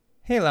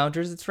Hey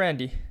loungers, it's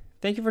Randy.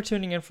 Thank you for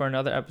tuning in for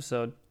another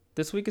episode.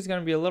 This week is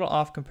going to be a little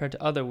off compared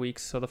to other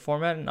weeks, so the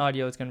format and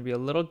audio is going to be a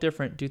little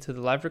different due to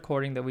the live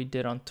recording that we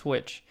did on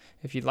Twitch.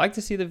 If you'd like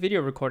to see the video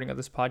recording of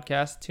this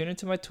podcast, tune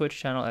into my Twitch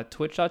channel at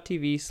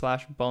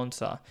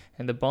twitch.tv/bonesaw,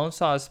 and the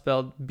bonesaw is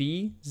spelled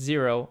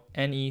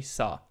B0NE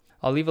saw.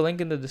 I'll leave a link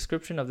in the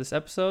description of this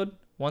episode.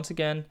 Once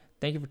again,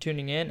 thank you for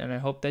tuning in, and I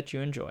hope that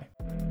you enjoy.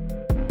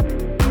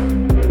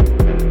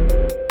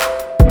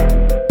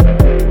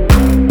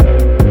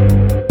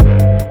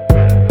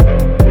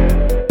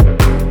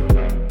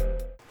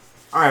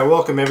 Alright,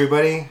 welcome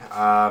everybody.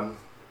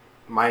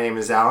 My name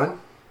is Alan.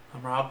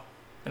 I'm Rob.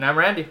 And I'm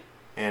Randy.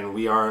 And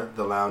we are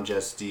the Lounge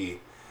SD.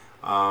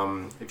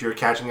 If you're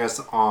catching us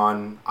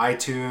on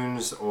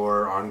iTunes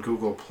or on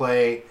Google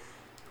Play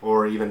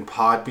or even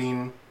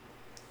Podbean,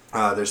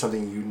 there's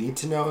something you need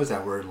to know is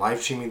that we're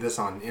live streaming this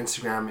on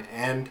Instagram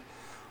and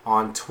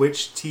on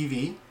Twitch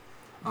TV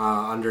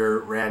under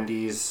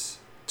Randy's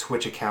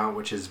Twitch account,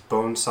 which is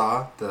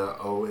Bonesaw. The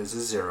O is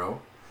a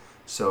 0.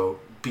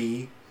 So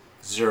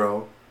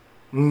B0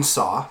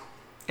 saw.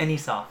 Any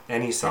saw.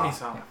 Any saw. Any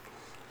saw. Yeah.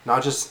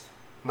 Not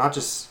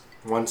just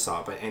one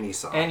saw, but any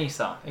saw. Any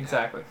saw,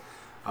 exactly.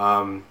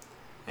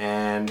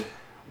 And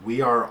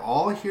we are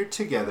all here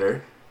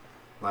together,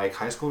 like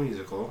High School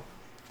Musical.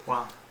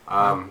 Wow.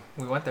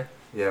 We went there.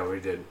 Yeah,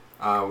 we did.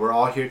 We're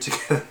all here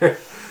together,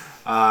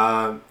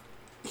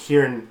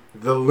 here in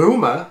the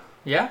Luma.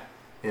 Yeah.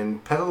 In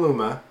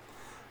Petaluma,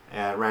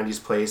 at Randy's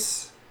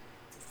place.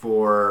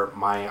 For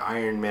my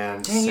Iron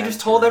Man. Dang, you just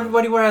told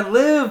everybody where I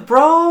live,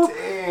 bro.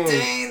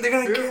 Dang, they're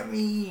gonna get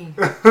me.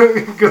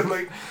 Good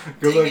luck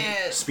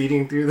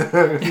speeding through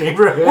the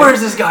neighborhood. Where's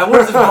this guy?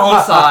 Where's this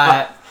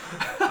bonesaw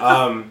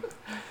at?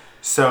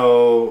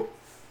 So,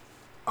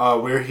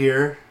 we're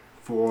here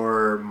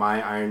for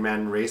my Iron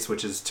Man race,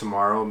 which is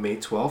tomorrow, May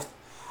 12th.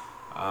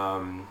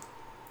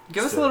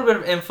 Give us a little bit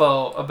of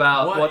info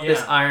about what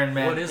this Iron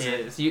Man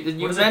is.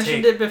 You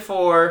mentioned it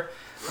before.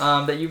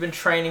 That you've been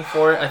training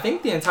for it. I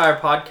think the entire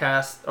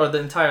podcast or the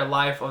entire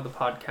life of the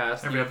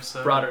podcast, every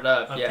episode brought it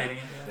up. Yeah.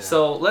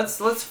 So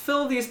let's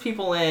fill these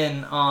people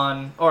in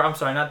on, or I'm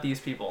sorry, not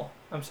these people.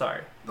 I'm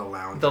sorry. The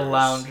loungers. The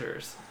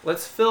loungers.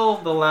 Let's fill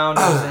the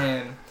loungers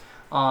in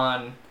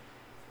on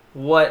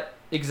what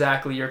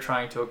exactly you're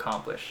trying to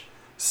accomplish.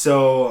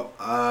 So,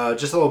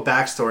 just a little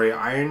backstory.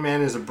 Iron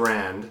Man is a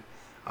brand,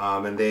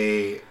 and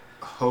they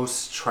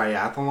host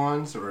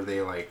triathlons, or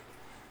they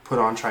put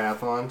on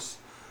triathlons.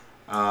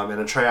 And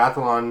a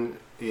triathlon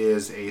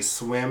is a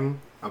swim,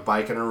 a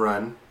bike, and a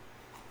run.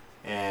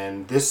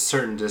 And this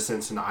certain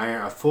distance,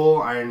 a full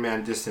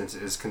Ironman distance,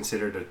 is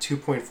considered a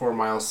 2.4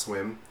 mile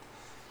swim,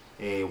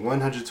 a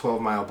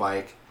 112 mile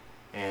bike,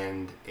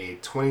 and a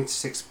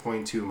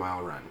 26.2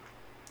 mile run.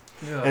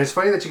 Yeah. And it's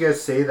funny that you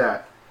guys say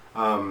that.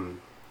 I've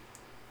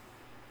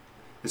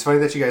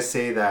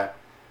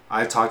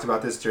talked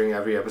about this during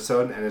every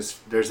episode, and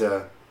there's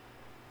a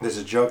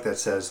joke that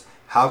says,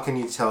 "How can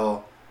you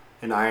tell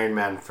an Iron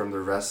Man from the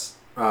rest?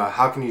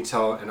 How can you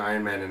tell an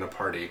Iron Man in a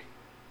party?"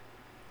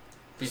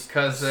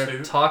 Because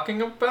they're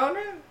talking about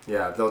it?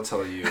 Yeah, they'll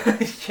tell you.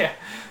 Yeah.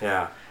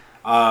 Yeah.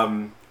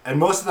 And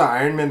most of the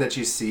Iron Men that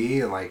you see,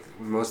 and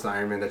most of the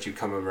Iron Men that you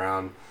come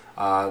around,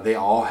 they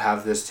all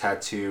have this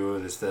tattoo.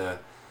 There's the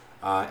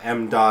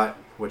M dot,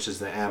 which is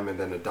the M, and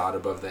then a dot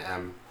above the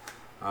M.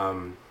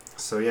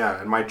 So yeah,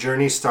 and my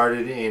journey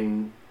started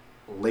in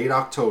late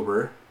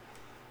October.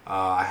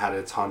 I had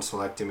a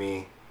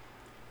tonsillectomy.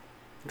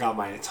 Got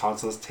my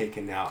tonsils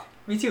taken out.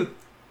 Me too.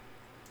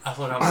 That's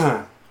what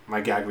happened.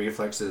 My gag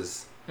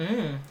reflexes.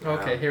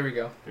 Okay, here we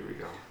go.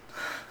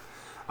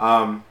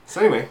 So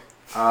anyway,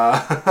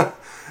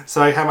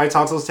 so I had my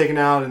tonsils taken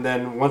out, and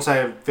then once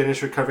I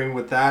finished recovering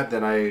with that,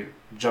 then I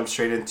jumped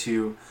straight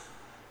into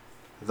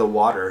the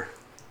water.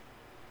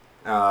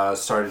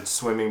 Started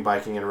swimming,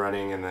 biking, and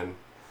running, and then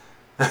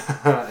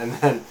and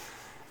then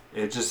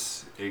it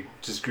just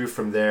grew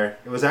from there.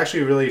 It was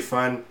actually really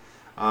fun.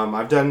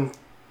 I've done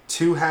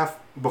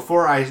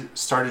before I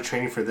started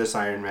training for this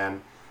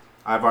Ironman,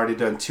 I've already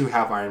done 2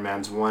 half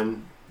Ironmans,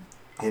 one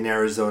in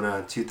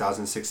Arizona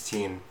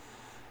 2016,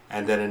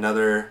 and then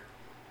another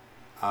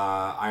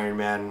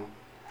Ironman,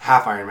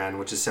 half Ironman,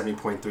 which is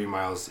 70.3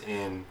 miles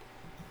in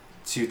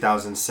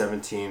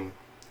 2017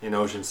 in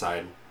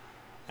Oceanside.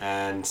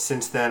 And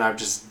since then, I've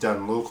just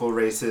done local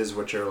races,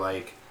 which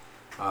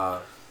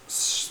are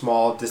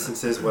small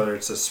distances, whether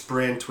it's a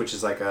sprint, which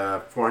is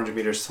a 400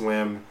 meter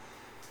swim,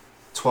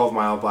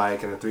 12-mile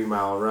bike, and a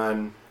 3-mile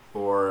run,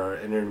 or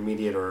an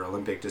intermediate or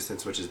Olympic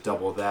distance, which is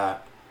double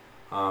that.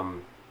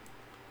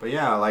 But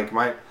yeah,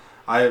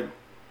 I've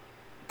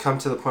come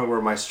to the point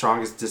where my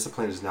strongest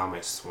discipline is now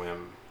my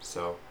swim.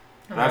 So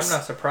I'm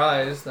not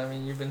surprised. I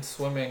mean, you've been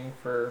swimming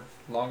for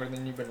longer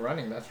than you've been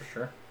running, that's for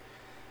sure.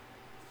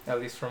 At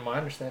least from my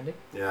understanding.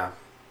 Yeah.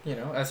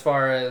 As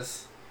far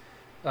as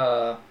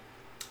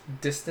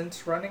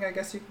distance running, I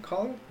guess you can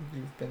call it.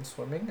 You've been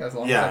swimming as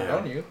long as I've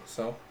known you.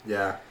 So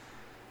yeah.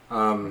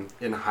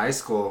 In high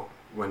school,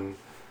 when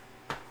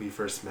we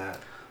first met.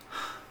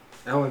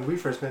 Oh, when we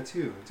first met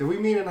too. Did we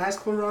meet in high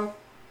school, Rob?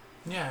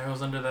 Yeah, it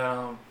was under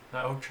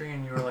that oak tree,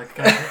 and you were like,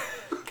 "Can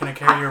I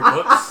carry your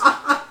books?"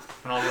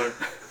 And I was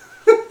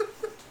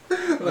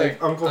like,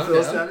 Like Uncle I'm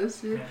Phil down.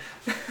 status here?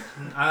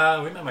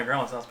 "Yeah." We met at my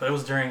grandma's house, but it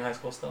was during high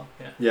school still.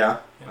 Yeah. Yeah.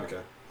 Yeah. Okay.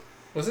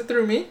 Was it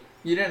through me?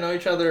 You didn't know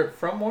each other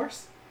from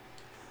Morse?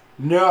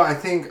 No, I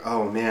think.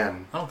 Oh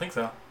man. I don't think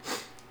so.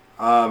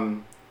 I Yeah,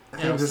 it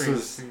think was this through,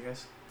 was through you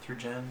guys, through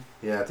Jen.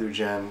 through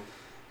Jen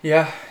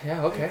Yeah,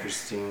 and okay.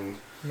 Christine.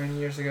 Many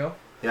years ago.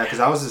 Yeah, because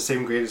I was the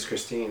same grade as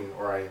Christine,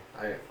 or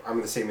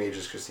I'm the same age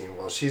as Christine.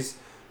 Well, she's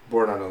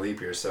born on a leap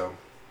year, so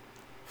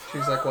She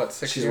was like, what,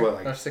 6 She's years? what,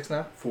 like- Or 6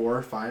 now?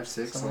 4, 5,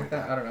 6, Something like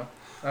like that? I don't know.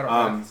 I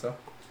don't know. So.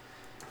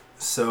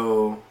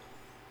 So,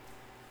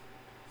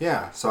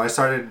 yeah, so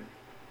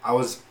I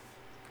was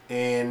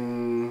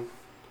in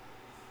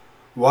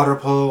water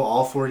polo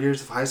all 4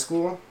 years of high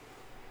school,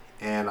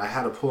 and I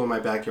had a pool in my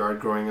backyard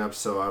growing up,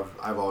 so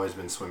I've always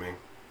been swimming.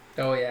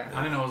 Oh, yeah.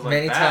 I didn't know it was like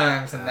Many that.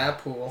 times in that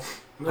pool.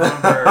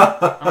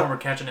 I remember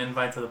catching an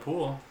invite to the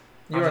pool.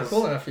 You I weren't was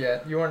cool enough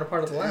yet. You weren't a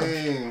part of the lounge.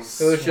 Dang. It was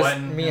just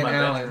sweating me in and my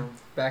Alan bedroom.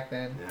 back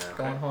then. Yeah.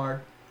 Going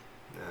hard.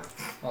 Yeah.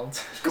 All the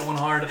time. Going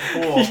hard at the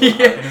pool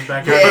Yeah. in his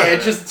backyard. Yeah,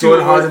 just Going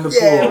two hard of in us.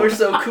 the Yeah, pool. we're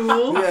so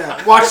cool.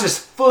 Yeah, watch this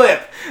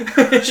flip.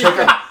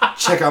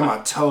 Check out my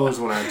toes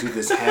when I do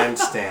this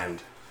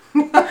handstand.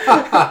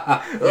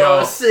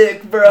 Oh,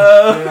 sick, bro.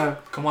 Yeah.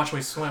 Come watch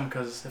me swim,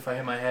 because if I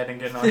hit my head and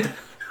get knocked,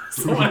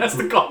 someone has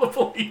to call the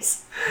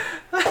police.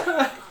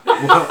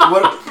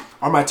 What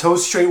are my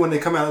toes straight when they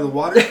come out of the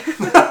water?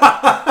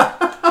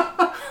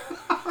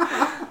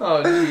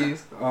 Oh,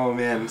 jeez. Oh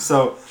man.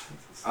 So,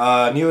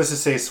 needless to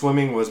say,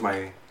 swimming was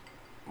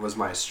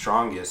my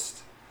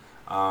strongest.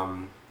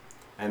 And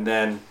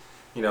then,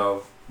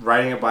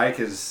 riding a bike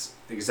is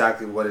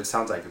exactly what it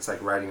sounds like. It's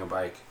like riding a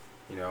bike.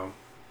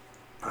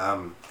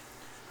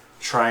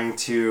 Trying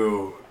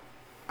to,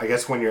 I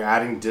guess, when you're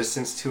adding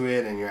distance to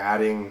it and you're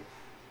adding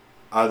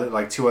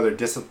two other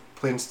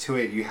disciplines to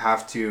it, you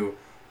have to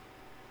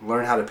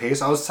learn how to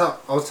pace. I was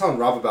telling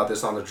Rob about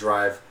this on the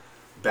drive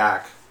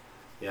back.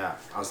 Yeah,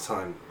 I was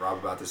telling Rob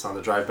about this on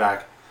the drive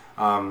back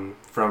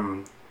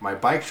from my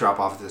bike drop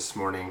off this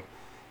morning.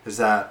 Is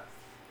that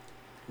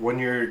when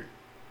you're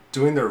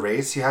doing the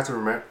race, you have to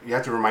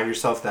remind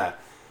yourself that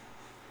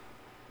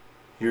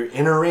you're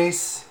in a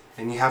race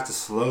and you have to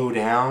slow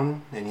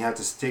down and you have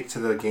to stick to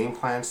the game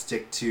plan,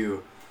 stick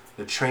to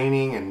the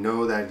training, and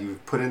know that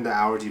you've put in the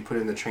hours, you put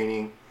in the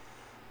training.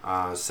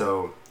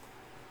 So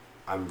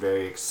I'm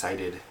very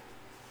excited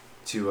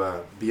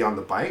to be on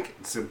the bike.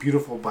 It's a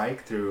beautiful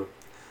bike through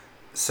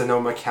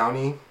Sonoma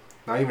County,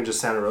 not even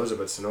just Santa Rosa,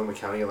 but Sonoma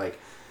County. Like,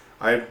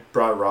 I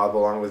brought Rob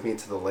along with me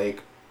to the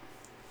lake.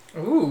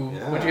 Ooh,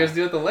 Yeah. what'd you guys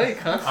do at the lake,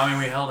 huh? I mean,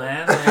 we held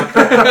hands.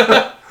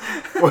 And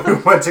We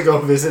went to go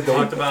visit we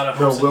talked about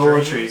the hopes and willow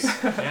dreams. trees,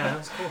 Yeah, that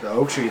was cool. the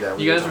oak tree that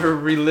we You guys on. were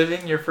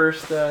reliving your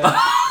first, Your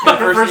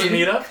your first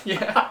meeting? meetup?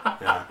 Yeah.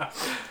 Yeah.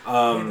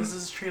 What does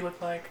this tree look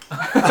like?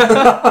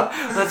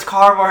 Let's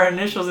carve our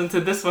initials into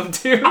this one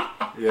too.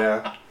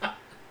 Yeah.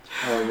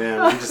 Oh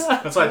man, we just.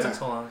 That's why it yeah. took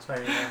so long. That's why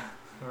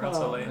we were out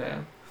so late.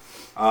 Man.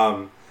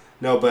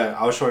 No, but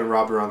I was showing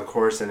Rob around the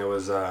course, and it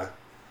was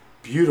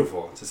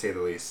beautiful to say the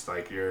least.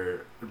 Like,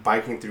 you're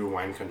biking through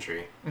wine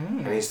country,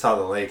 and he saw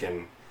the lake,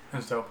 and It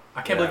was dope.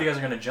 I can't believe you guys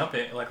are gonna jump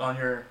it like on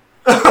your.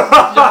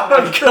 Oh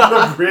my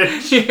god.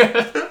 bridge.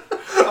 Yeah.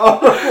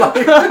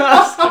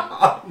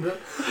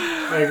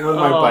 Like, with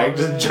my Oh, bike, man.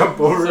 just jump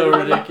over. So it.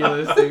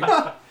 ridiculous, dude.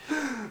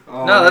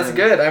 Oh, No, that's man.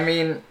 good. I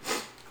mean,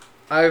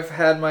 I've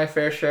had my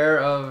fair share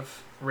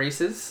of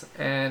races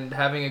and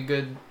having a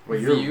good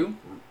Wait, you're- view.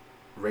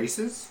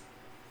 Races?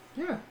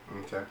 Yeah.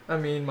 Okay. I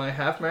mean, my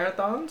half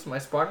marathons, my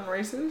Spartan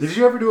races. Did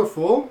you ever do a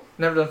full?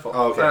 Never done full.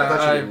 Oh, okay. I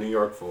thought you I- did New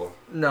York full.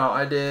 No,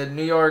 I did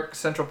New York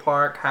Central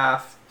Park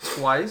half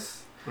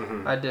twice.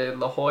 Mm-hmm. I did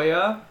La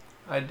Jolla.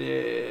 I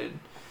did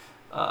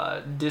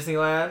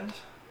Disneyland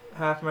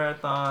half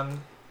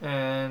marathon,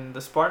 and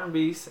the Spartan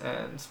Beast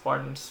and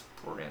Spartan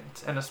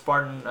Sprint, and a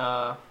Spartan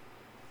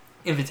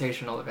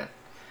invitational event.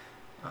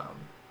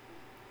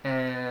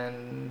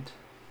 And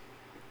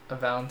a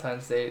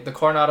Valentine's Day, the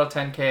Coronado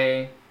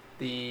 10K,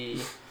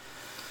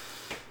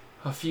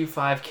 a few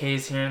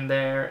 5Ks here and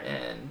there,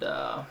 and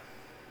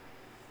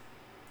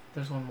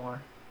there's one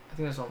more. I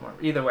think there's one more.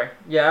 Either way,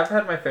 yeah, I've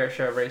had my fair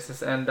share of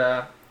races, and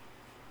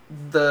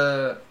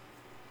the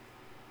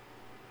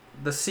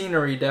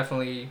scenery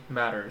definitely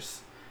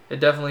matters. It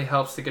definitely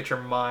helps to get your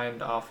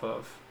mind off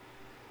of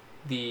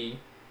the,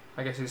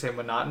 I guess you could say,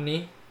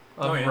 monotony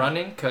of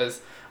running.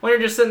 Because when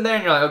you're just sitting there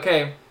and you're like,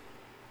 okay,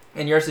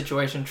 in your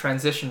situation,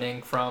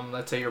 transitioning from,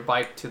 let's say, your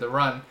bike to the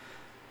run,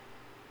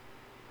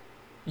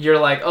 you're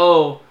like,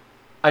 oh,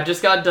 I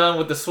just got done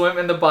with the swim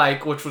and the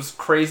bike, which was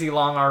crazy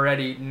long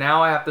already.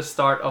 Now I have to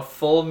start a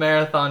full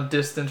marathon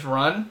distance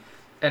run.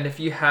 And if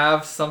you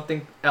have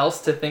something else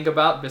to think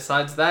about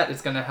besides that,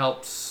 it's going to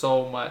help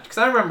so much. Because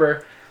I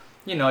remember,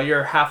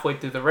 you're halfway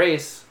through the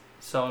race.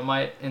 So in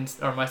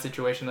my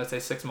situation, let's say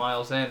 6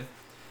 miles in.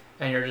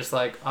 And you're just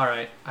like, all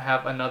right, I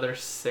have another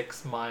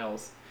 6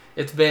 miles.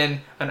 it's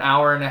been an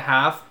hour and a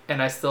half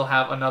and I still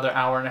have another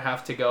hour and a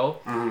half to go.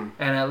 Mm-hmm.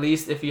 And at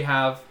least if you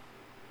have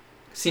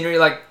scenery,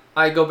 like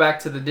I go back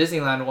to the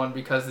Disneyland one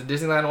because the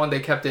Disneyland one, they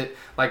kept it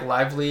like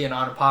lively and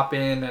on and pop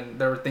in, and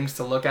there were things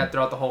to look at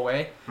throughout the whole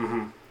way.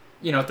 Mm-hmm.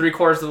 You know,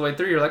 3/4 of the way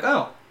through, you're like,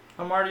 oh,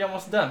 I'm already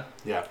almost done.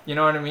 Yeah. You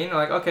know what I mean?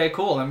 Like, okay,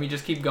 cool. Let me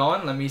just keep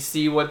going. Let me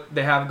see what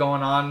they have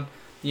going on,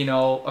 you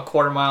know, a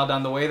quarter mile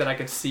down the way that I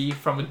could see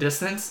from a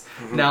distance.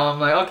 Mm-hmm. Now I'm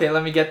like, okay,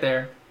 let me get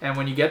there. And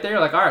when you get there,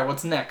 you're like, all right,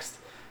 what's next?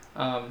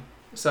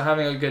 So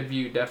having a good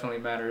view definitely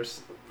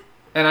matters.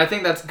 And I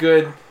think that's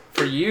good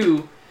for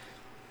you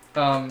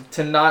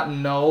to not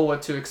know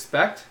what to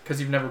expect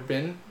because you've never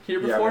been here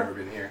before. Yeah, I've never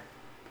been here.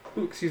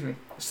 Ooh, excuse me.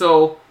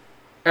 So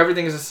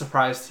everything is a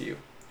surprise to you.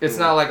 It's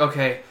Mm-hmm. not like,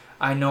 okay,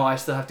 I know I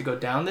still have to go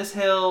down this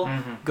hill,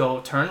 Mm-hmm. go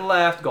turn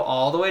left, go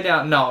all the way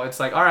down. No, it's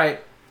like, all right,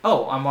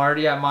 oh, I'm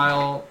already at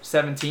mile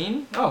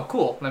 17. Oh,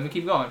 cool. Let me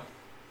keep going.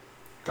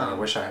 God, I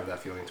wish I had that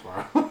feeling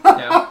tomorrow.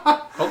 Yeah,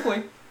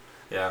 hopefully.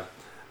 Yeah.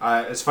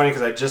 It's funny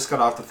because I just got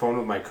off the phone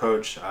with my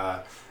coach.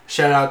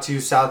 Shout out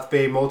to South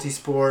Bay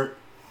Multisport.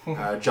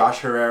 Josh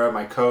Herrera,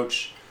 my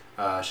coach.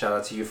 Shout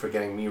out to you for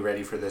getting me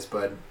ready for this,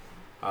 bud.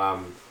 I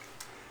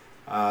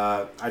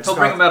just He'll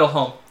bring a medal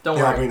home. Don't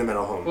I'll worry. bring the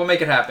medal home. We'll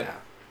make it happen. Yeah.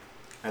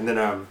 And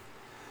then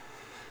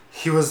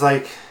he was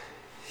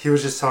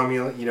just telling me,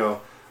 you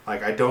know,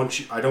 like I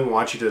don't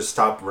want you to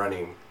stop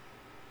running,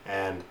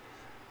 and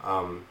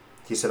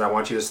he said I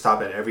want you to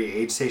stop at every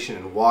aid station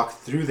and walk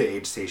through the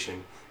aid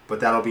station, but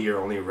that'll be your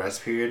only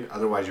rest period.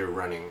 Otherwise, you're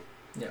running.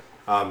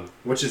 Yeah.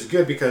 Which is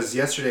good because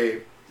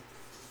yesterday,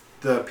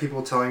 the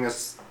people telling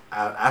us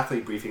at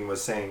athlete briefing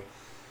was saying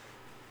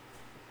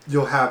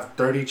you'll have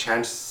 30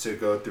 chances to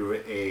go through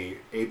a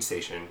aid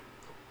station,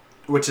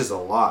 which is a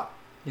lot.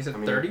 You said I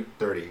mean, 30?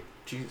 30.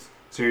 Jeez.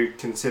 So you're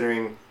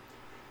considering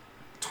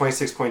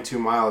 26.2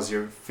 miles,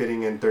 you're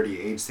fitting in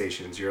 30 aid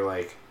stations. You're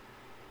like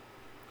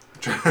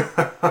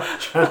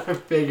trying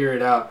to figure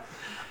it out.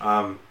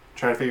 Trying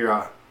to figure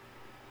out,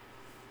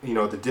 you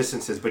know, the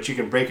distances, but you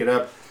can break it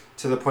up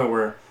to the point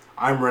where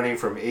I'm running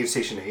from aid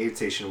station to aid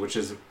station, which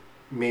is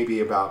maybe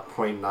about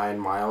 0.9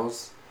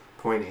 miles,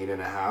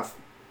 0.8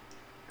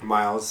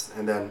 miles,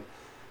 and then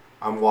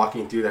I'm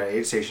walking through that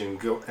aid station,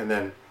 and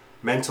then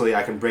mentally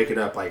I can break it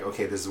up like,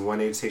 okay, this is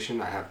one aid station,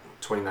 I have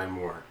 29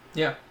 more.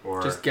 Yeah.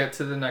 Or Just get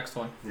to the next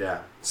one.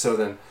 yeah. So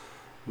then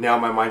now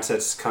my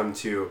mindset's come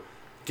to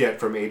get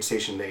from aid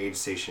station to aid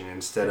station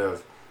instead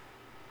of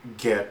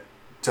get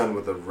done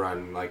with a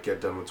run, like get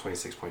done with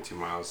 26.2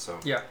 miles. So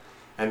Yeah.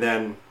 and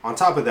then on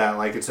top of that,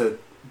 like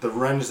the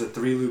run is a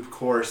 3-loop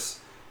course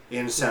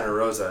in Santa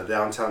Rosa,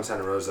 downtown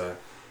Santa Rosa,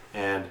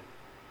 and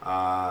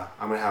I'm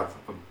gonna have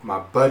my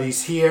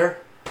buddies here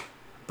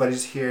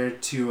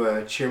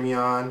to cheer me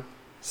on.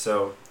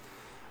 So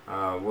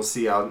we'll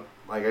see.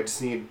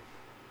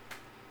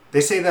 They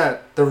say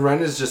that the run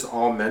is just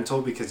all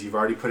mental because you've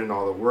already put in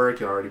all the work,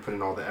 you already put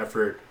in all the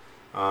effort.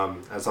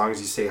 As long as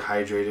you stay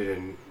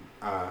hydrated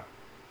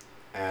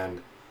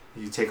and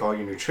you take all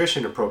your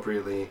nutrition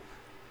appropriately,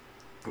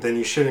 then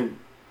you shouldn't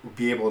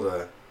be able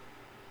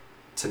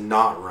to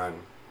not run.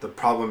 The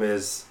problem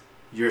is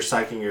you're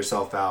psyching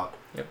yourself out.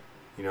 Yep.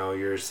 You know,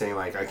 you're saying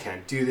like, I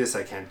can't do this.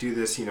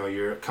 You know,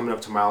 you're coming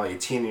up to mile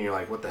 18 and you're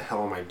like, what the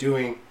hell am I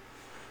doing?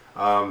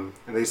 And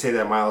they say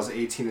that miles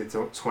 18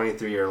 to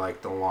 23 are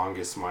like the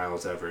longest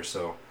miles ever.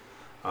 So,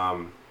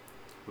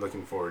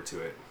 looking forward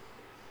to it.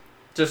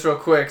 Just real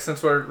quick,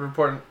 since we're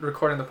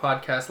recording the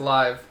podcast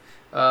live,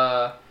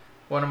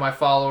 one of my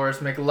followers,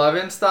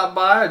 McLovin, stopped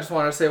by. I just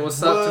want to say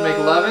what's up to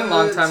McLovin.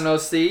 Long time no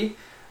see.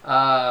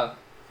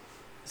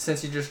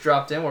 Since you just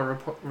dropped in, we're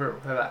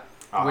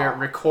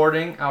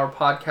recording our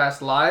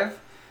podcast live.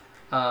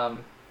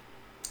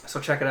 So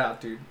check it out,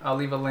 dude. I'll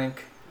leave a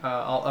link.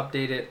 I'll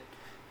update it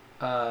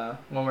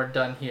when we're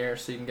done here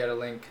so you can get a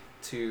link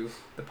to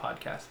the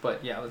podcast.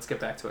 But yeah, let's get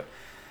back to it.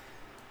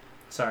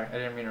 Sorry, I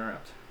didn't mean to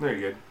interrupt. Very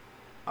good.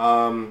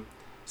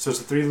 So it's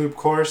a 3-loop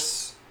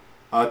course,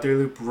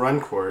 3-loop run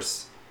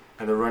course,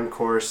 and the run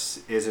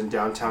course is in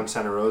downtown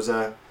Santa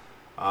Rosa,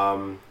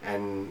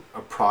 and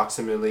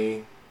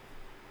approximately,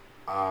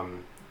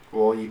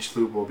 each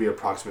loop will be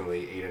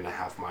approximately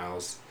 8.5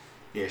 miles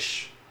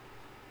ish.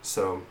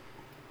 So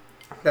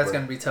That's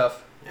going to be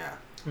tough. yeah,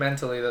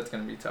 Mentally, that's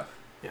going to be tough.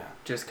 yeah,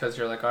 Just because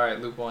you're like, all right,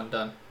 loop 1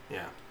 done.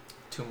 yeah,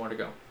 2 more to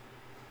go.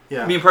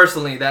 yeah. I mean,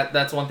 personally,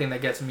 that's one thing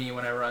that gets me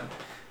when I run.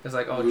 It's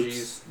like, oh, Loops.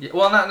 geez. Yeah,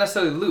 well, not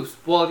necessarily loops.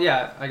 Well,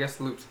 yeah, I guess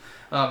loops.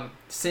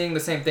 Seeing the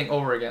same thing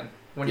over again.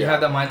 When you Yeah.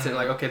 have that mindset,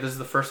 like, okay, this is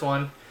the first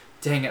one.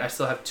 Dang it, I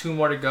still have 2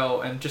 more to go.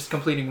 And just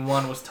completing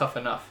 1 was tough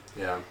enough.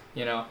 Yeah,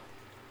 You know?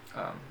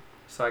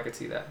 So I could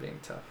see that being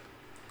tough.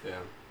 yeah.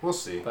 We'll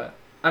see. But,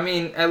 I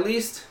mean, at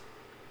least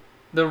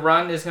the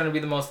run is going to be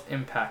the most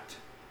impact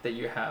that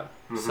you have.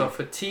 So Mhm.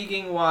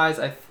 fatiguing-wise,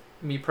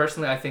 me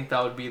personally, I think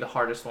that would be the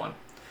hardest one.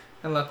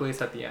 And luckily,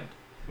 it's at the end.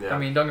 Yeah. I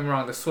mean, don't get me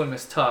wrong, the swim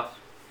is tough,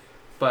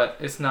 but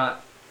it's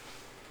not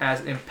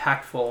as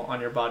impactful on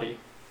your body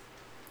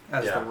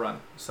as Yeah. the run.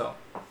 So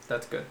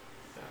that's good.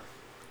 Yeah.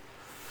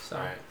 So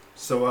All right.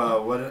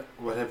 So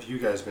what have you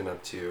guys been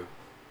up to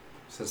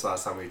since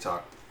last time we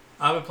talked?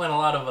 I've been playing a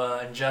lot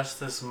of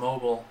Injustice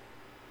Mobile.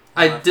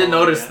 I did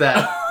notice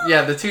that.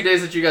 Yeah, the 2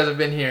 days that you guys have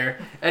been here,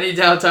 any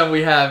downtime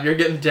we have, you're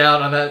getting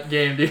down on that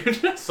game,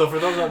 dude. So for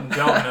those that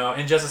don't know,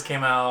 Injustice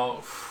came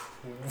out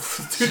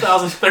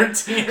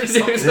 2013 or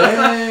something.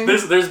 Dang.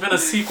 There's been a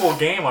sequel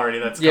game already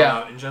that's come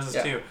out,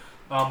 Injustice 2.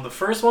 The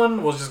first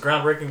one was just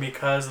groundbreaking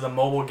because the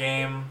mobile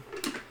game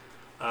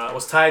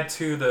was tied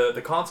to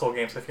the console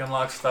game. So if you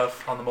unlock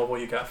stuff on the mobile,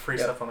 you got free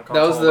stuff on the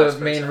console. That was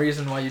the main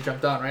reason why you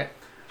jumped on, right?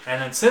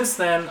 And then since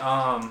then,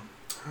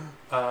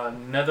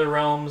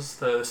 NetherRealms,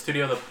 the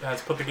studio that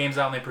has put the games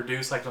out and they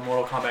produce like the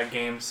Mortal Kombat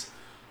games,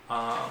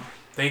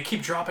 they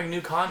keep dropping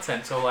new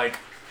content. So like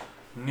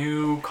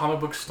new comic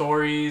book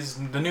stories,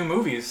 the new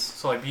movies.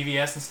 So like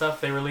BVS and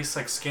stuff, they release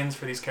like skins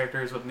for these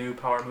characters with new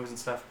power moves and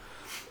stuff.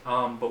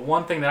 But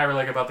one thing that I really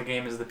like about the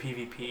game is the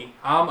PvP.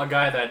 I'm a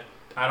guy that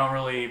I don't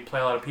really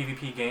play a lot of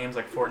PvP games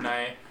like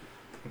Fortnite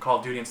and Call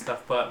of Duty and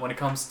stuff. But when it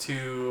comes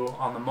to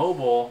on the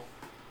mobile,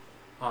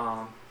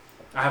 I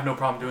have no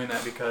problem doing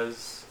that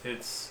because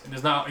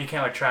there's not, you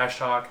can't like trash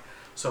talk.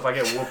 So if I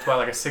get whooped by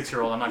like a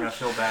 6-year-old, I'm not gonna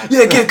feel bad.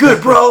 Yeah, get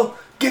good, bro.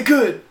 Get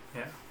good.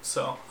 Yeah.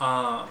 So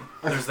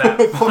there's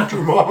that. Fuck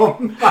your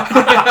mom.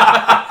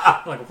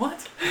 Like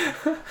what?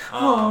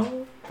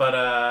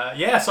 But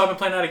yeah, so I've been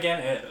playing that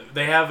again.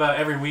 They have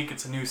every week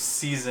it's a new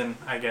season,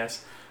 I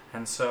guess.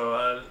 And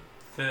so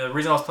the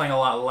reason I was playing a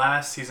lot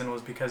last season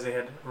was because they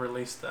had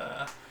released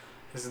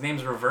his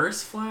name's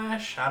Reverse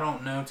Flash. I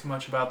don't know too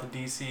much about the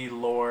DC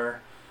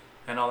lore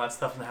and all that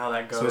stuff and how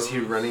that goes. So is he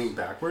running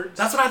backwards?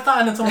 That's what I thought,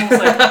 and then someone was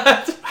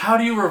like, "How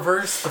do you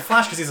reverse the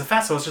Flash? Because he's a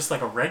fast, so it's just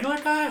like a regular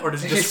guy, or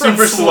does he just run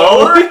super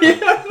slower?"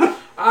 Yeah.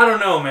 I don't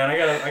know, man. I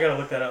gotta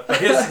look that up.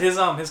 But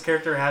his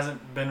character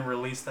hasn't been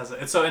released as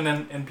a. So and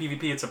then in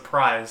PvP it's a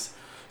prize.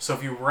 So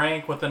if you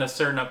rank within a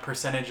certain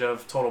percentage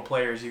of total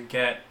players, you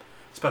get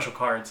special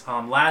cards.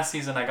 Last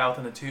season I got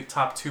within the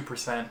top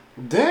 2%.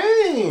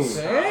 Dang.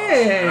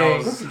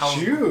 Dang. Look at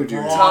you,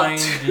 dude.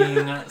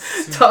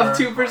 Top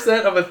 2%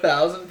 hard. of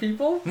 1,000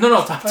 people?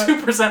 No, top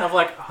 2% of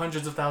like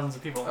hundreds of thousands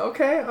of people.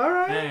 Okay,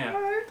 alright. Yeah.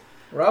 Alright.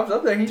 Rob's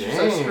up there. He should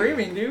start Dang.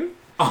 streaming, dude.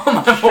 Oh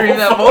my Stream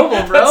that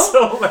mobile, bro. That's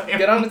so lame.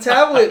 Get on the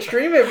tablet,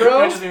 stream it,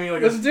 bro. It just made me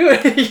look Let's do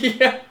it.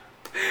 Yeah.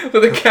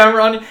 With a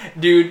camera on you.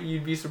 Dude,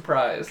 you'd be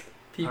surprised.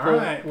 People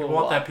Alright, we will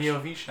want watch. that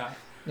POV shot.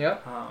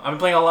 Yep. I've been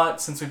playing a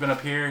lot since we've been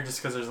up here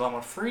just because there's a lot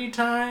more free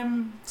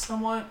time,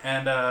 somewhat.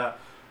 And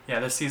yeah,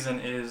 this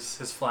season is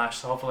Flash,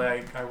 so hopefully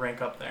I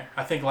rank up there.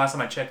 I think last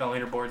time I checked on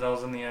leaderboards, I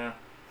was in the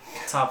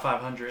top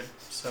 500.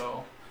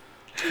 So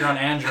if you're on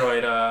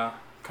Android,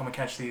 come and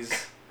catch these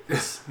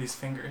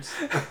fingers.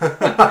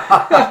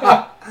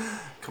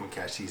 Come and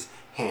catch these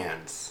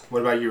hands.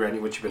 What about you, Randy?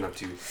 What you been up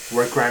to?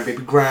 Work, grind,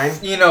 baby,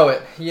 grind? You know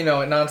it,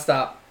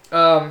 nonstop.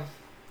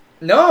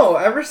 No,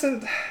 ever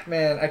since,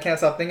 man, I can't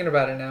stop thinking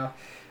about it now.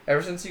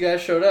 Ever since you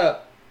guys showed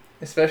up,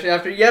 especially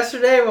after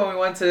yesterday when we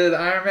went to the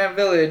Iron Man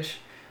Village,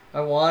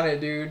 I want it,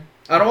 dude.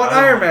 I don't want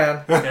Iron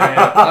Man.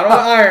 Yeah. I don't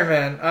want Iron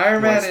Man. Iron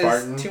You Man want is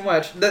Spartan? too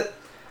much.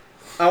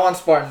 I want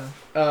Spartan.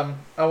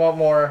 I want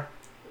more.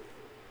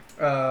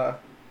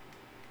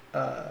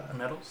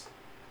 Medals?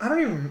 Not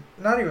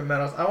even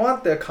medals. I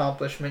want the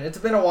accomplishment. It's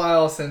been a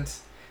while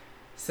since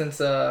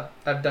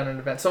I've done an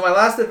event. So my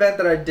last event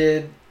that I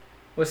did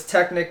was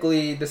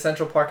technically the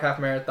Central Park Half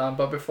Marathon,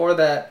 but before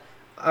that,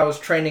 I was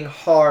training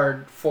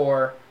hard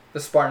for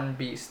the Spartan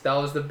Beast. That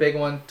was the big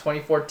one,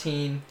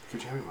 2014.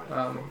 Could you have me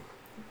money?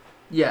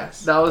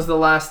 Yes, that was the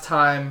last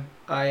time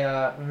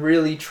I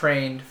really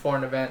trained for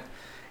an event,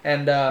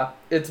 and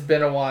it's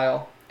been a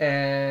while.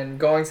 And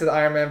going to the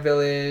Iron Man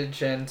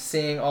Village and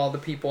seeing all the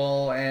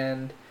people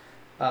and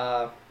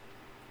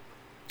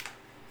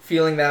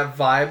feeling that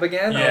vibe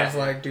again, I Yeah. was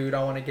like, dude,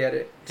 I want to get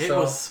it. It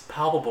So, was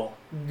palpable.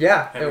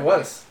 yeah, it everybody,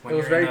 was. when It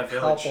was you're in very that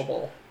village.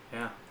 palpable.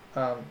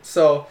 Yeah.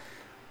 So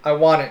I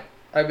want it.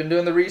 I've been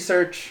doing the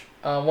research.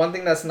 One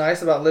thing that's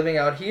nice about living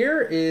out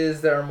here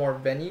is there are more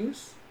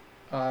venues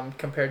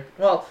compared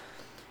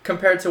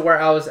to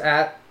where I was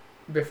at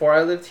before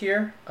I lived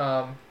here.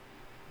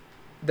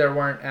 There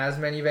weren't as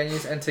many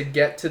venues, and to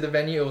get to the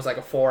venue, it was like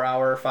a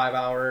 4-hour,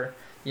 5-hour,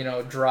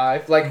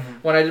 drive. Like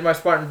when I did my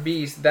Spartan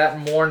Beast that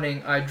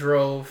morning, I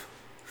drove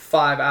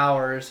 5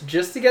 hours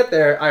just to get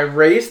there. I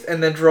raced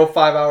and then drove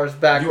 5 hours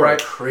back. You are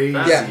crazy.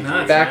 That's dude.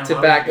 nuts, back man. to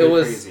Why back. would It you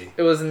was crazy?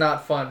 it was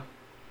not fun.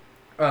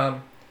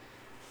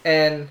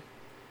 And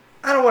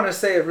I don't want to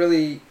say it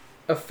really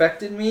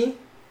affected me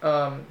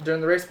during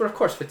the race, but of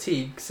course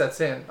fatigue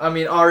sets in. I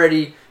mean,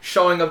 already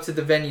showing up to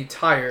the venue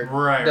tired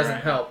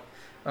doesn't help.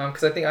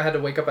 Because I think I had to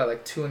wake up at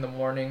like 2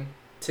 a.m.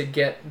 to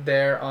get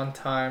there on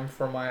time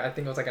for I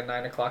think it was like a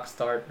 9 o'clock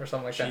start or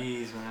something like that.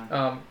 Jeez,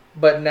 man.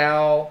 But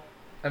now,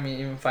 I mean,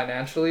 even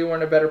financially, we're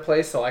in a better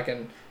place, so I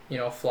can,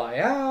 fly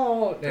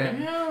out and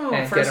Damn,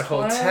 get first a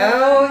class.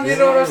 hotel. You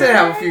know what I'm saying?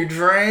 Have a few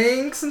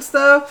drinks and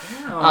stuff.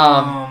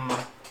 Damn.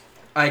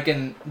 I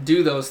can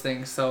do those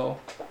things, so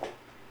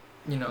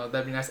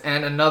that'd be nice.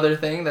 And another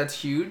thing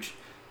that's huge,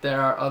 there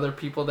are other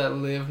people that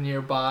live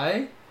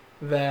nearby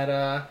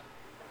that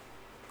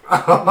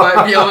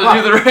might be able to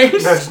do the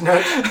race.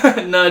 Nudge,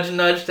 nudge. Nudge,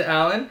 nudge to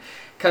Alan.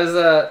 Because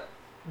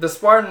the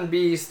Spartan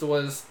Beast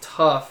was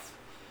tough.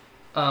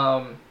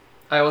 I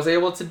was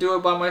able to do it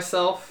by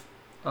myself.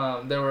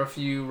 There were a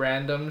few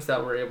randoms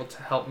that were able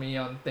to help me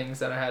on things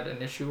that I had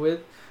an issue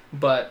with.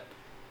 But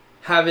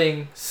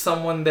having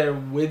someone there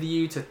with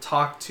you to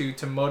talk to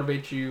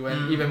motivate you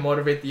and even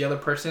motivate the other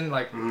person,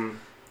 like,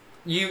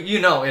 you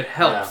know, it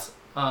helps.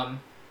 Yeah.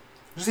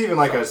 Just even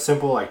like a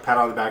simple like pat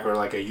on the back or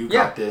like a you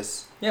got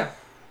this. Yeah.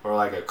 Or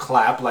like a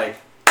clap, like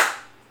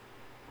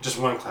just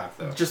one clap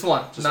though. Just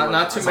one. Just not one.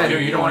 not too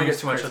many. You don't want to get get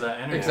too much of that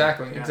energy.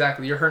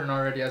 Exactly. You're hurting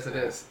already as it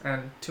is.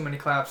 And too many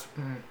claps.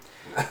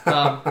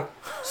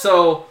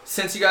 So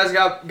since you guys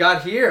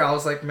got here, I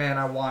was like, man,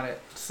 I want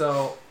it.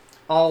 So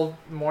all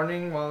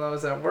morning while I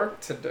was at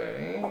work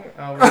today,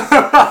 I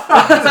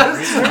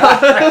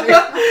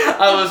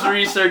was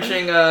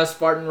researching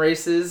Spartan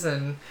races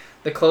and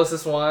the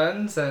closest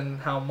ones and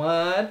how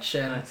much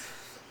and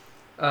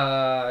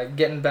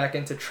getting back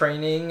into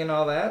training and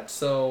all that.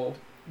 So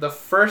the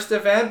first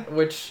event,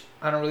 which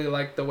I don't really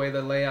like the way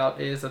the layout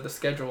is of the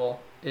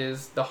schedule,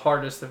 is the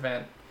hardest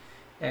event,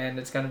 and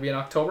it's going to be in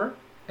October.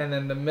 And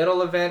then the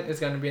middle event is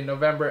going to be in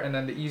November, and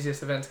then the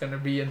easiest event is going to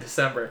be in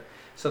December.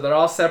 So they're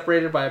all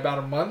separated by about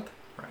a month.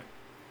 Right.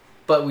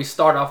 But we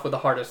start off with the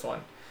hardest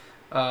one.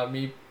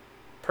 Me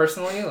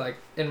personally, like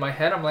in my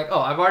head, I'm like,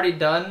 oh, I've already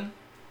done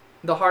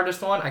the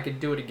hardest one. I could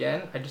do it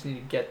again. I just need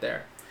to get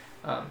there.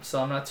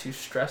 So I'm not too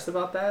stressed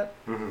about that.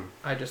 Mm-hmm.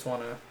 I just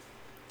want to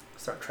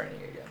start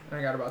training again. And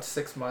I got about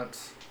 6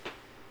 months,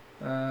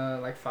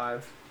 like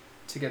 5,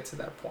 to get to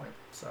that point.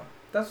 So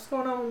that's what's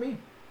going on with me.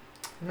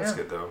 That's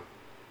good though.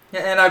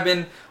 Yeah, and I've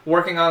been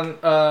working on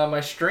my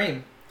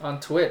stream on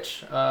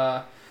Twitch.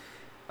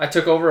 I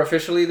took over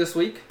officially this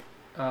week.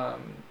 I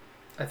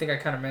think I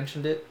kind of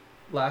mentioned it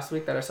last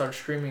week that I started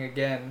streaming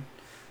again.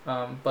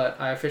 But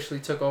I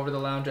officially took over the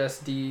Lounge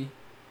SD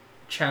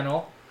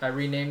channel. I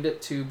renamed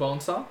it to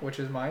Bonesaw, which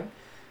is mine.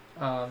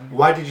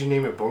 Why did you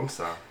name it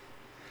Bonesaw?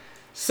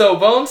 So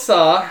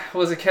Bonesaw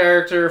was a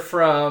character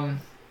from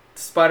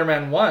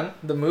Spider-Man 1,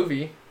 the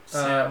movie.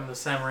 The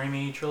Sam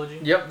Raimi trilogy?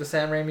 Yep, the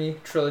Sam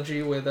Raimi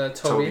trilogy with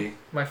Toby,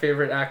 my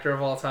favorite actor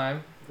of all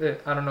time.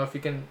 I don't know if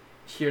you can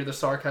hear the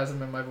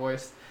sarcasm in my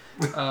voice.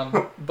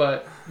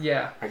 But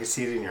yeah. I can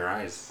see it in your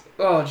eyes.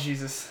 Oh,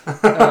 Jesus.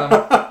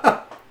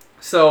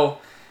 So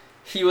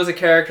he was a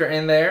character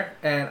in there,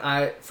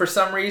 and for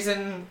some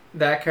reason,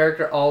 that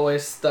character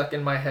always stuck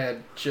in my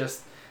head.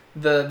 Just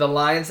the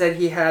lines that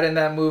he had in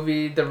that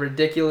movie, the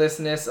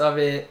ridiculousness of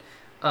it.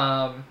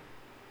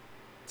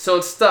 So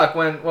it stuck.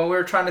 When we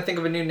were trying to think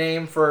of a new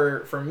name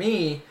for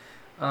me,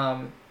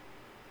 I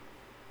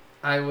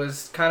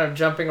was kind of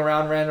jumping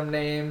around random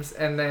names,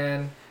 and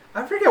then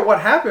I forget what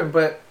happened,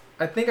 but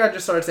I think I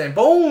just started saying,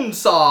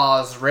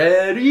 Bonesaw's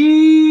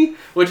ready,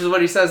 which is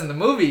what he says in the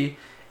movie,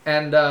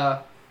 and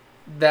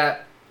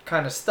that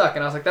kind of stuck,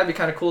 and I was like, that'd be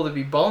kind of cool to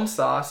be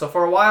Bonesaw. So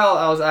for a while,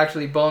 I was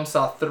actually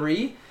Bonesaw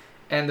 3,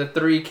 and the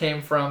 3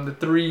 came from the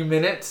 3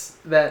 minutes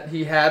that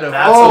he had of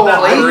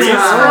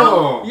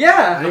playtime.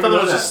 Yeah. I thought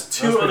there was just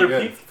 2 other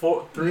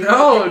people, 3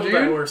 no, people dude.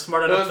 that were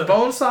smart enough to... It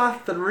was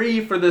Bonesaw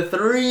 3 for the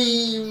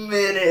 3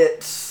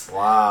 minutes.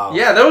 Wow.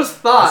 Yeah, there was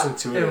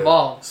thought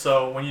involved.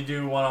 So when you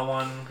do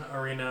one-on-one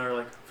arena or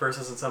like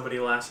versus and somebody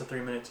lasts for 3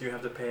 minutes, you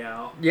have to pay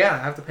out. Yeah, I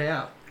have to pay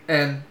out,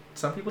 and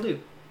some people do.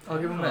 I'll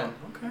give them that.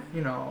 Okay.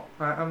 You know,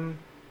 I'm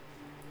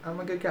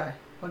a good guy.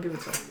 I'll give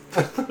it to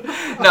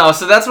him. No,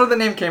 so that's where the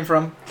name came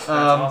from. That's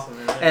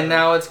awesome, man. And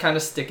now it's kind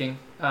of sticking.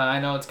 I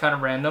know it's kind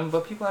of random,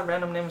 but people have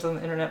random names on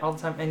the internet all the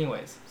time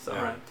anyways. So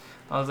right.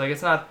 I was like,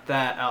 it's not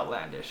that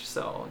outlandish.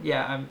 So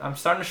yeah, I'm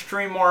starting to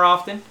stream more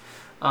often.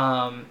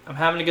 I'm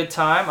having a good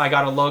time. I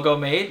got a logo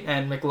made,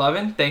 and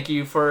McLovin, thank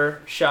you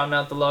for shouting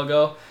out the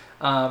logo.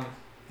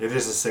 It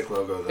is a sick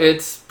logo, though.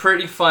 It's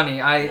pretty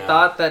funny. I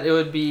thought that it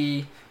would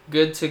be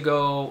good to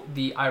go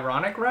the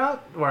ironic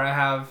route, where I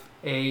have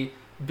a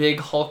big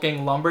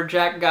hulking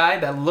lumberjack guy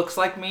that looks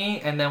like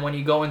me, and then when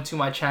you go into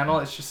my channel,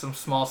 it's just some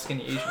small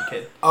skinny Asian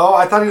kid. Oh,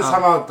 I thought he was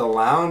talking about the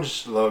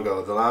Lounge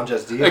logo, the Lounge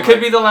SD. It could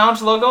be the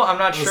Lounge logo. I'm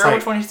not sure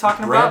which one he's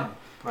talking about.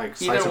 Like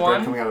slice of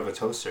bread coming out of a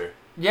toaster.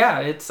 Yeah,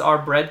 it's our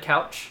bread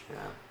couch.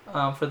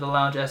 Yeah. For the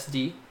Lounge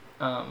SD.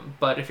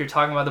 But if you're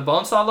talking about the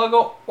Bonesaw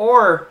logo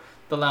or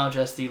the Lounge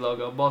SD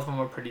logo, both of them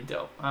are pretty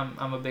dope.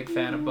 I'm a big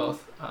fan of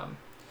both.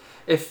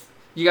 If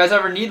you guys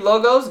ever need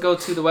logos, go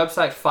to the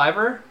website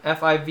Fiverr,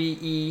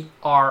 FIVERR.com,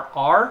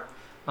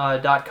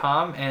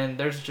 and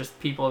there's just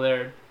people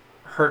there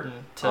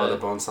hurting to... Oh, the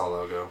Bonesaw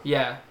logo.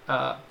 Yeah.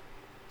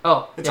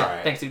 It's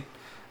alright. Thanks, dude.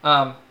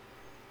 Yeah,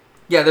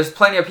 there's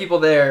plenty of people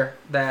there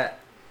that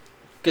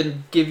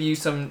can give you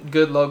some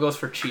good logos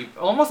for cheap.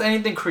 Almost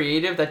anything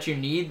creative that you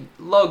need,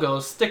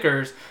 logos,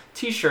 stickers,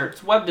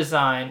 t-shirts, web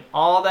design,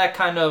 all that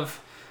kind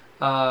of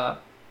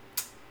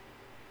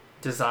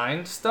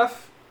design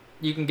stuff,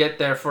 you can get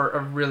there for a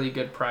really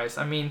good price.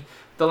 I mean,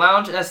 the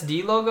Lounge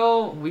SD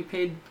logo, we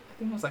paid, I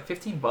think it was like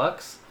 $15.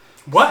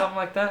 What? Something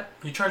like that.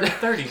 You charged me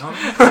 $30,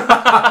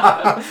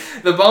 huh?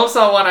 The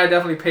Bonesaw one, I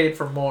definitely paid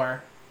for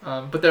more.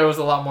 But there was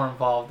a lot more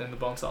involved in the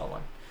Bonesaw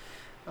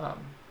one.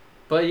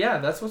 But yeah,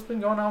 that's what's been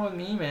going on with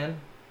me, man.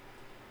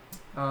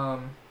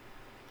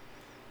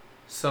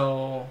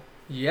 So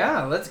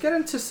yeah, let's get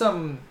into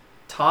some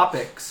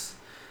topics.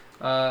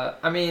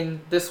 I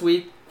mean, this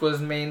week was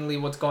mainly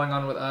what's going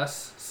on with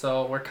us,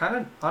 so we're kind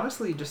of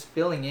honestly just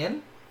filling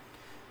in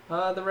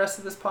the rest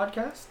of this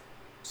podcast.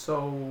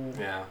 So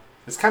yeah,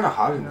 it's kind of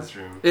hot in this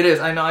room. It is.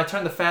 I know. I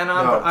turned the fan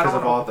on, No, but I don't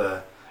because of all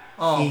the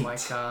Oh heat. my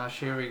gosh!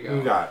 Here we go.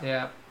 We got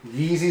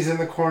Yeezys in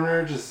the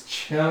corner, just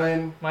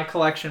chilling. My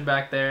collection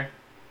back there.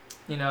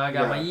 You know, I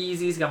got Yeah. my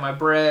Yeezys, got my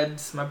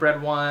breads, my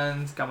bread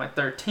ones, got my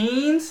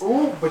 13s.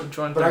 Ooh,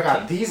 but I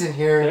got these in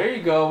here. There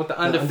you go with the The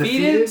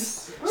undefeated.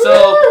 undefeateds.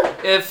 So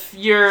if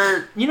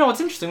you're, you know, what's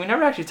interesting, we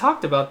never actually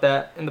talked about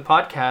that in the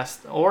podcast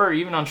or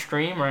even on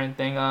stream or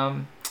anything.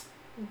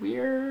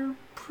 We're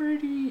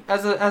pretty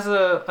as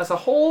a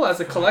whole, as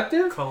a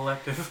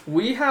collective.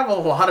 We have a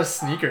lot of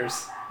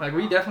sneakers. Like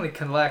we definitely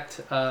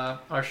collect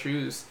our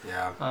shoes.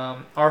 Yeah.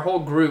 Our whole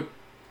group.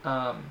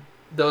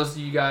 Those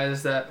of you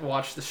guys that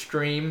watch the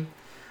stream,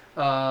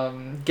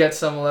 Get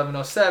Some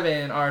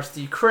 1107,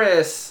 RSD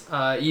Chris,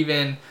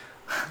 even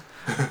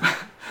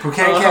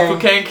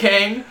Pukang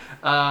Kang.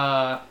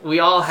 We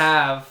all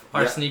have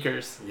our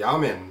sneakers.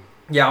 Yamin.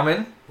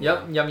 Yaumin.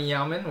 Yep. Yeah. Yummy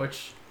Yaumin,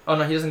 which... Oh,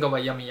 no, he doesn't go by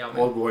Yummy Yaumin.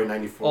 Old Boy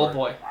 94. Old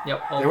Boy.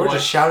 Yep, Old They were Boy.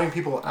 just shouting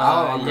people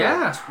out on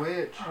yeah.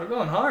 Twitch. We're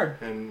going hard.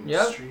 And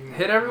Yep. stream.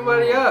 Hit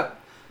everybody up.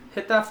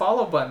 Hit that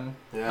follow button.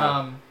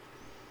 Yeah.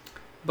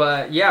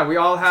 But yeah, we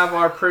all have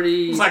our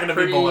pretty... It's not going to be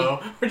pretty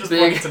below. We're just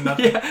big, plugging to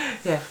nothing.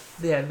 Yeah.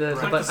 The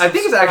Right. button. I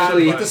think it's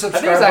actually... Hit the I think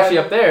subscribe it's actually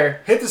button. up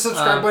there. Hit the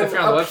subscribe if button you're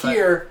on the up website.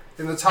 here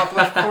in the top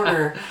left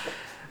corner.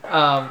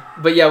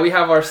 But yeah, we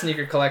have our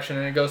sneaker collection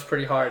and it goes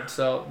pretty hard.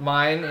 So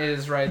mine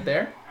is right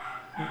there.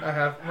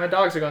 My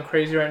dogs are going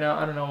crazy right now.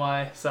 I don't know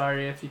why.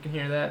 Sorry if you can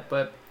hear that,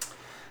 but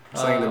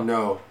Just letting them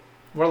know.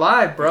 we're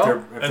live,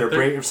 bro.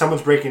 If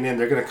someone's breaking in,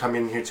 they're gonna come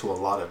in here to a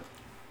lot of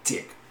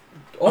dick.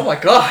 Oh my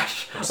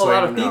gosh, Just a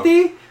lot of letting them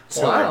titi.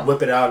 So Wow. like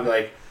whip it out and be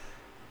like,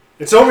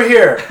 it's over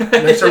here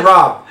next to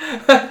Rob.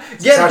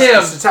 It's Get attached, him.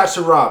 It's attached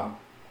to Rob.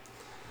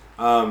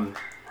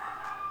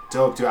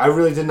 Dope, dude. I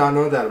really did not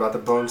know that about the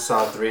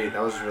Bonesaw 3.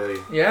 That was really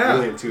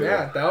really intuitive.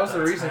 Yeah, that was the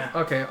That's reason. right.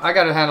 Okay, I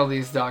gotta handle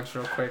these dogs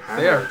real quick.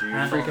 They are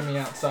Handle, dude. freaking me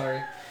out.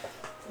 Sorry.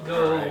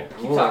 All right.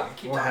 Keep We'll talking.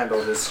 Keep talking.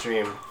 handle this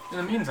stream. In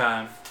the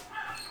meantime,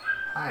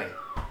 Hi.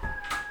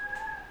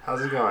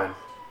 How's it going?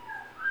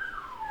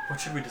 what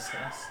should we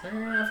discuss? I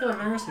feel like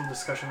there is some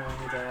discussion we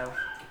need to have.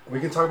 We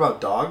can talk about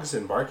dogs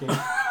and barking.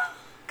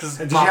 Cause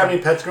Did you have any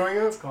pets growing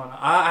up? What's going on?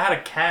 I had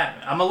a cat.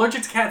 I'm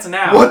allergic to cats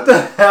now. What the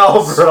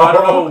hell, bro? So I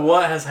don't know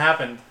what has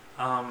happened.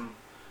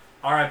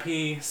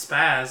 R.I.P.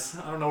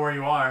 Spaz. I don't know where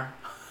you are.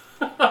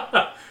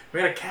 We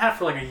had a cat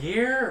for like a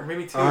year or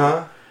maybe 2.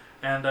 Uh-huh.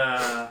 And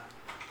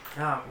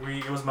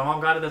it was my mom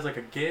got it as like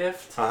a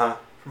gift Uh-huh.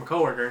 from a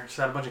coworker.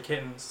 She had a bunch of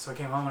kittens, so I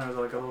came home and it was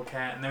like a little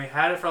cat. And then we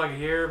had it for like a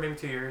year, maybe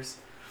 2 years,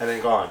 And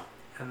then gone.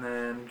 and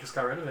then just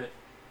got rid of it.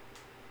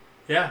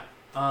 Yeah.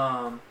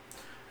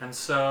 And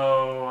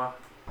so.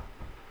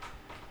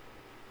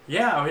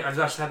 Yeah, I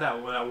just had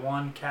that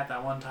one cat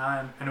that one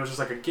time, and it was just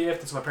like a gift,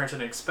 and so my parents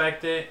didn't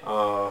expect it.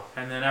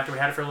 And then after we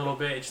had it for a little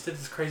bit, it just did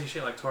this crazy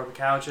shit, like tore up the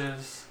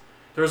couches.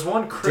 There was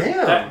one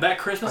Damn. that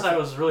Christmas I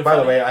was really By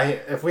funny. the way,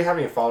 if we have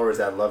any followers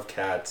that love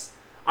cats,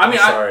 I mean,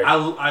 I'm sorry.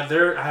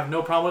 I have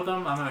no problem with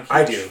them. I'm a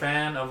I huge do.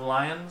 fan of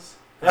lions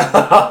and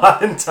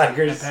and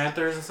tigers.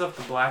 panthers and stuff.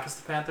 The blackest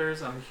of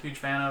panthers, I'm a huge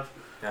fan of.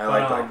 Yeah, I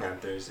like But, Black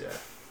Panthers, yeah.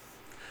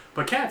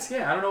 But cats,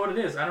 yeah, I don't know what it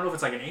is. I don't know if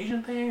it's like an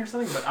Asian thing or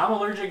something, but I'm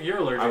allergic. You're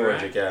allergic, I'm right?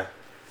 allergic, yeah.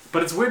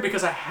 But it's weird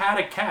because I had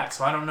a cat,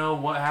 so I don't know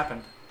what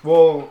happened.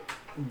 Well,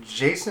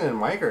 Jason and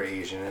Mike are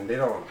Asian, and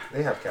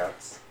they have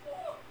cats.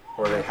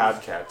 Or they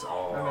had cats.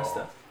 Oh. I messed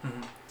up.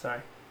 Mm-hmm. Sorry.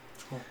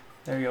 Cool.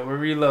 There you go. We're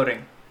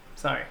reloading.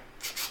 Sorry.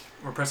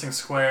 We're pressing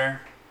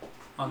square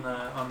on the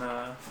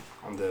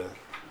On the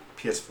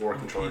PS4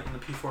 controller. on the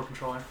P4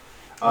 controller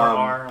or Um,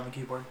 R on the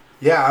keyboard.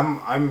 Yeah,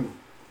 I'm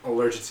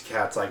allergic to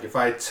cats. Like, if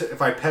I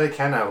pet a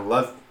cat, I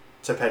love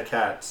to pet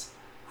cats.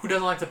 Who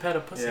doesn't like to pet a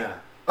pussy? Yeah.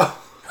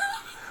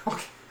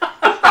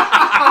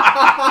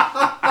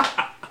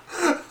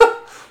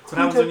 What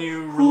happens when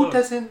you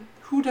reload?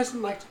 Who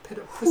doesn't like to pet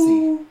a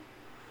pussy?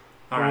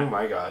 All right. Oh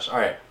my gosh! All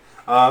right.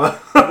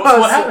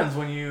 What happens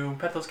when you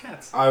pet those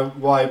cats? I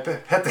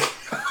pet the.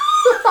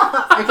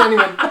 I can't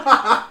even.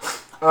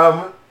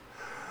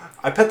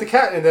 I pet the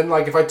cat, and then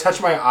like if I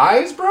touch my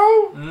eyes,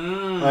 bro,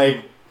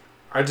 like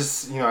I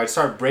just I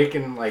start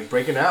breaking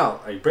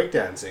out, like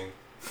breakdancing.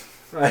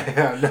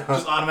 No.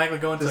 Just automatically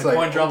go into Just like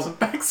like, coin drops and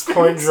backspins.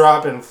 Coin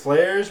drop and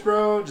flares,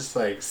 bro. Just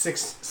like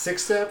six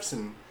steps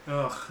and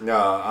Ugh.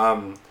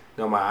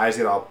 no, my eyes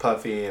get all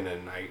puffy and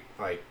then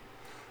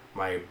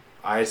my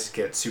eyes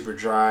get super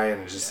dry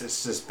and it's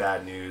just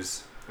bad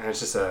news. And it's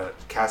just a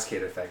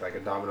cascade effect, like a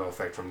domino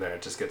effect from there.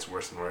 It just gets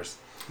worse and worse.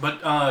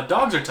 But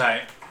dogs are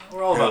tight.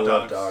 We're all I about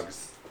love dogs.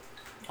 dogs.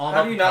 All How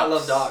about do you the not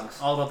pups. love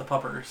dogs? All about the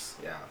puppers.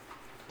 Yeah.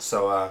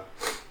 So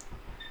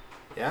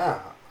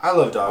yeah, I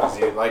love dogs,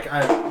 dude. Like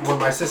when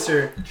my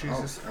sister.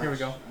 Jesus. Oh, Here we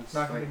go. it's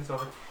Knocking like- things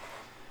over.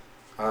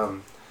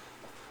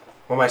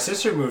 When my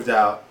sister moved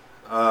out,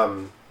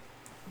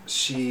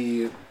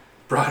 she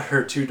brought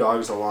her 2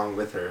 dogs along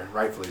with her,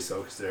 rightfully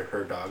so, because they're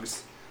her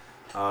dogs.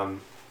 And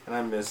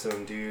I miss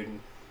them, dude.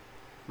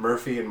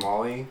 Murphy and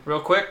Molly. Real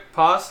quick,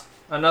 pause.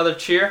 Another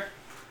cheer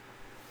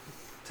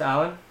to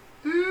Alan.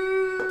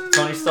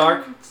 Tony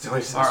Stark.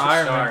 Tony Our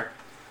Iron Man. Stark.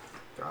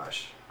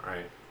 Gosh. All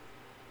right.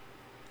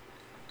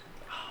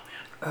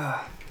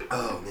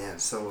 Oh man,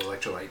 so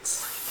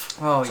electrolytes.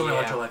 Oh, So yeah.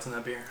 many electrolytes in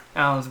that beer.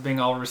 Alan's being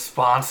all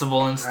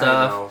responsible and I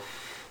stuff.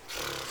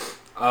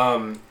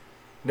 know.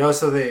 No,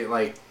 so they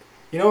like,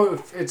 you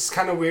know, it's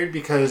kind of weird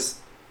because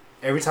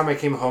every time I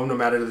came home, no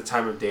matter the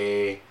time of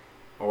day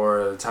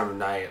or the time of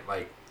night,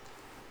 like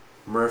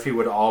Murphy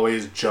would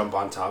always jump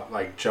on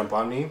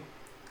me,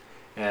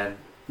 and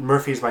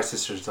Murphy's my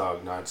sister's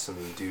dog, not some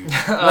dude.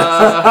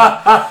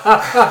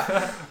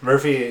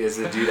 Murphy is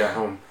a dude at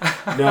home.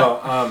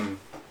 No,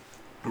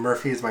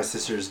 Murphy is my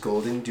sister's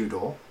golden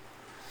doodle,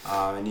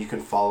 and you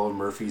can follow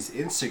Murphy's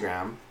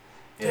Instagram.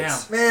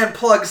 It's, Man,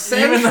 plug Even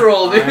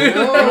central, the- I dude.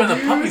 know. Even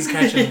the puppy's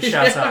catching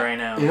shouts out right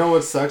now. You know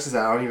what sucks is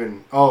that I don't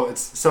even. Oh,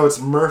 it's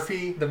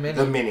Murphy The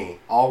Mini.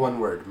 all one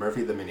word.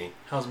 Murphy the Mini.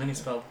 How's Mini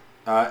spelled?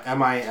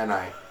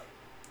 M-I-N-I.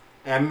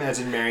 M as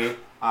in Mary.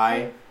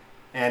 I.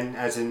 N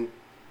as in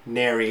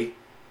Nary.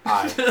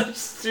 I.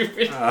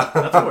 Stupid.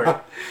 That's a word.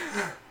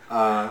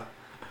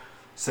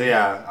 So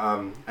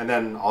yeah. And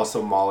then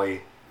also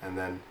Molly, and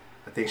then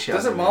I think she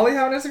has. Doesn't Molly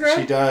have an Instagram?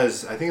 She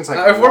does. I think it's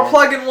like. If we're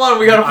plugging one,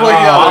 we gotta plug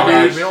the Oh, other,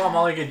 man. dude. We don't want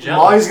Molly to get jealous.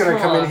 Molly's gonna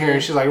Come come in on, here dude.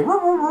 and she's like, "Roo,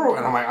 roo, roo,"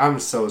 and I'm like, I'm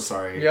so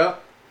sorry. Yep.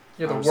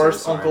 You're the I'm so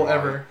worst sorry, uncle Molly.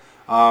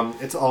 ever.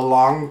 It's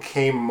along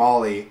came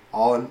Molly,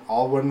 all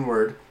one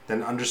word,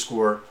 then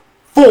underscore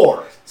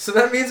 4. So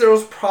that means there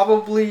was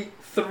probably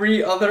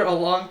 3 other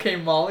Along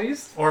Came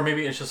Mollies? Or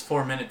maybe it's just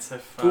 4 minutes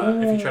if you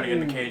try to get in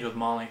the cage with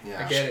Molly.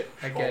 Yeah. I get it.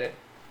 I get it.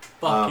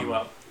 Fuck you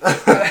up.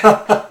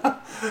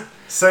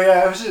 So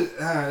yeah, it was just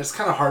it's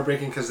kind of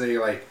heartbreaking because they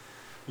like,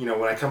 you know,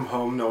 when I come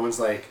home, no one's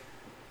like,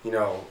 you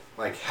know,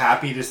 like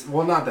happy to.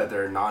 Well, not that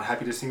they're not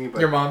happy to see me, but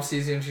Your mom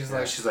sees you and she's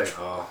like, she's like,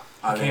 oh,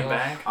 He came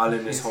back. Alan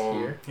is he's home.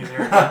 here. He's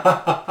here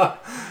again.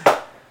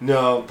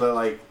 No, but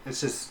like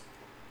it's just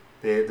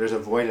there's a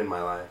void in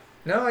my life.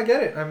 No, I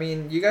get it. I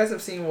mean, you guys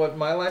have seen what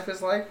my life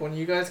is like when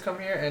you guys come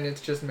here and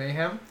it's just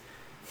mayhem.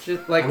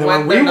 Just like And then when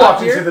when they're we not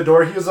walked here. into the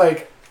door, he was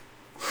like,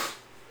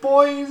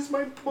 "Boys,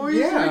 my boys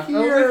Yeah, are I was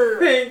here." like,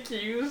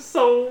 thank you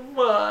so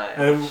much.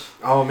 And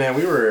oh man,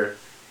 we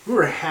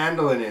were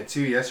handling it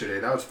too yesterday.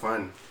 That was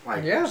fun.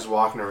 Like Yeah. just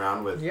walking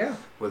around with Yeah.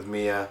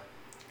 Mia.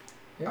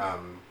 Yeah.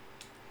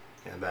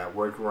 And that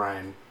word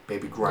grind,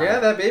 baby grind. Yeah,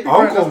 that baby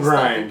grind Uncle doesn't stop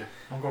grind. you.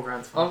 Uncle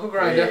Grant's fun. Uncle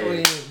Grind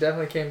Hey.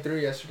 definitely came through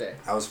yesterday.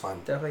 That was fun.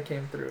 Definitely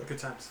came through. Good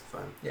times.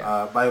 Fun.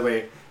 Yeah. By the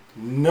way,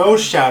 no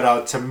shout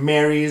out to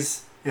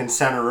Mary's in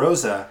Santa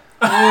Rosa.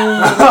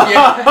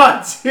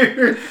 Yeah.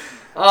 Dude.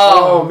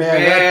 Oh,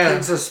 man, that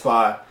pizza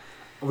spot.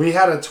 We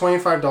had a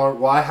 $25.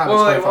 Well, I had a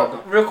Wait,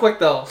 $25. real quick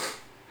though.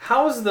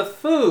 How was the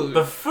food?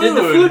 The Did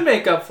the food- food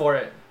make up for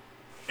it?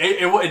 It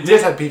You did.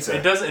 guys had pizza.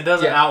 It doesn't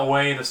Yeah.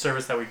 outweigh the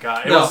service that we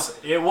got. No.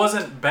 It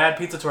wasn't bad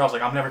pizza to where I was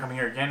like, I'm never coming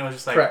here again. It was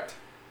just like, Correct.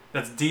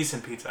 that's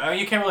decent pizza. I mean,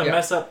 you can't really Yeah.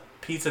 mess up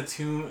pizza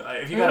too.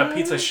 If you got a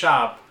pizza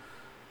shop,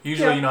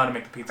 usually Yeah. you know how to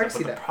make the pizza. I can But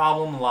see the that.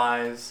 problem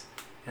lies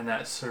in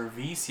that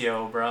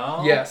servicio,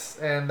 bro. Yes,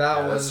 and that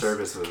Yeah, that was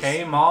service was.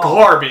 Came on.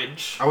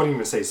 garbage. I wouldn't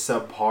even say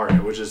subpar.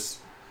 It was just.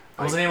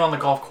 I wasn't even on the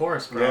golf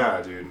course, bro.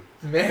 Yeah, dude.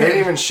 Man, They didn't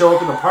even show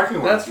up in the parking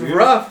lot. that's dude.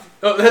 rough.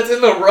 Oh, that's in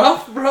the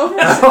rough, bro.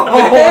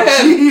 Oh, Man.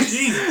 jeez.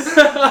 Jesus.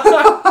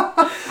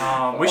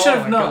 We Oh should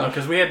have my known gosh.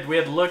 because we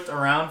had looked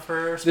around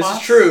for spots. This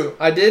is true.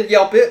 I did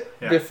Yelp it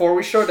Yeah. before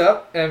we showed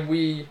up, and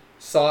we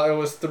saw it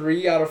was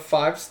 3 out of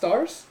 5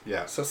 stars.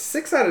 Yeah. So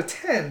 6 out of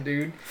 10,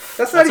 dude.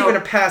 That's not That's even a-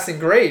 a passing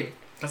grade.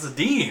 That's a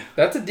D,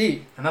 That's a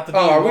D. and not the D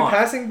Oh, you are we want.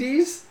 passing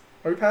Ds?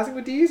 Are we passing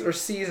with Ds or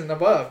C's and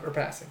above are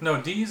passing?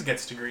 No, D's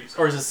gets degrees,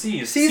 or is it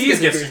C's? C's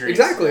gets degrees.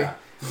 Exactly. Yeah.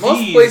 Most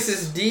Ds.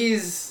 places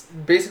D's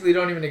basically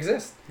don't even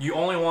exist. You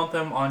only want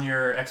them on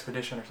your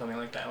expedition or something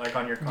like that, like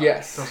on your car.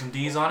 Yes. Throw some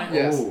D's on it.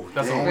 Yes. Oh,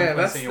 That's the dang. only Man,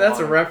 place that's that you that's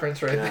a want.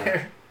 reference right Yeah.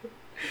 there.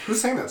 Who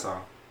sang that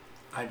song?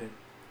 I did.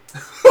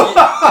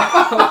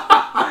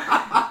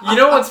 You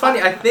know what's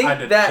funny? I think I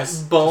did, that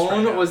just Bone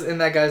right now. was in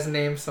that guy's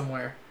name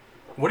somewhere.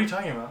 What are you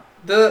talking about?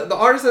 The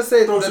artist that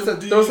said Throw that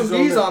some said, throw some Ds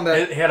on D's on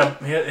that.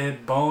 He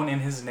had Bone in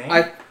his name,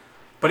 I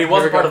but he Here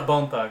wasn't we part go. of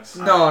Bone Thugs.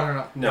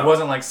 no. It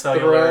wasn't like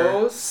cellular,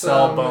 Throw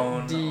cell some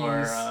bone, Ds.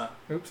 or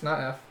Oops, not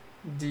F.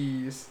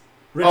 D's.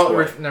 Rich oh, Boy.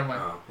 Rich, never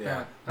mind. Oh, yeah.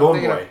 I'm Bone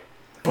thinking Boy.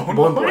 Bone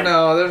Bone Boy. Boy.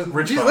 No, there's.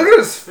 Rich Jeez, Boy. look at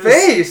his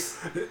face.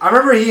 I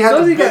remember he had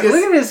the biggest.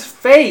 Look at his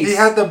face. He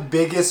had the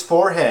biggest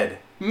forehead.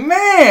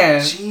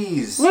 Man,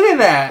 Jeez. look at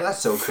that. That's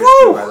so crispy,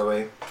 Woo! by the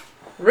way.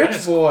 That Rich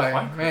is boy, quite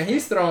man, crispy.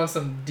 he's throwing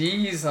some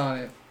D's on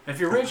it. If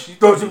you're rich, you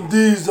Throw some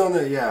D's on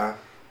it, yeah.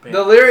 Bam.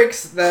 The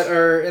lyrics that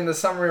are in the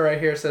summary right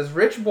here says,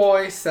 "Rich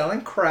boy selling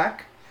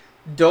crack,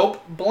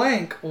 dope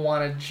blank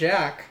wanna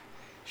jack,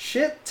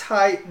 shit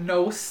tight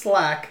no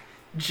slack,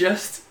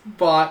 just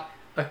bought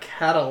a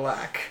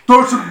Cadillac.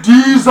 Throw some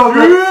D's on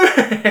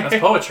it. That's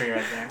poetry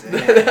right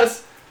there.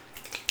 That's...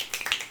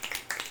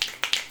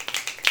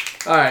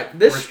 Alright,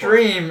 this Rich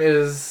stream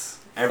is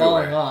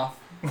falling Everywhere. off.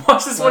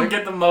 Watch this one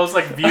get the most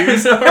like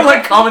views or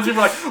like comments.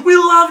 People are like, we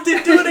loved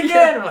it. Do it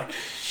again. We're like,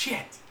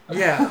 shit.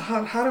 Yeah,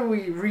 how do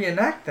we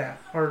reenact that?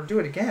 Or do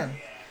it again?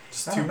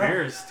 Just I two don't know.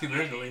 beers. 2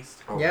 beers at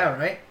least. Oh. Yeah,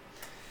 right?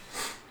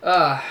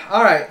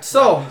 Alright,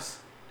 so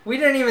we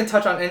didn't even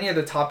touch on any of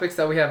the topics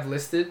that we have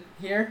listed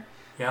here.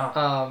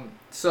 Yeah.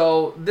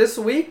 So this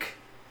week,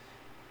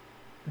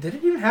 did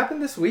it even happen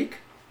this week?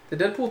 The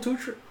Deadpool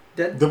 2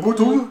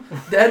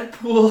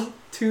 Deadpool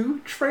 2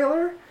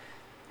 trailer?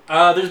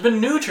 There's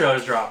been new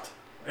trailers dropped.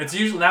 It's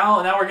usually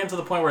now we're getting to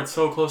the point where it's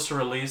so close to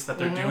release that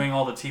they're doing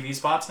all the TV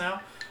spots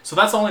now. So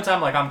that's the only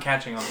time like I'm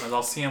catching them. Is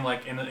I'll see them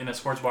like in a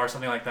sports bar or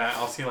something like that.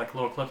 I'll see like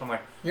little clips. I'm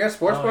like, You got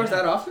sports Oh, bars yeah.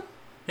 that often?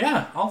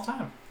 yeah, all the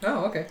time.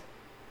 Oh, okay.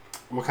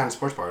 What kind of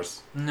sports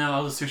bars? No,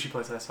 it was a sushi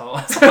place that I saw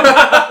last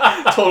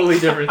time. Totally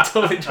different.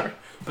 Totally different.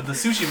 But the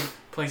sushi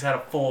place had a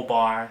full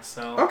bar,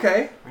 so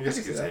Okay. I guess I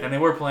you can could see say and they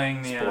were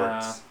playing the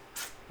sports.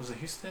 was it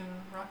Houston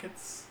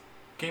Rockets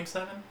Game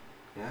 7?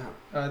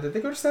 Yeah. Did they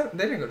go to 7?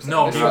 They didn't go to 7.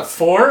 No, They Game shot-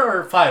 4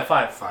 or 5?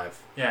 5. 5.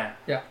 Yeah,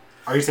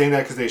 Are you saying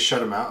that because they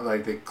shut him out?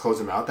 Like they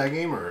closed him out that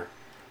game, or?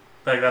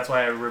 like that's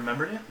why I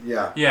remembered it.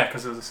 Yeah. Yeah,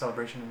 because it was a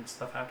celebration and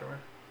stuff afterward.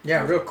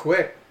 Yeah, real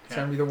quick. It's Yeah.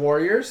 going to be the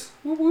Warriors.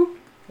 Whoop whoop.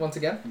 Once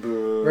again.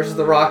 Boo. Versus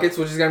the Rockets,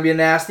 which is going to be a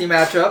nasty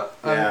matchup.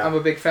 Yeah. I'm a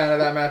big fan of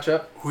that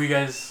matchup. Who you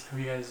guys?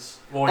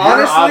 Well, Honestly,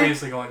 you're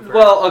obviously going for.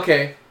 Well,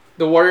 okay.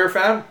 The Warrior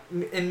fan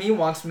in me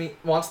wants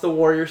the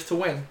Warriors to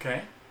win.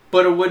 Okay.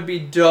 But it would be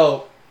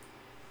dope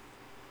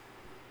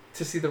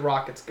to see the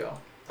Rockets go.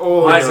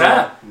 Oh, Why is no.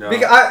 that? No.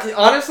 Because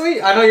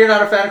honestly, I know you're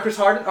not a fan of Chris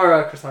Harden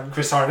Chris Harden.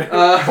 Chris Harden.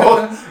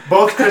 Uh,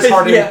 both Chris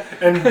Harden Yeah.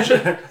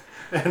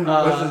 and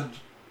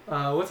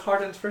What's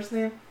Harden's first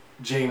name?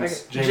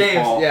 James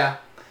James. Paul. Yeah.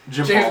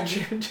 Jim Paul.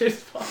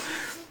 James Paul.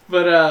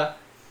 But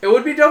it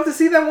would be dope to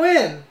see them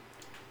win.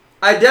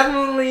 I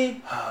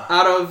definitely,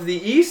 out of the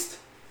East,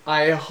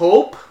 I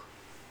hope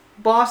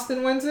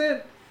Boston wins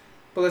it.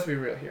 But let's be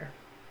real here.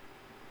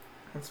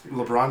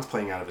 LeBron's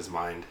playing out of his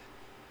mind.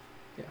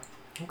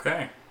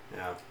 Okay.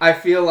 Yeah. I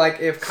feel like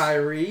if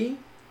Kyrie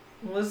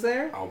was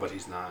there, Oh, but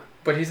he's not.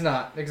 but he's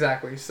not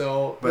exactly.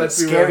 So But let's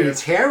be real Scary here.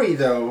 Terry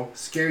though,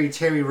 Scary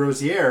Terry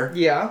Rozier.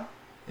 Yeah,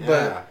 Yeah.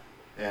 But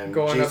and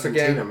going up Jason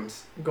again-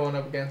 Tatum's. going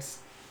up against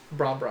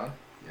Braun.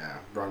 Yeah,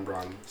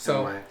 Bron.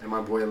 So- and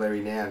my boy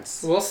Larry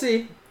Nance. We'll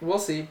see.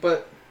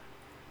 But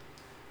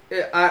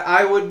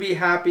I would be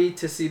happy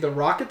to see the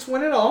Rockets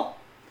win it all.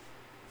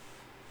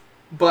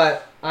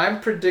 But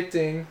I'm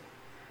predicting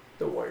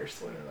the Warriors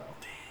to win it all.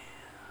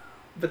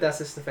 But that's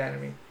just the fan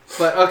of me.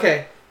 But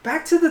okay,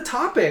 back to the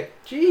topic.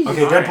 Jeez.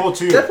 Okay, Alright. Deadpool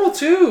 2. Deadpool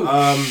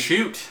 2.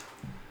 Shoot.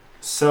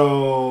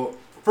 So,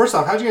 first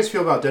off, how do you guys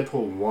feel about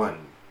Deadpool 1?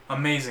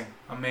 Amazing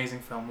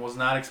film. Was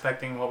not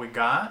expecting what we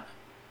got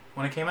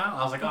when it came out.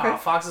 I was like, Okay. oh,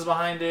 Fox is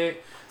behind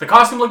it. The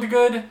costume looked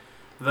good.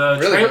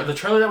 Really? The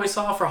trailer that we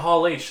saw for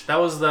Hall H, that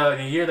was the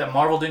year that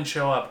Marvel didn't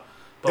show up.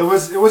 But It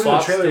wasn't a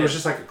Fox trailer. It did. was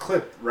just like a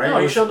clip, right? No, It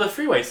you was- showed the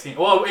freeway scene.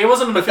 Well, it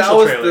wasn't an But that official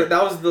was trailer.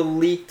 that was the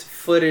leaked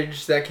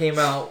footage that came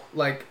out.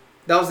 Like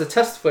that was the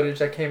test footage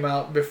that came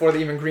out before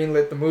they even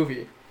greenlit the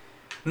movie.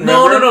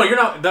 No, Remember? you're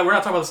not. We're not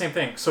talking about the same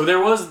thing. So there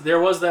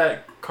was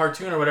that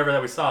cartoon or whatever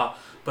that we saw,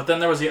 but then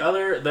there was the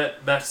other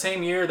that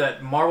same year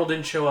that Marvel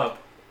didn't show up.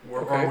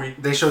 Okay.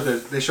 They showed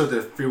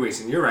the freeway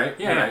scene. You're right.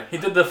 Yeah, You're yeah. right. He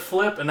did the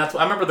flip, and that's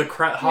what I remember the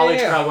Hall H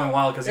Yeah. crowd going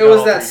wild because It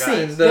was that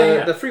scene,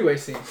 the the freeway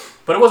scene.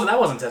 but that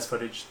wasn't test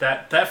footage.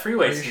 That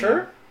freeway Are you scene.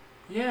 sure?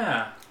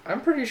 Yeah.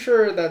 I'm pretty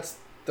sure that's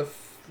the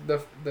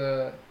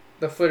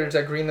footage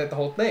that greenlit the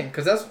whole thing.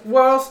 Because that's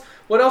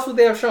what else would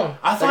they have shown?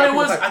 I That thought got it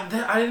was. people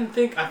hyped? I didn't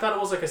think. I thought it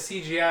was like a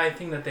CGI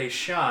thing that they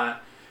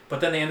shot,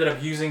 but then they ended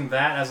up using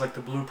that as like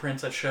the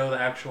blueprints that show the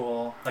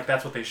actual. Like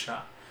that's what they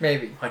shot.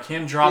 Maybe. Like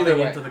him dropping Either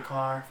way. into the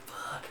car.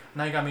 Fuck.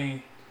 Now you got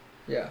me.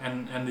 Yeah.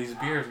 And these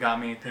beers got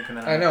me thinking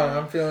that. I know.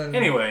 I'm feeling.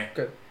 Anyway.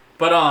 Good.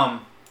 But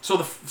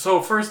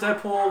so first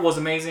Deadpool was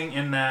amazing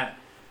in that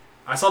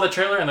I saw the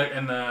trailer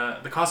and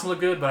the costume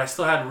looked good, but I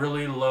still had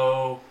really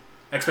low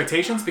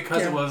expectations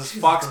because it was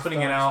Jesus, Fox those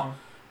putting it dogs, out man.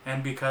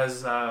 and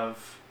because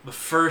of the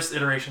first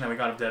iteration that we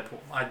got of Deadpool.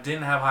 I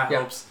didn't have high Yeah.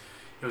 hopes.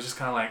 It was just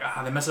kind of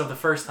like, they messed it up the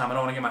first time. I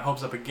don't want to get my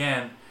hopes up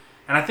again.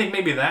 And I think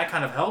maybe that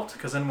kind of helped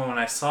because then when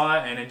I saw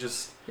it and it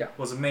just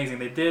was amazing.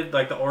 They did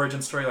like the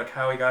origin story, like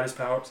how he got his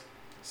powers.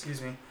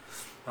 Excuse me.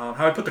 How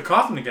he put the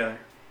costume together.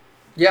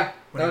 Yeah.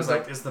 When That he was was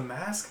like, is the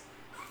mask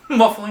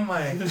muffling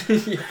my...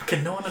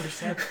 Can no one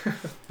understand?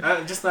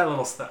 Just that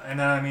little stuff. And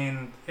then, I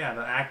mean, yeah,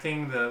 the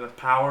acting, the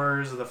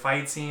powers, the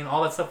fight scene,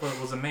 all that stuff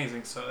was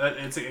amazing. So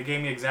it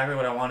gave me exactly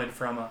what I wanted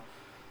from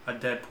a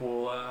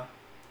Deadpool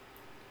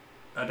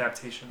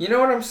adaptation. You know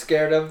what I'm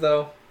scared of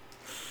though?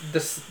 The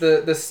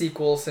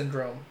sequel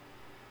syndrome.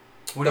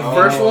 What The do you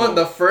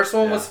first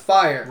mean? one was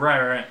fire.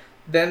 Right.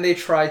 Then they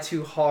try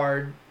too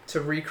hard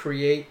to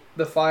recreate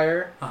the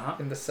fire Uh-huh.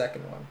 in the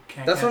second one.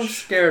 Can't That's what I'm catch-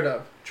 scared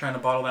of. Trying to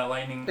bottle that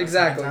lightning.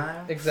 Exactly.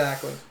 Time.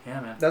 Exactly. Yeah,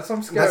 man. That's what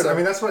I'm scared of.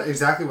 That's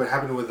exactly what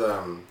happened with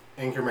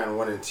Anchorman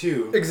 1 and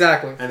 2.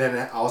 Exactly. And then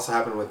it also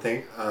happened with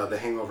The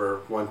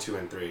Hangover 1, 2,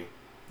 and 3.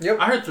 Yep.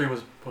 I heard 3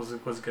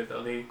 was good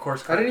though. The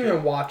course. I didn't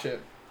even watch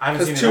it I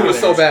haven't because seen 2 it was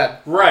either. so bad.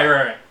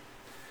 Right.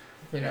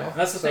 You know. Yeah,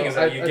 that's the thing is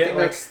that I you get think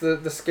like that's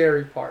the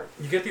scary part.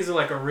 you get these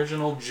like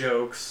original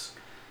jokes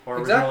or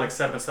original Exactly. like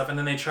setup and stuff, and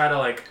then they try to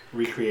like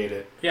Recreate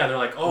it. they're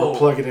like Or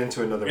plug it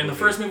into another in movie. the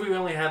first movie we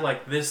only had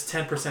like this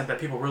 10% that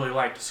people really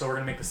liked, so we're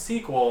gonna make the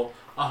sequel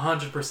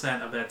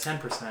 100% of that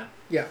 10%.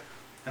 Yeah.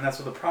 And that's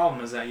what the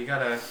problem is that you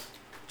gotta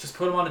just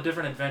put them on a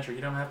different adventure.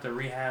 You don't have to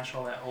rehash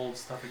all that old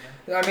stuff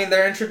again. I mean,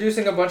 they're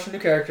introducing a bunch of new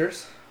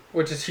characters,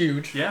 which is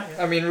huge. Yeah.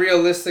 I mean,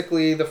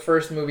 realistically, the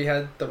first movie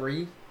had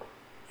 3,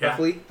 Yeah.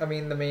 roughly. I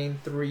mean, the main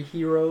 3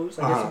 heroes,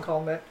 I guess Uh-huh. you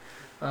call them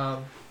that.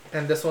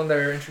 And this one,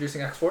 they're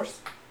introducing X-Force,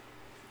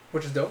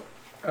 which is dope.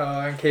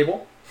 And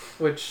Cable,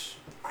 which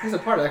he's a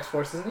part of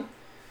X-Force, isn't he?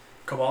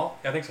 Cabal?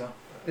 Yeah, I think so.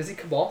 Is he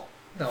Cabal?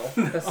 No,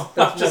 that's I'm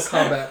Mortal just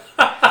Kombat.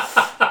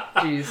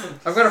 Jeez,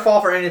 I'm gonna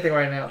fall for anything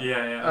right now.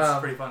 Yeah, that's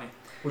Um, pretty funny.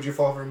 Would you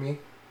fall for me?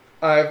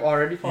 I've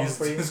already fallen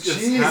for you. It's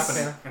Jeez.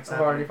 happening. Yeah, It's I've happening.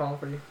 already fallen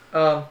for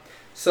you.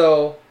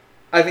 So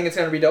I think it's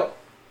gonna be dope.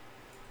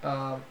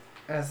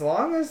 As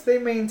long as they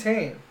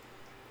maintain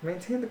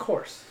the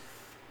course.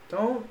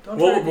 Don't try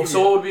to Well, deviate.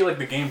 so what would be like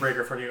the game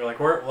breaker for you?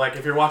 Like,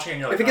 if you're watching it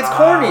and you're like, If it gets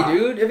corny,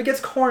 dude. If it gets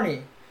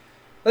corny.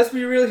 Let's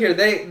be real here.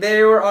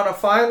 They were on a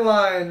fine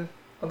line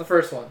on the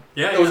first one.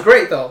 Yeah, It was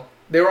great though.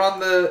 They were on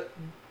the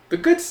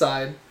good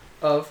side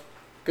of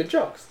good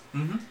jokes.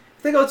 Mm-hmm.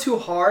 If they go too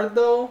hard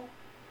though,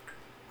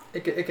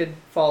 it could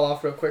fall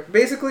off real quick.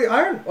 Basically,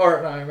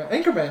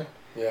 Anchorman.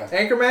 Yeah.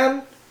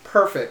 Anchorman,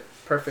 perfect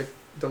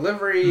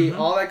delivery, Mhm.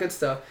 all that good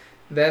stuff.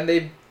 Then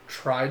they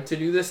tried to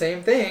do the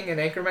same thing in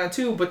Anchorman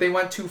 2, but they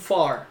went too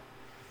far.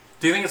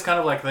 Do you think it's kind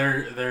of like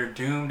they're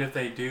doomed if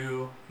they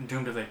do,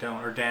 doomed if they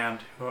don't, or damned?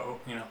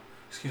 You know,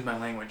 excuse my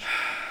language.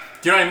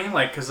 Do you know what I mean?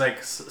 Like, because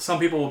like some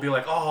people will be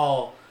like,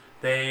 oh,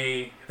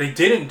 they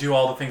didn't do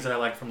all the things that I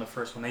liked from the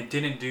first one. They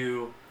didn't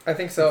do I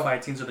think the so.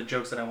 fight scenes or the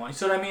jokes that I want. You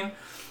see what I mean?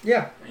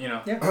 Yeah. You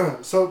know. Yeah.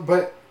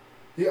 But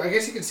I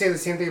guess you could say the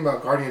same thing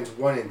about Guardians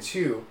 1 and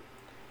 2.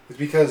 It's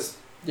because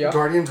Yeah.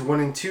 Guardians 1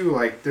 and 2,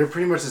 like, they're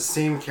pretty much the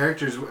same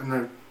characters and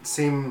the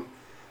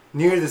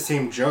near the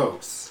same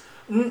jokes.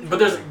 But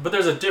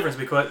there's a difference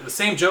because the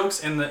same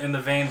jokes in the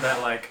vein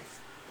that like,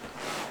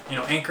 you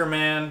know,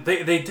 Anchorman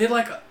they did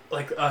like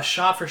a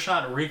shot for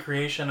shot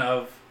recreation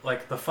of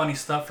like the funny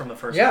stuff from the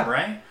first Yeah. one,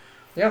 right?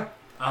 Yeah.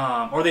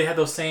 Or they had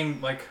those same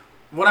like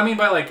what I mean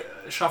by like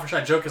shot for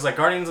shot joke is like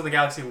Guardians of the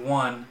Galaxy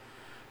 1,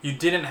 you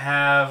didn't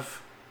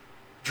have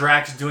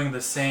Drax doing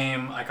the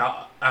same like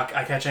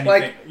I catch anything.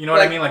 Like, you know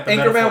what I mean? Like the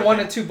Anchorman metaphor 1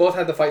 thing. and 2 both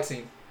had the fight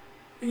scene.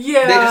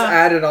 Yeah. They just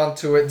added on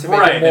to it to make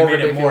right, it more they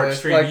made ridiculous. it more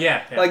extreme. Like,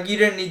 yeah. like you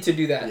didn't need to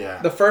do that.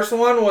 Yeah. The first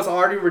one was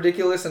already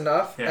ridiculous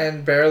enough Yeah.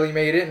 and barely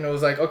made it, and it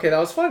was like, okay, that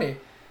was funny.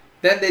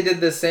 Then they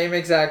did the same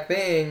exact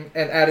thing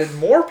and added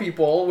more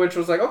people, which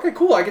was like, okay,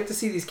 cool, I get to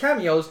see these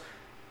cameos.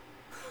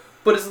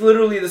 But it's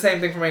literally the same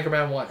thing from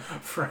Anchorman 1.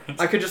 Right.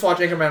 I could just watch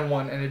Anchorman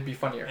 1 and it'd be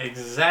funnier.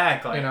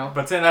 Exactly. You know?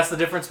 But then that's the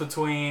difference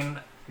between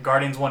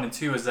Guardians 1 and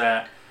 2 is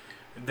that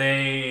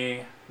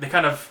they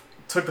kind of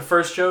took the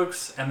first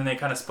jokes and then they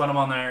kind of spun them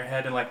on their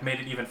head and like made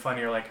it even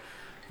funnier. Like,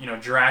 you know,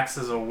 Drax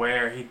is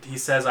aware. He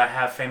says, I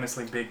have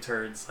famously big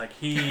turds. Like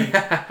he, you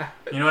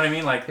know what I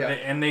mean? Like, Yeah.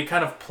 and they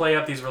kind of play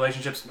up these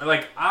relationships.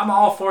 Like, I'm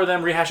all for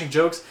them rehashing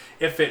jokes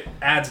if it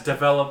adds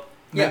development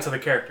Yeah. to the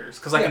characters.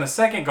 Because like in Yeah. the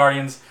second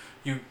Guardians,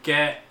 you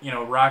get, you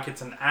know,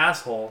 Rocket's an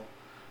asshole,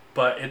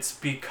 but it's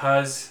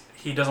because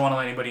he doesn't want to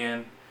let anybody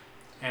in,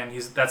 and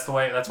that's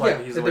why yeah,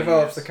 he's the it way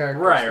develops he the is.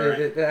 characters. Right, right.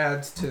 It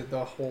adds to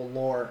the whole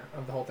lore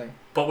of the whole thing.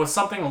 But with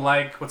someone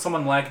like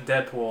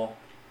Deadpool,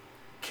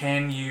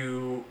 can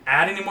you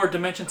add any more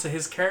dimension to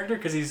his character?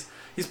 Because he's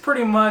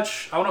pretty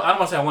much I don't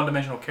want to say a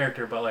one-dimensional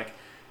character, but like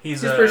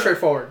he's pretty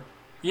straightforward.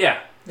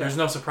 Yeah, there's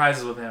no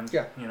surprises with him.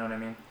 Yeah. You know what I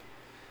mean?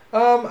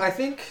 I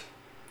think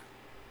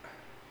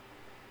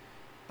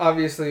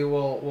obviously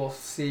we'll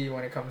see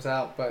when it comes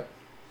out, but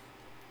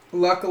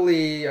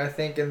luckily I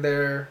think in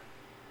their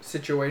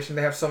situation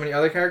they have so many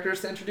other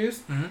characters to introduce.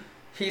 Mm-hmm.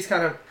 He's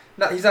kind of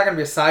he's not going to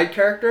be a side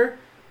character,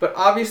 but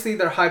obviously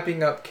they're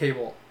hyping up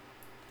Cable.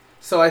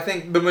 So I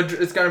think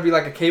it's going to be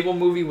like a Cable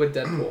movie with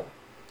Deadpool.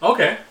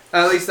 Okay.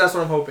 At least that's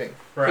what I'm hoping.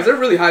 Because Right. they're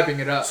really hyping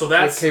it up. So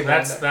with Cable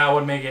in there. that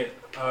would make it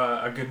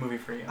a good movie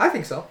for you. I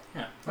think so.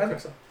 Yeah. I think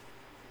so.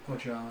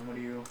 What you,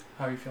 Alan?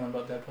 How are you feeling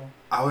about Deadpool?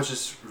 I was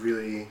just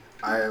really...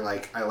 I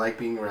like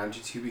being around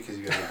you two because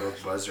you guys are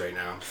both buzzed right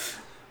now.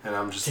 And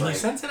I'm just Can like... you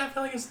sense it? I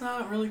feel like it's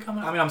not really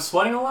coming. I mean, I'm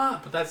sweating a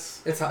lot, but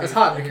that's It's hot. It's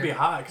hot It in could here. be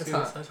hot. It's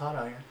hot. It's hot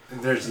out here.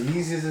 There's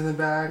Yeezys in the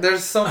back.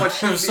 There's so much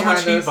heat There's so much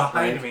behind heat us,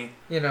 behind Like- me.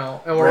 you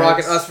know, and we're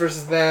Reds. rocking Us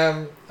Versus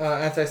Them,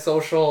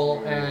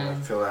 Antisocial,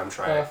 and Phil Am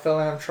Try. Phil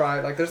Am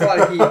Tried. Like, there's a lot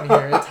of heat in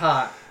here. It's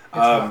hot. It's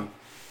hot.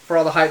 For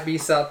all the hype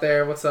beasts out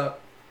there, what's up?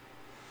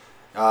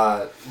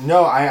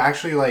 No, I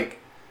actually like...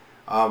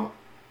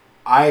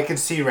 I I can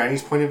see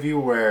Randy's point of view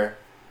where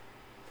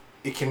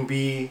it can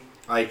be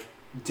like,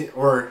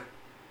 or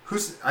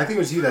who's? I think it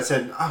was you that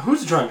said,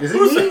 "Who's drunk? Is it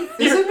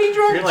me? Is it me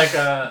drunk?" You're like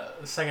a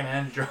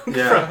secondhand drunk.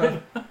 Yeah.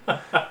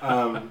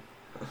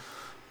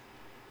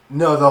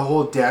 No, the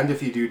whole damned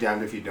if you do,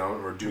 damned if you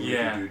don't, or doomed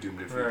if you do,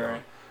 doomed if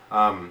you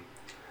don't.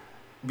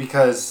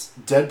 Because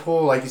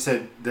Deadpool, like you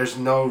said, there's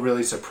no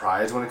really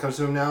surprise when it comes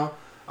to him now.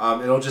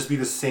 It'll just be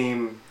the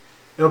same.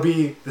 It'll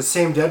be the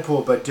same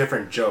Deadpool, but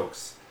different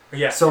jokes.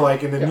 Yeah. So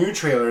like in the new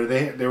trailer,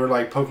 they were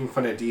like poking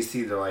fun at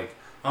DC. They're like,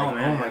 oh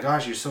my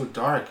gosh, you're so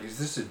dark. Is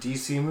this a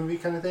DC movie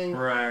kind of thing?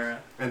 Right.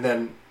 And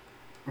then,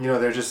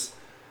 it'll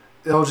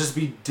just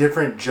be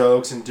different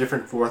jokes and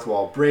different fourth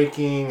wall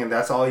breaking, and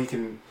that's all you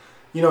can.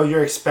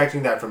 You're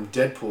expecting that from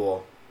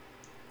Deadpool,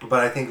 but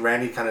I think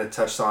Randy kind of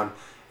touched on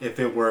if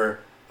it were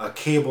a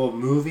Cable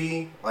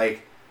movie,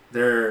 like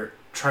they're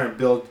trying to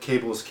build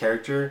Cable's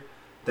character,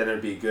 then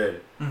it'd be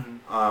good.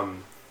 Mm-hmm.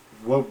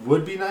 What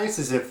would be nice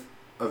is if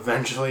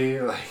eventually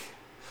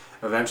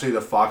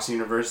the Fox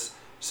universe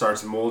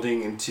starts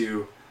molding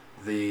into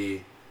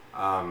the,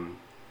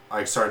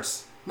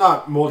 starts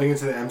not molding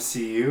into the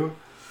MCU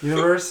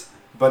universe,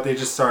 but they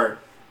just start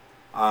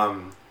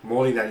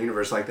molding that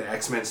universe, like the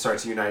X-Men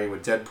starts uniting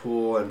with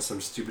Deadpool and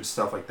some stupid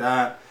stuff like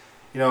that.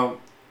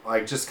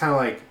 Just kind of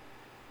like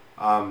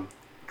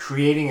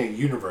creating a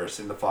universe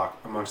in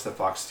amongst the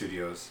Fox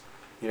studios.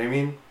 You know what I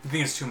mean? You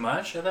think it's too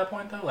much at that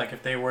point though? Like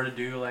if they were to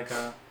do like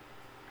a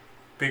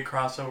big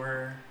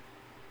crossover,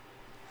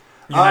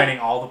 uniting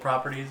all the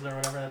properties or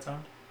whatever that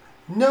sounds.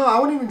 No, I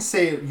wouldn't even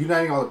say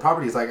uniting all the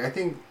properties. Like I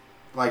think,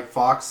 like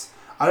Fox.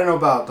 I don't know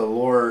about the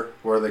lore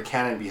or the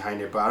canon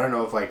behind it, but I don't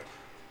know if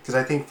because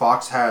I think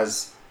Fox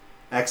has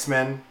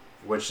X-Men,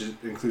 which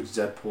includes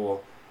Deadpool,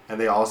 and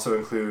they also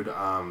include,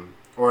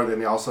 then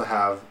they also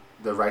have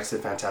the rights to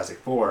Fantastic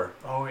Four.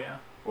 Oh yeah.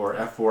 Or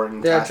F4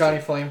 and Yeah, Johnny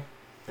Flame.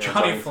 Yeah,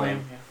 Johnny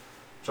Flame. Yeah.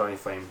 Johnny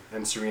Flame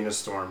and Serena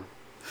Storm.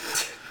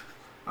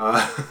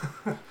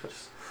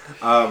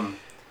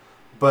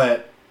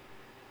 But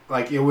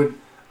like it would.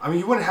 I mean,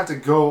 you wouldn't have to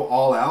go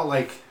all out.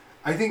 Like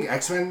I think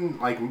X-Men,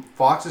 like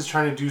Fox is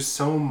trying to do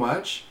so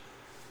much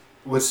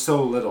with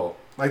so little.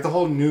 Like the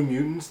whole New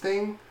Mutants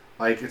thing.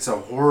 Like it's a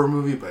horror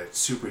movie, but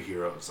it's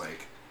superheroes.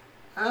 Like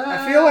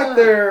I feel like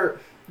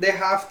they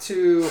have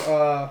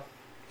to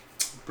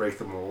break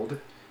the mold.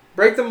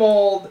 Break the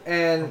mold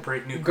and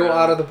go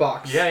out of the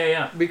box.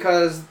 Yeah.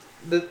 Because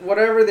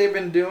whatever they've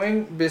been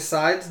doing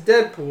besides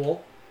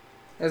Deadpool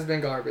has been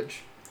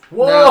garbage.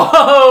 Whoa!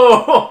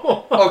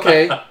 Now,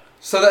 okay,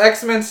 so the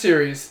X-Men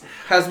series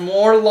has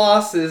more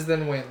losses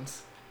than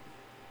wins.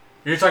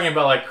 You're talking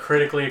about like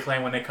critically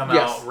acclaimed when they come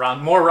Yes.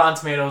 out, more Rotten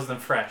Tomatoes than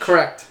fresh.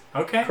 Correct.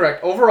 Okay.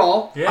 Correct.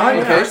 Overall. Yeah. I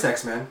like okay. first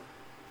X-Men.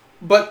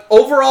 But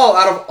overall,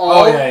 out of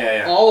all,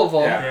 yeah. all of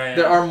them, Yeah.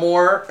 there are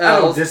more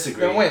L's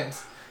than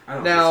wins. I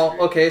don't Now,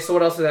 disagree. okay, so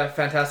what else is that?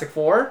 Fantastic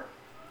Four?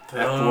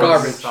 F4,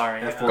 Garbage.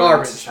 Sorry. F4,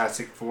 Garbage.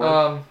 Fantastic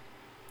Four.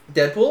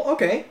 Deadpool?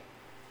 Okay.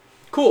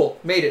 Cool.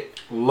 Made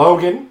it.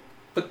 Logan.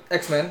 But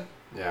X-Men.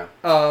 Yeah.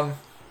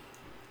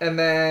 And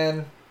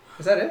then...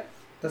 Is that it?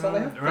 That's all they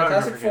have? We're not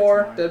Fantastic gonna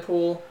Four, forget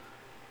Deadpool,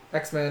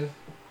 X-Men.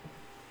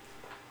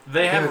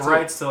 They Yeah, have that's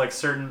rights to like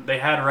certain. They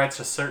had rights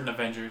to certain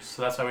Avengers,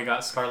 so that's why we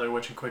got Scarlet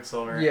Witch and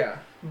Quicksilver. Yeah.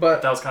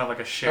 But That was kind of like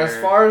a share. as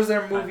far as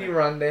their movie think.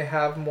 run, they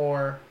have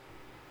more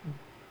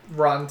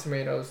Rotten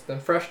Tomatoes than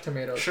Fresh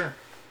Tomatoes. Sure.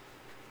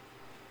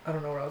 I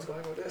don't know where I was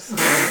going with this.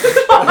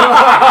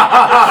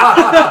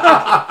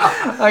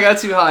 I got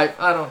too hyped.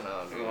 I don't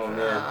know. Dude. Oh,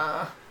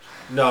 man.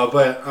 No,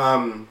 but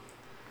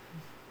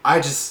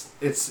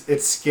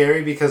it's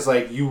scary because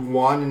like you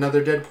want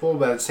another Deadpool,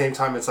 but at the same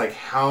time it's like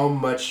how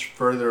much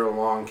further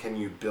along can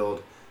you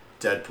build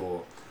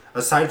Deadpool?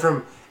 Aside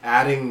from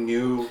adding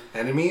new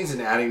enemies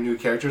and adding new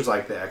characters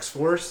like the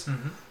X-Force,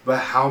 but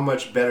how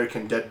much better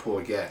can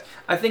Deadpool get?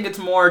 I think it's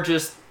more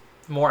just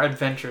more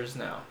adventures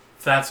now.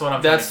 That's what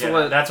I'm That's trying to get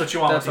what- at. That's what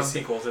you want with that's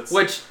these sequels. It's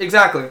Which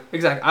exactly.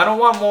 I don't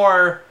want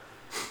more.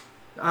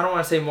 I don't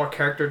want to say more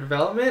character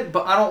development,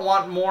 but I don't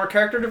want more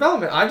character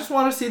development. I just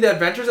want to see the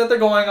adventures that they're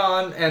going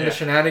on and the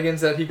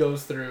shenanigans that he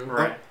goes through.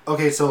 right.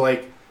 Okay, so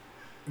like,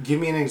 give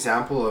me an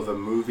example of a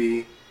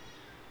movie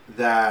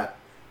that.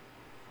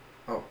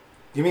 Oh,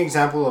 give me an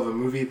example of a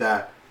movie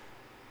that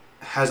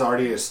has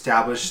already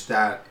established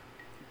that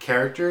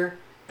character,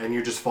 and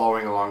you're just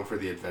following along for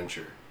the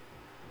adventure.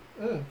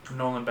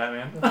 Nolan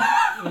Batman.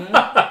 Mm.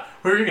 What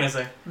were you gonna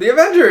say? The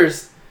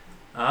Avengers.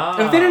 Ah.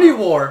 Infinity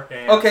War.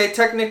 Yeah. Okay,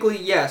 technically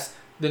yes.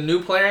 The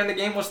new player in the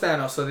game was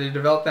Thanos, so they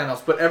developed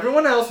Thanos. But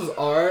everyone else was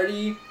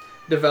already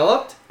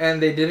developed, and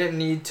they didn't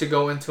need to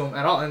go into them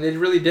at all, and they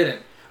really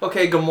didn't.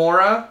 Okay,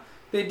 Gamora,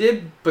 they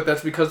did, but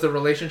that's because the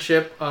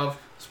relationship of...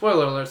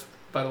 Spoiler alerts,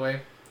 by the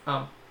way.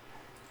 But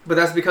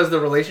that's because the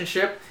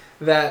relationship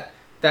that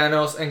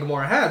Thanos and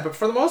Gamora had. But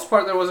for the most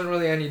part, there wasn't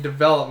really any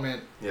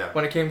development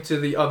when it came to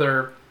the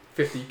other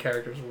 50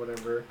 characters or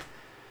whatever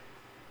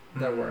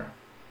that were.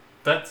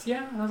 That's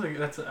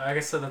I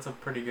guess that's a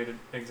pretty good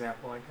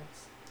example, I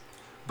guess.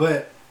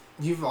 But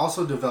you've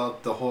also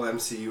developed the whole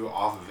MCU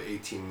off of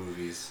 18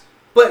 movies.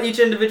 But each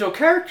individual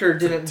character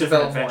didn't different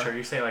develop adventure. more.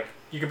 You say like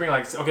you could bring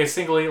like okay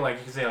singly like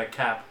you could say like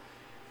Cap.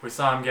 We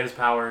saw him get his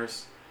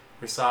powers.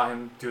 We saw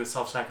him do the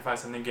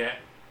self-sacrifice and then get,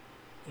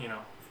 you know,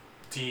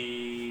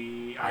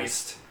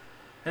 de-iced.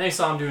 And then you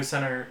saw him do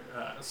Center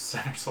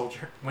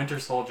Soldier, Winter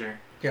Soldier.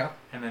 Yeah.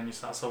 And then you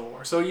saw Civil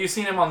War. So you've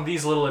seen him on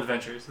these little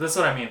adventures. That's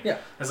what I mean. Yeah.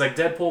 It's like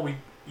Deadpool.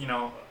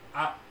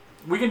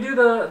 We can do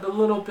the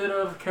little bit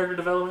of character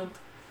development,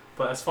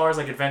 but as far as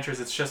like adventures,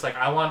 it's just like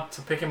I want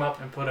to pick him up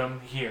and put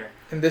him here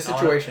In this I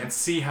wanna- situation. and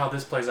see how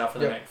this plays out for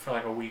Yep. for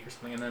like a week or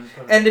something, and then.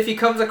 Put him. And if he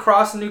comes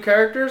across new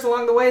characters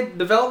along the way,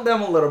 develop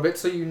them a little bit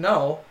so you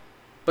know.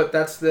 But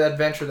that's the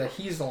adventure that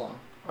he's on.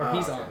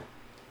 He's okay. on.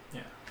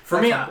 For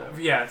That's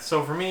me, my goal.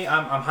 So for me,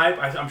 I'm hype.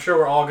 I'm sure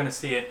we're all gonna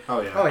see it.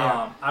 Oh yeah. Oh,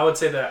 yeah. I would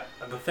say that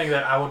the thing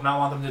that I would not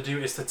want them to do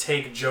is to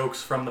take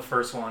jokes from the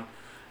first one,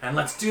 and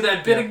let's do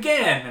that bit Yeah.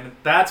 again. And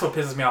that's what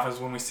pisses me off is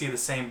when we see the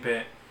same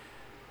bit,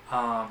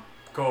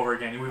 go over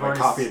again. We've Like already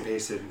copy and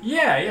pasted.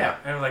 Yeah.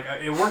 And like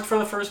it worked for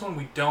the first one.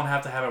 We don't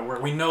have to have it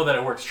work. We know that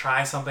it works.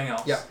 Try something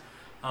else. Yeah.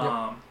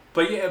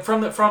 But yeah,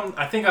 from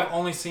I think I've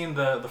only seen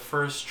the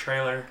first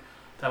trailer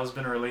that was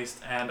been released,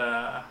 and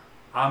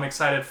I'm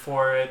excited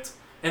for it.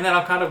 And then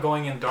I'm kind of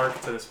going in dark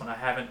to this one. I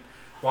haven't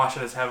watched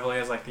it as heavily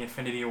as like the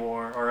Infinity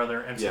War or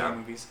other MCU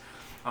movies.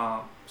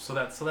 So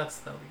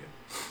that'll be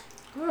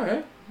good. All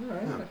right.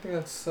 Yeah. I think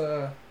that's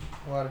a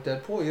lot of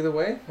Deadpool. Either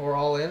way, we're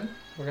all in.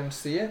 We're going to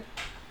see it.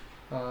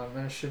 And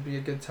it should be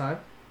a good time.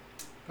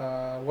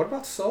 What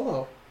about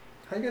Solo?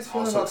 How you guys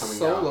feeling Also about coming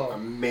Solo?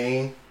 out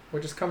May.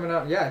 Which is coming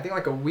out, I think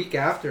like a week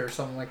after or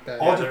something like that.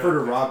 I'll they're- defer to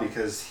Rob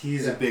because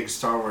he's Yeah. a big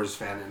Star Wars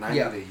fan, and I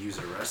Yeah. need to use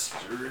a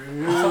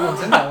restroom.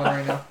 Someone's in that one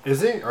right now.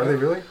 Is he? Are they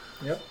really?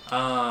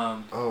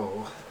 Um,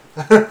 Oh.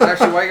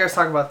 Actually, while you guys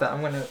talk about that,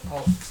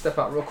 I'll step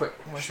out real quick.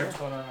 What's Sure.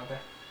 going on out there?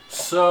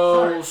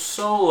 So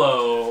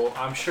Solo,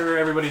 I'm sure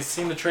everybody's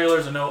seen the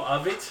trailers and know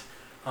of it.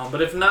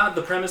 But if not,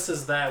 the premise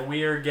is that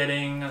we are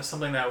getting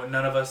something that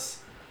none of us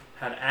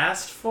had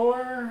asked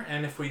for,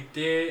 and if we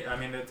did, I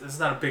mean, it's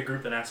not a big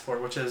group that asked for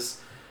it, which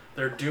is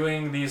they're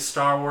doing these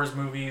Star Wars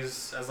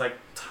movies as like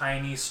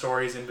tiny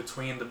stories in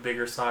between the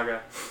bigger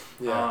saga.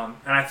 Yeah.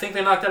 And I think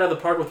they knocked it out of the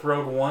park with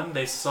Rogue One.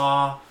 They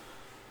saw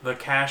the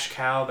cash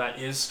cow that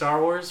is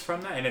Star Wars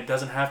from that, and it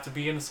doesn't have to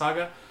be in the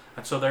saga.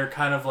 And so they're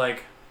kind of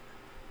like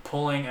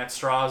pulling at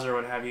straws or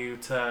what have you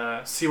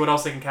to see what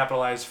else they can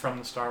capitalize from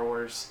the Star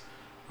Wars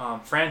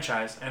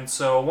franchise. And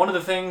so one of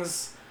the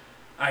things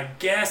I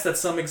guess that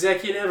some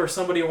executive or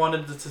somebody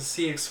wanted to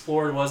see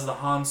explored was the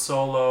Han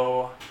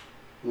Solo,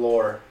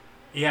 Lore.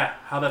 yeah,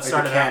 how that Like the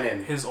started out,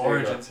 canon. his There you go.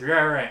 origins.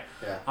 Right.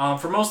 Yeah.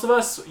 For most of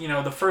us,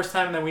 the first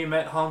time that we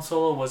met Han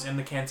Solo was in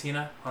the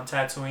cantina on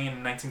Tatooine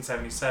in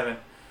 1977.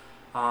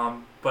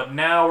 But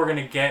now we're going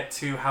to get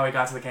to how he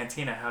got to the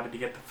cantina. How did he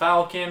get the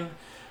Falcon?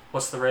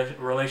 What's the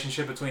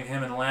relationship between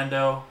him and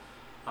Lando?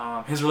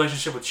 His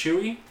relationship with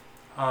Chewie.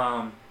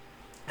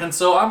 And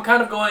so I'm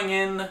kind of going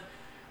in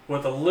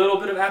with a little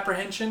bit of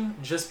apprehension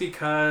just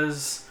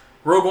because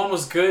Rogue One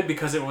was good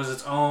because it was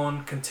its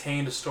own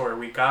contained story.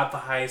 We got the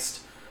heist,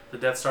 the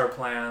Death Star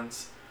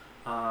plans,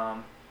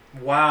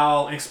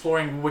 while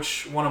exploring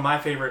which one of my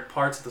favorite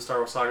parts of the Star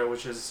Wars saga,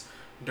 which is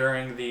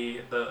during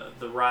the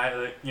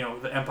ride,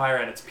 the Empire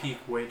at its peak,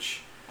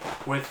 which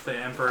with the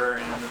Emperor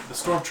and the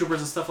stormtroopers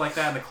and stuff like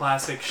that, and the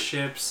classic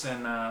ships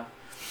and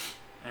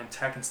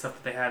tech and stuff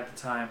that they had at the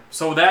time.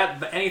 So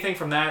anything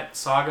from that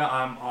saga,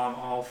 I'm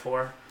all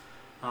for.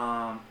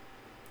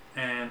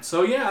 And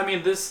so yeah, I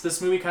mean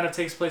this movie kind of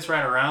takes place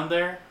right around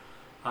there.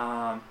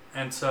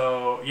 And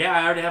so yeah,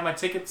 I already have my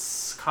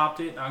tickets, copped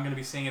it. I'm gonna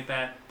be seeing it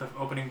the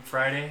opening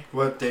Friday.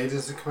 What day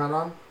does it come out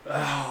on?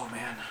 Oh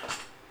man,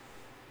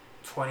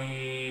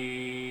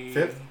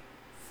 25th.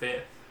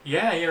 5th?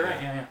 Yeah, you're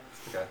right. Yeah. Yeah.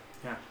 Okay.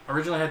 Yeah.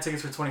 Originally I had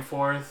tickets for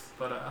 24th,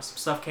 but some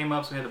stuff came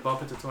up, so we had to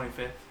bump it to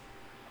 25th.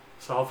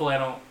 So hopefully I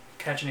don't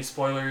catch any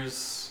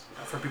spoilers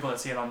for people that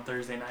see it on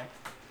Thursday night.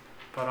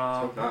 But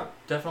Hope not.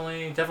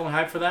 definitely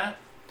hyped for that.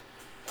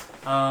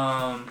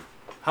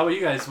 How about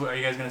you guys? Are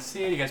you guys gonna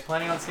see it? Are you guys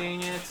planning on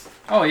seeing it?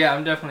 Oh yeah,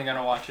 I'm definitely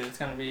gonna watch it. It's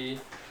gonna be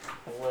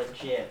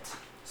legit.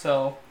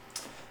 So,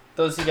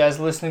 those of you guys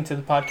listening to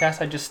the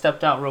podcast, I just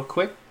stepped out real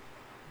quick,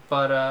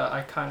 but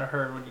I kind of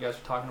heard what you guys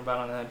were talking about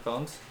on the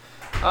headphones.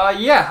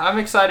 Yeah, I'm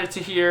excited to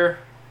hear,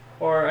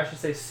 or I should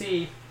say,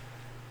 see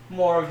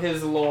more of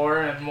his lore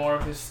and more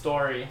of his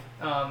story.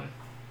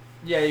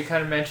 Yeah, you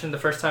kind of mentioned the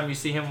first time you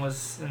see him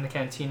was in the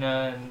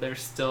cantina, and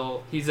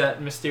he's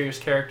that mysterious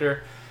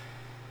character.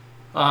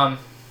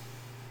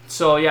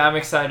 So yeah, I'm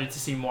excited to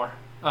see more.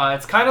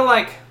 It's kind of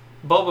like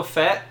Boba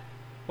Fett.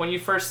 When you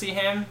first see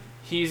him,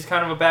 he's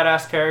kind of a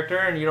badass character,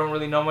 and you don't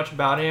really know much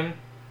about him.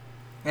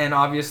 And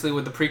obviously,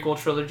 with the prequel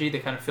trilogy, they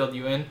kind of filled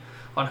you in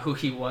on who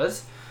he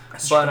was.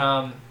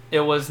 But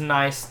it was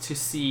nice to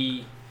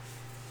see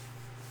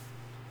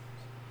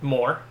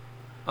more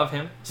of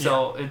him.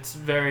 So it's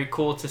very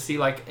cool to see,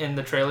 like, in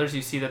the trailers,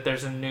 you see that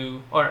there's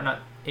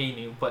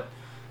but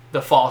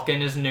the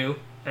Falcon is new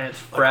and it's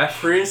fresh.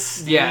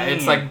 Pristine. Yeah,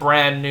 it's like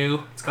brand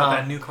new. It's got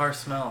that new car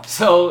smell.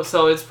 So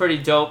it's pretty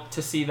dope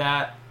to see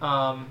that.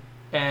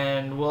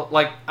 and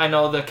I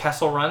know the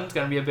Kessel Run is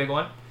gonna be a big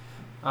one,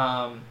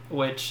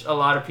 which a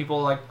lot of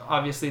people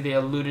obviously they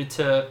alluded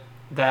to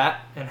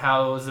that and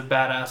how it was a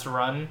badass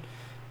run,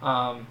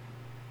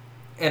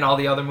 in all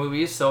the other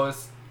movies. So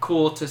it's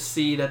cool to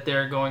see that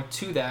they're going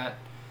to that,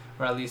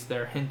 or at least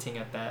they're hinting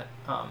at that.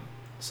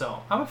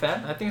 So I'm a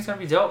fan. I think it's gonna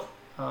be dope.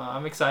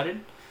 I'm excited.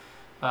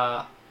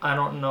 I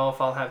don't know if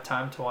I'll have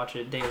time to watch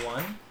it day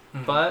one,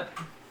 but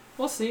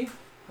we'll see.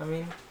 I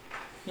mean,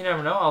 you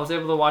never know. I was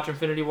able to watch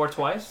Infinity War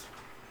twice.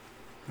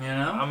 You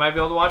know? I might be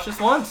able to watch this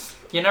once.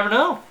 You never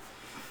know.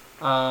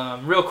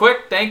 Real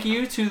quick, thank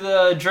you to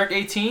the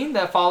Jerk18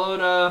 that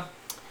followed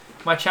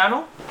my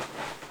channel.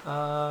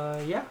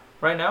 Yeah,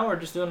 right now we're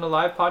just doing a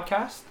live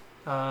podcast.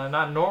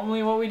 Not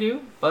normally what we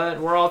do, but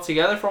we're all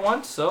together for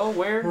once, so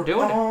we're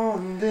doing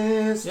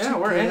it. Yeah,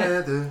 we're in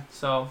it.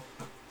 So,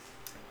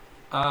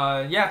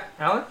 yeah,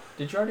 Alan,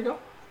 did you already go?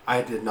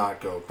 I did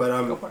not go, but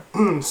Go for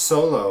it.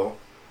 Solo,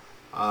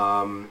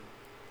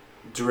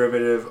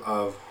 derivative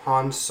of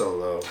Han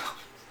Solo.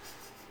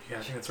 Yeah,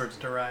 I think that's where it's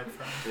derived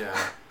from. Yeah.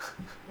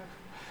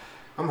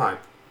 I'm hyped.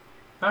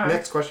 All right.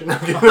 Next question.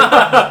 Just leave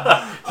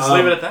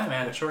it at that,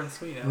 man. It's short and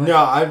sweet.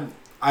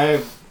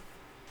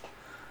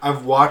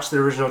 I've watched the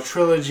original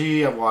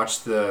trilogy. I've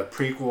watched the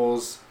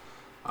prequels.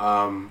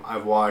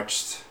 I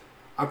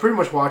pretty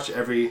much watched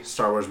every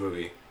Star Wars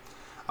movie.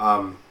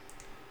 I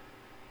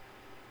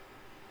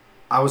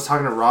was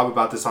talking to Rob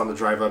about this on the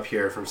drive up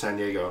here from San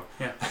Diego.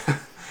 Yeah.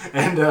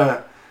 And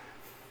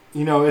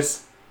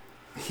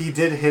he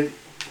did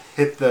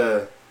hit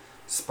the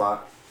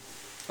spot.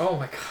 Oh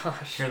my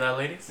gosh. Hear that,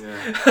 ladies?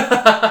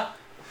 Yeah.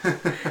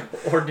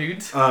 Or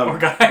dudes. Or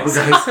guys.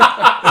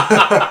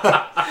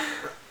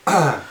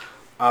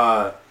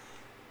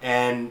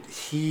 And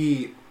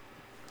he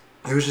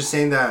was just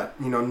saying that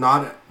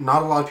not a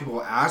lot of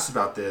people asked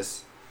about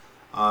this,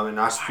 and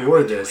asked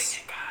for this.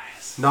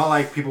 Not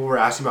like people were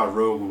asking about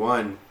Rogue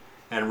One,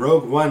 and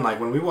Rogue One, like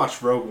when we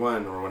watched Rogue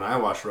One, or when I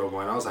watched Rogue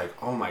One, I was like,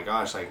 oh my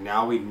gosh, like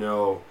now we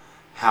know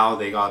how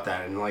they got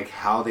that, and like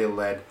how they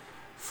led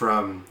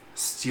from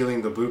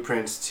stealing the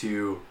blueprints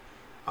to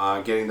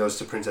getting those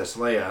to Princess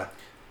Leia.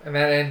 And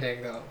that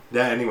ending though.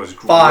 That ending was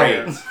great.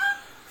 Fire.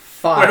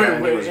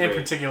 Fire. Wait, in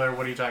particular,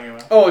 what are you talking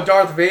about? Oh,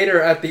 Darth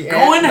Vader at the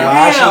Going end.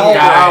 ham,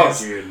 guys.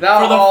 Dude.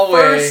 That For the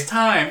hallway. first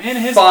time in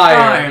his Fire,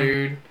 prime.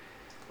 dude.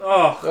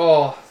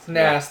 Oh,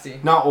 Nasty.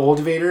 Not old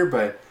Vader,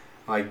 but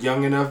like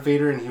young enough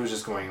Vader, and he was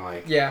just going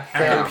like, Yeah.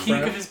 at Yeah. the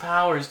peak of his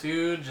powers,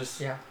 dude. Just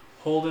Yeah.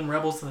 holding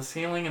rebels to the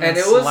ceiling and And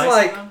then it was slicing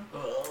like- them.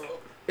 Ugh.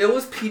 It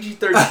was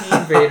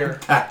PG-13 Vader.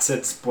 Pat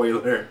said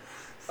spoiler.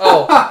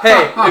 Oh,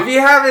 hey, if you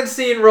haven't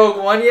seen Rogue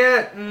One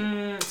yet,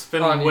 It's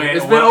been on you. way.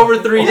 It's been over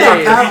 3 Yeah,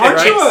 days. Pat,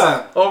 aren't you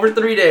right? Over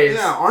 3 days.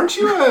 Yeah, aren't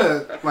you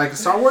a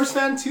Star Wars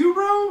fan too,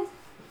 bro?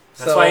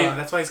 That's So, why.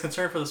 That's why he's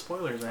concerned for the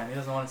spoilers, man. He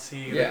doesn't want to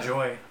see Yeah. the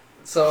joy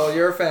So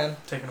you're a fan.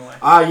 taken away.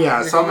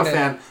 Yeah, You're so I'm a coming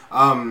in.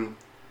 fan.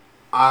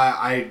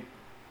 I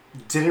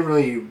didn't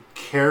really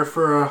care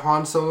for a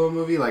Han Solo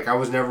movie. Like, I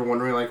was never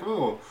wondering, like,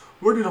 oh,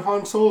 where did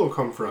Han Solo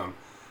come from?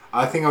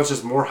 I think I was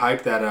just more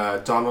hyped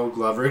that Donald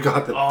Glover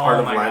got the part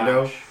of my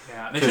Lando. gosh.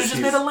 Yeah, they should have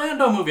just made a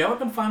Lando movie. I would have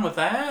been fine with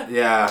that.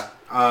 Yeah,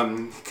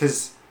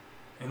 because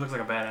He looks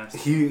like a badass.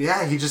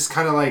 he just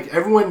kind of like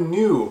everyone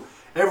knew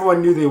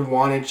they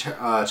wanted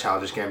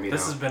Childish Gambino.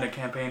 This has been a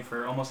campaign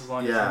for almost as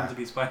long as Yeah. him to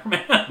be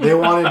Spider-Man. They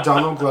wanted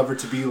Donald Glover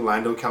to be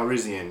Lando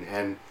Calrissian,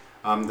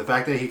 and the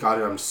fact that he got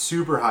it, I'm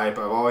super hype.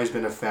 I've always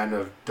been a fan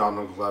of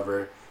Donald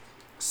Glover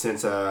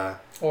since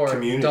Or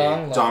Community.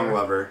 Dong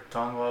Lover.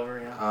 Don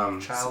Glover, yeah.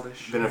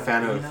 Childish. Been a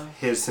fan of Gambino.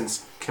 his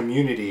since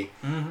Community,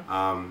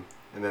 Mm-hmm.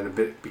 and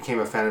then became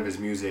a fan of his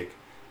music.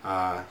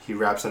 He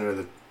raps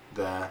under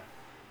the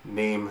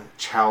name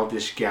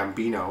Childish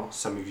Gambino.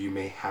 Some of you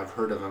may have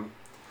heard of him.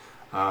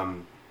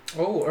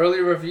 Oh, early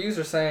reviews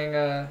are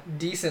saying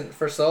decent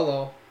for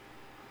Solo.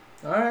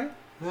 All right.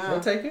 Yeah, We'll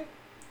take it.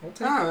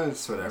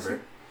 it's whatever.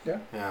 Yeah.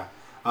 Yeah.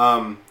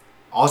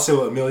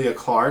 Also, Emilia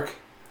Clarke.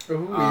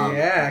 Ooh,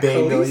 yeah.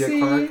 Bay Emilia Khaleesi.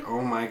 Clarke.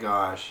 Oh my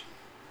gosh.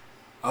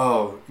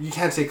 Oh, you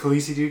can't say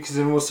Khaleesi, dude, because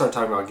then we'll start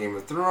talking about Game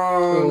of Ooh,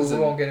 Thrones. we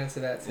and- won't get into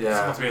that. Today. It's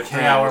Yeah, supposed to be a we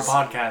 3-hour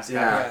can't. podcast.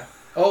 Yeah. guys.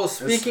 Oh,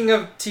 speaking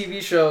of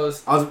TV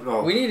shows,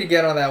 Oh, we need to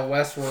get on that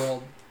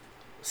Westworld.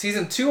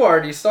 Season 2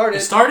 already started.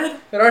 It started?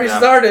 It already Yeah.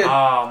 started. Oh,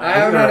 I man.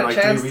 haven't had a like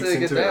 3 chance weeks to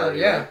get into it down. already,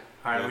 Yeah.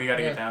 Alright, we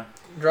gotta Yeah. get down.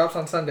 Drops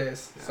on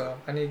Sundays, Yeah. so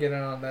I need to get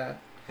in on that.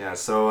 yeah.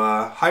 So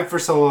hype for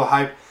Solo,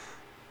 hype.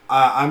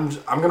 I'm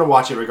gonna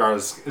watch it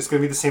regardless. It's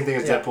gonna be the same thing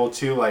as Yeah. Deadpool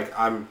 2.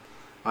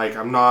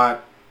 I'm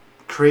not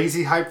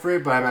crazy hyped for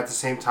it, but I'm at the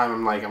same time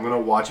I'm gonna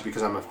watch it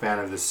because I'm a fan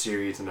of this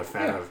series and a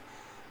fan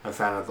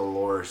of the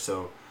lore.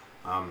 So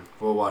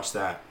we'll watch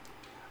that.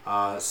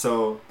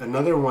 So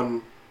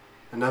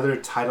another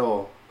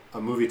title, a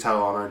movie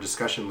title on our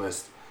discussion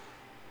list,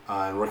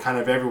 and we're kind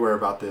of everywhere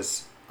about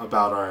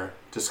our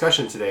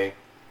discussion today.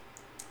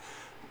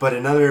 But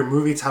another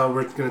movie title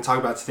we're going to talk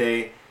about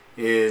today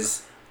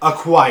is A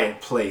Quiet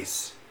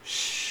Place.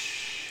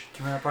 Shh. Do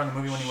you remember that part in the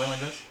movie when he went like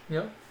this?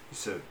 Yep. He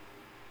said,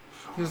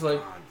 He was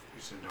like,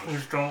 said don't.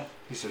 Please don't.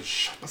 He said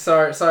shut the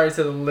Sorry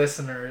to the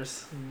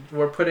listeners.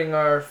 We're putting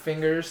our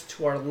fingers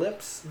to our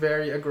lips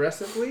very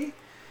aggressively,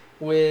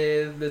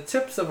 with the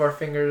tips of our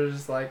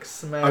fingers like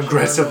smashing.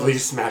 aggressively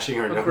smashing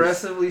our nose.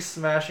 Aggressively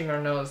smashing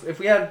our nose. If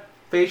we had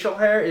facial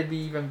hair, it'd be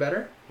even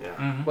better. Yeah.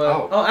 Mm-hmm.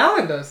 But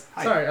Alan does.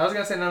 Hi. Sorry, I was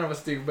gonna say none of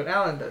us do, but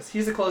Alan does.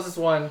 He's the closest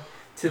one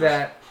to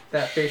that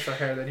facial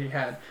hair that he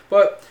had.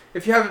 But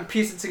if you haven't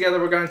pieced it together,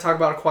 we're gonna talk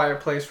about A Quiet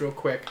Place real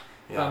quick.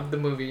 Yeah. The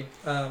movie.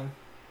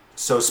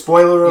 So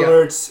spoiler Yeah.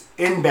 alerts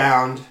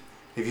inbound.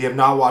 If you have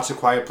not watched A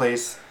Quiet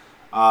Place,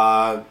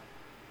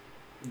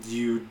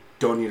 you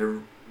don't need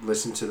to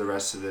listen to the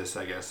rest of this.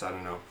 I guess I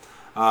don't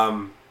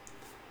know.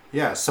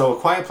 Yeah. So A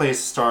Quiet Place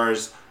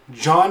stars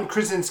John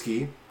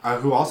Krasinski,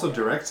 who also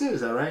directs it.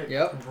 Is that right?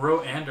 Yep.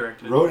 Wrote and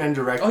directed. Wrote and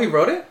directed. Oh, he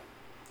wrote it?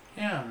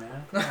 Yeah,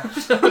 man.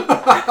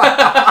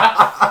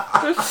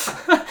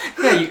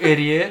 Yeah, you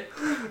idiot.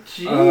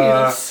 Gee,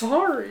 I'm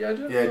sorry. I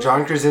didn't Yeah, know.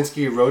 John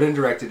Krasinski wrote and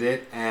directed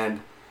it,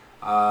 and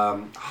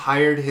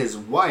hired his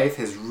wife,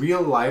 his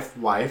real life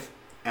wife,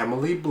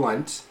 Emily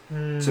Blunt,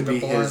 to be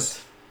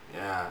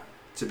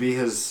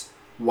his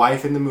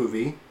wife in the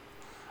movie.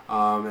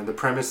 And the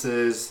premise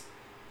is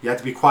you have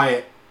to be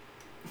quiet,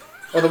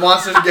 Or the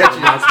monsters get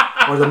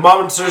you. or the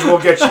monsters will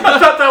get you. I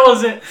thought that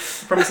was it.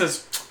 Premise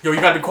says, yo,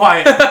 you gotta be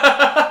quiet.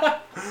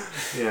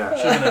 Yeah,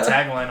 Should have been the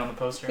tagline on the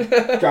poster.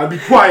 gotta be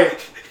quiet.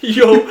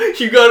 Yo,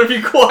 you gotta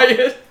be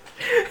quiet.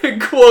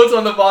 Quotes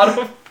on the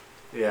bottom.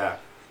 Yeah.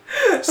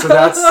 So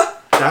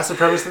that's the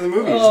premise of the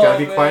movie. You just gotta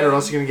be quiet, or man.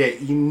 else you're gonna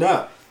get eaten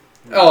up.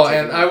 Oh,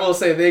 and I will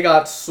say they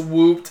got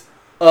swooped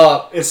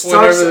up It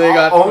starts.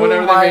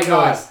 whenever they made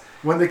noise.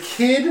 When the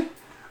kid,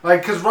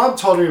 because Rob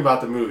told me about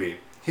the movie.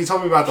 He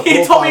told me about the He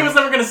whole told me he plot.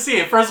 was never gonna see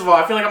it. First of all,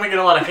 I feel like I'm gonna get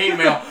a lot of hate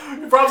mail.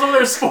 Rob's over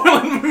there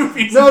spoiling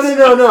movies.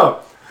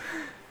 No.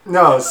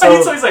 No,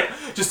 so So he's like,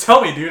 just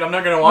tell me, dude. I'm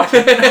not gonna watch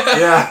it.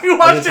 yeah, He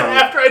watched it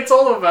after I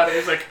told him about it.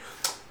 He's like,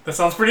 that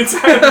sounds pretty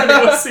exciting. I'm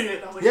gonna go see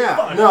it. I was like, Yeah,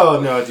 fuck.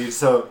 no, dude.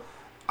 So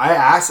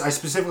I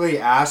specifically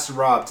asked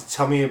Rob to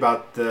tell me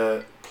about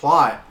the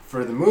plot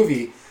for the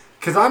movie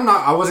because I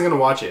wasn't gonna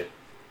watch it.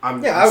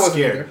 I'm wasn't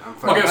scared. either. I'm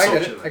fucking Okay, so I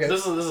get it.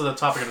 This is a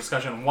topic of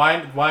discussion.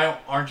 Why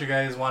aren't you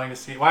guys wanting to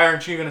see it? Why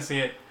aren't you gonna see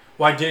it?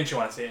 Why didn't you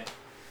want to see it?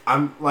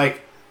 I'm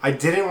like I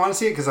didn't want to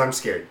see it because I'm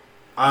scared.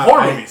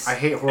 Horror movies. I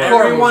hate horror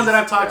Everyone movies. that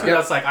I've talked to Yeah.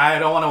 that's like, I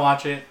don't want to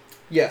watch it.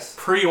 Yes.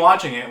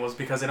 Pre-watching it was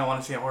because they don't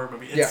want to see a horror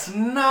movie. It's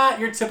not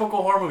your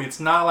typical horror movie. It's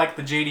not like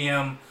the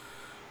JDM,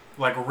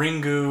 like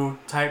Ringu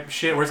type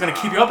shit where it's gonna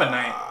keep you up at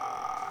night.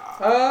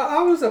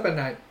 I was up at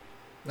night.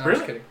 No, I'm Really?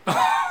 just kidding.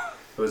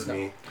 It was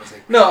me. I was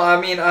like, No,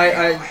 I mean,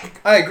 I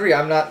agree.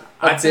 I'm not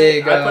a I'd say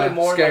big I'd put it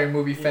more scary like-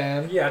 movie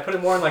fan. Yeah, I put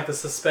it more in like the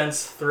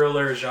suspense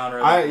thriller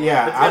genre.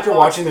 after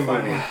watching the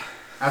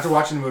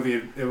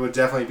movie, it would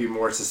definitely be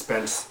more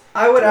suspense.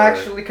 I would Thriller.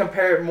 actually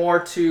compare it more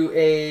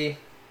to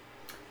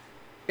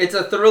it's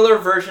a thriller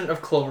version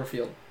of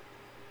Cloverfield.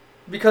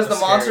 Because the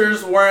That's monsters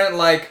scary. weren't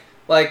like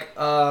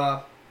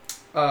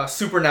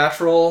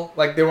supernatural,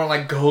 like they weren't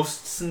like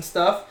ghosts and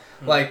stuff.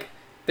 Like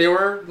they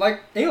were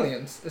like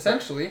aliens,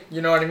 essentially.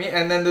 You know what I mean?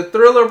 And then the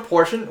thriller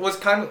portion was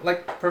kind of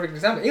like perfect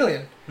example,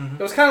 Alien. Mhm.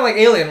 It was kind of like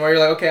Alien, where you're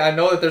like, okay, I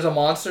know that there's a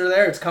monster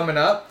there, it's coming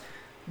up.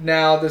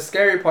 Now the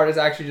scary part is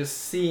actually just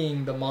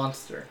seeing the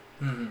monster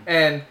Mhm.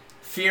 and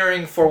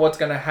fearing for what's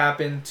gonna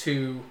happen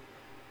to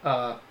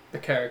the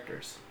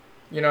characters.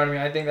 You know what I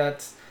mean? I think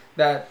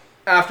that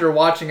after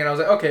watching it, I was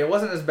like, okay, it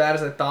wasn't as bad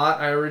as I thought.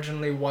 I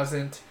originally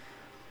wasn't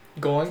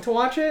going to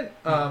watch it.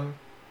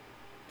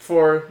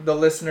 For the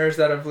listeners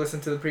that have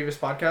listened to the previous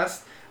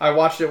podcast, I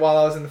watched it while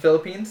I was in the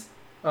Philippines.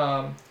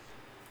 Real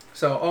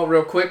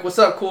quick, what's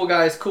up, cool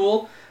guys?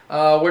 Cool.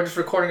 We're just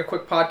recording a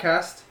quick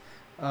podcast.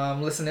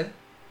 Listen in.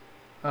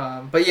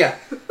 But yeah,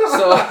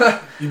 so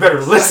You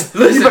better listen.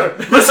 listen. You better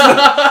listen.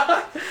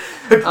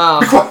 Be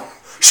quiet.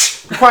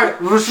 Shh. Be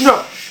quiet. Listen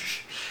up.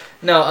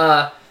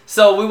 No,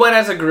 so we went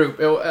as a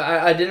group.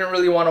 I didn't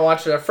really want to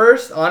watch it at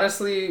first.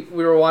 Honestly,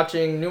 we were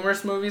watching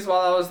numerous movies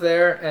while I was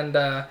there,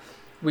 and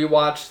we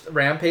watched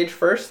Rampage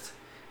first,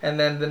 and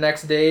then the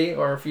next day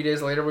or a few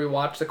days later, we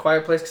watched The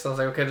Quiet Place because I was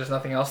like, okay, there's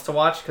nothing else to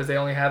watch because they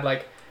only had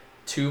like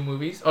 2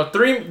 movies. Oh,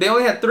 3. They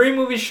only had 3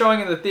 movies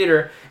showing in the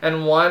theater,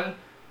 and 1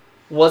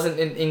 wasn't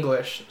in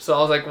English. So I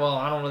was like, well,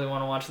 I don't really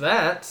want to watch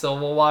that. So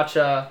we'll watch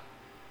A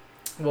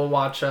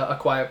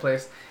Quiet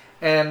Place.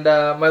 And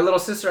my little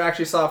sister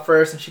actually saw it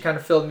first, and she kind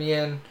of filled me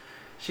in.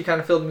 She kind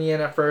of filled me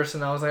in at first,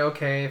 and I was like,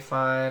 okay,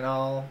 fine,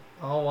 I'll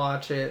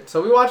watch it.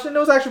 So we watched it, and it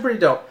was actually pretty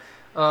dope.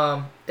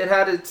 It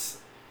had its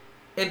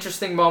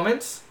interesting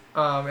moments.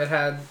 It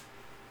had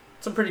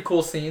some pretty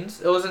cool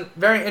scenes. It was a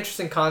very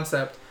interesting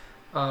concept.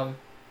 So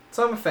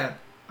I'm a fan.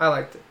 I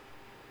liked it.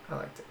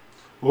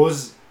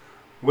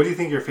 What do you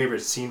think your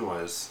favorite scene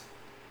was?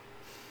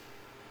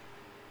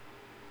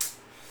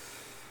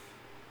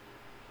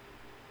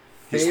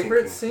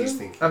 favorite He's scene?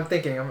 thinking. I'm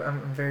thinking.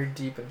 I'm very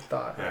deep in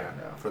thought Yeah. right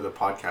now. For the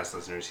podcast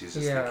listeners, he's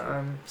just Yeah, thinking.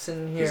 I'm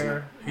sitting He's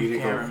here. He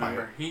didn't can't go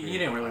remember. quiet. You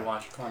didn't really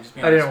watch it. Come on, just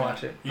be I honest, didn't man.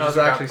 watch it. You I was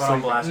just got actually put on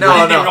sleeping. blast. No, You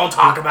didn't no. even don't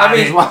talk about I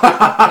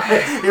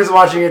mean- it. He was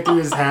watching it through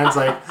his hands,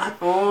 like,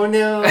 oh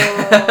no,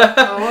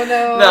 oh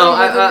no. No,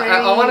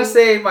 I want to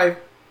say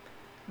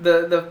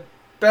the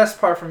best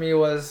part for me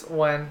was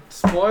when,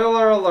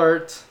 spoiler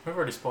alert, We've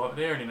already spoiled.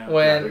 They already know.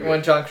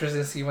 when John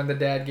Krasinski, when the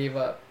dad gave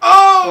up.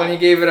 Oh! When he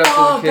gave it up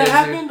Oh, to the kids.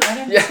 that dude. happened. I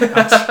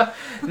didn't.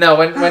 Yeah. No,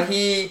 when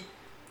he,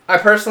 I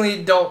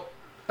personally don't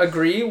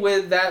agree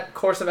with that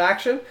course of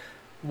action.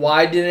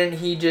 Why didn't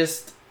he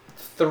just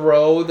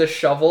throw the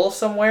shovel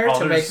somewhere Oh,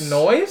 to make there's-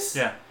 noise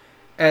Yeah.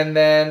 and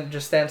then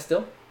just stand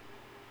still?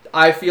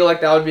 I feel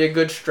like that would be a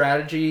good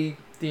strategy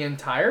the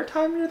entire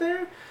time you're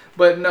there.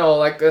 But no,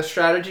 like a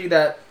strategy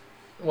that,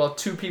 well,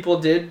 two people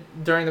did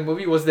during the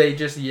movie was they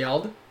just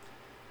yelled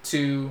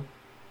to...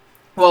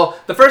 Well,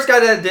 the first guy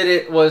that did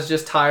it was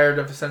just tired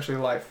of essentially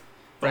life.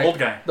 The right? old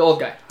guy. The old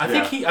guy. I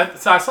think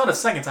so I saw it a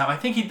second time. I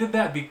think he did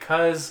that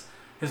because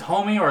his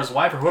homie or his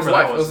wife or whoever His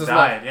wife, that it was his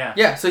died. wife. Yeah.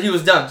 Yeah, so he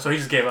was done. So he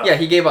just gave up. Yeah,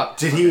 he gave up.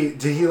 Did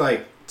he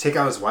like take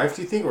out his wife?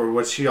 Do you think, or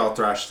was she all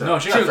thrashed up? No,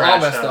 she She got was all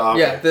thrashed messed up. up. Oh,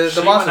 Yeah, okay. the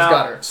She monsters went out-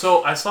 got her.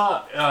 So I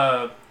saw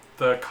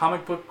the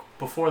comic book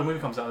before the movie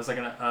comes out. It's like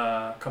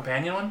a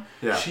companion one.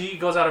 Yeah. She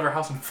goes out of her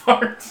house and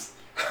farts.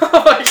 Oh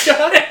my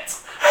god.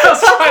 I was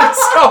trying to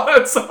sell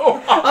that so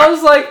hard. I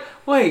was like,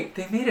 wait,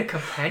 they made a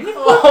companion?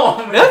 Oh,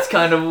 man. That's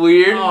kind of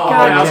weird. Oh,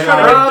 God man, I was damn,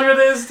 trying to Rob. get through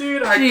this,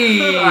 dude. I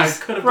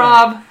Jeez, could have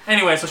Rob. done it.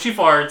 Anyway, so she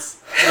farts.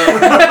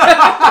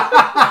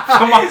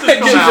 The monsters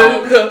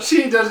come out.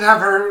 She doesn't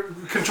have her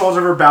controls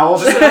of her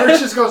bowels. She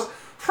just goes.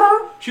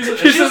 She's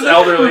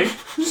elderly.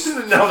 She's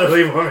an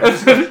elderly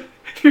woman.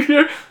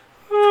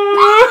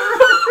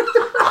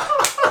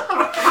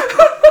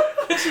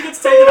 She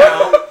gets taken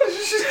out.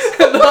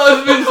 The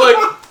husband's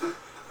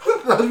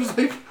like, I was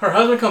like, Her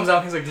husband comes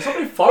out and he's like, did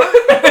somebody fart?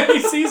 And he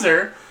sees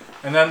her.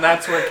 And then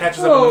that's where it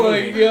catches up oh in my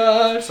the movie.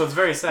 gosh. So it's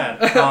very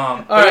sad.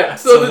 Alright,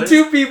 so the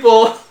two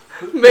people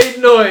made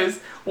noise.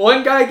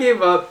 One guy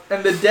gave up,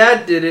 and the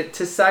dad did it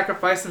to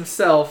sacrifice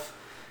himself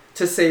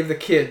to save the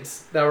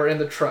kids that were in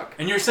the truck.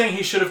 And you're saying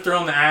he should have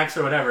thrown the axe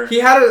or whatever. He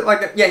had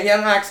he had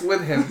an axe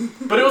with him.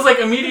 But it was like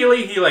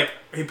immediately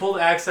he pulled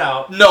the axe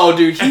out. No,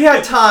 dude, he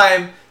had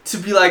time to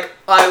be like,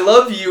 "I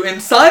love you" in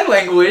sign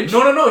language.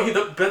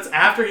 No. That's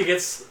after he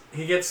gets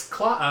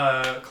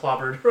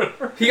clobbered or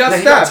whatever. He got then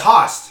he got stabbed.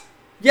 tossed.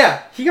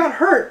 Yeah, he got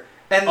hurt,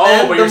 and Oh,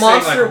 then but the you're saying,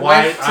 monster like,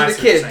 why- went to I the see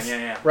what you're kids.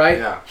 saying, yeah. Right?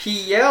 Yeah.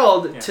 He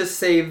yelled Yeah. to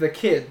save the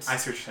kids. I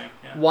see what you're saying.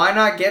 Yeah. Why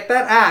not get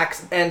that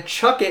axe and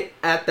chuck it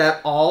at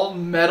that all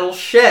metal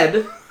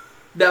shed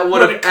that would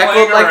Let have it clang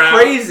echoed like around.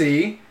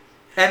 crazy,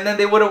 and then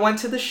they would have went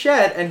to the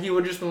shed, and he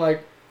would just been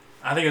like,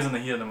 I think it was in the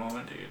heat of the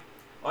moment, dude.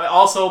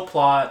 Also,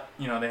 plot.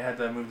 They had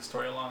to move the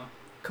story along.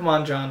 "Come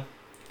on, John,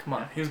 come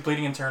on." He was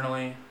bleeding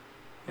internally.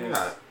 It was-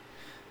 Yeah.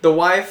 The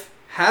wife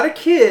had a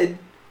kid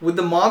with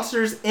the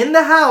monsters in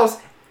the house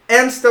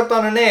and stepped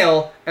on a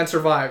nail and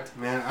survived.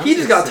 Man, He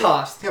just got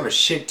tossed. You have a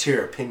shit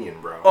tier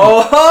opinion, bro.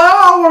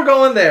 Oh, we're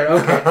going there.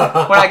 Okay,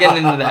 we're not getting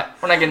into that.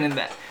 We're not getting into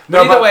that. But No,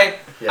 either but- way,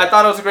 yeah. I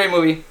thought it was a great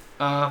movie.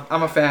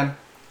 I'm a fan.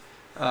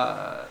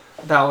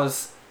 That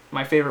was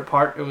my favorite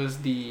part. It was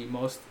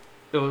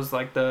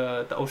like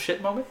the oh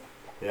shit moment.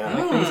 Yeah.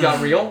 Like things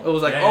got real. It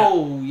was like, Yeah.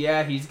 oh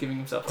yeah, he's giving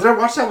himself Did I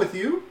watch that with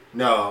you?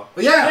 No.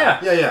 Yeah.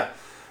 Yeah.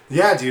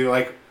 Yeah, dude.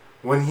 Like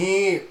when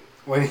he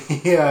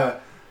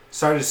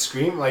started to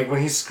scream, like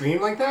when he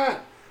screamed like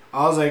that,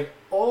 I was like,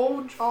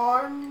 "Oh,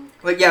 John.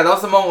 Like, yeah, that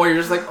was the moment where you're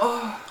just like,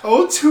 oh,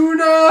 Oh,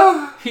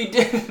 tuna." he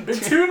did.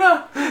 Big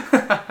tuna.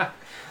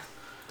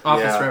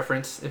 Office Yeah.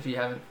 reference, if you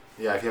haven't.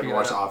 Yeah, if you haven't Figure it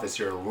watched The out. Office,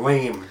 you're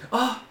lame.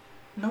 Oh,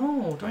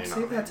 no, don't you're say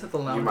not. that to the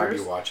You might be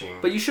loungers. watching.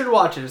 But you should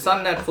watch it. It's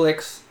on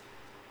Netflix.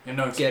 Yeah,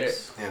 no Get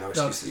excuse. Yeah, no No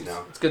excuses excuse.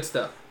 now. It's good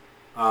stuff.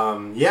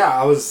 Yeah,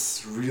 I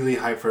was really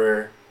hyped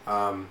for.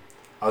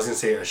 I was gonna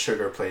say a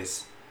sugar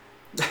place,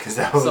 because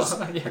that was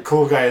So, yeah. the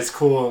cool guy is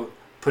cool.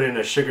 Put in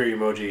a sugar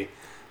emoji,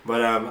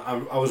 but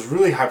I was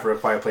really hyped for A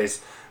Quiet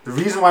Place. The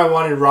reason why I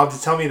wanted Rob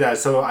to tell me that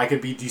is so I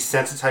could be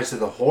desensitized to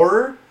the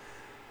horror,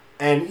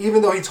 and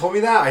even though he told me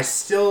that, I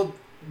still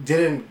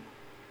didn't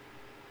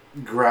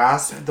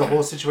grasp the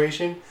whole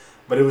situation.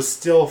 But it was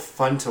still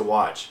fun to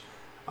watch.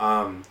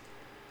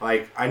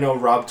 Like I know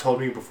Rob told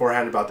me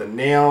beforehand about the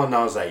nail, and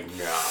I was like,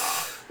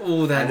 no.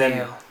 Ooh, that And then-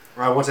 nail.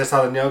 Once I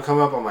saw the nail come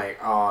up, I'm like,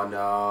 oh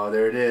no,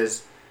 there it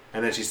is.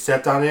 And then she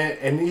stepped on it,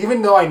 and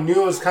even though I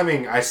knew it was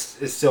coming, it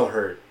still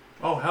hurt.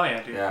 Oh hell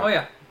yeah, dude. Yeah. Oh,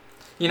 yeah.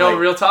 You know, Like-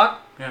 real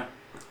talk? Yeah.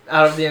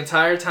 Out of the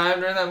entire time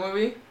during that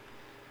movie,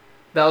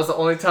 that was the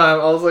only time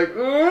I was like,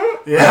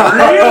 Yeah.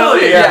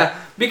 Really? Yeah.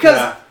 Because,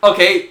 Yeah.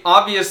 okay,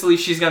 obviously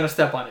she's going to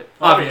step on it.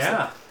 Oh Obviously.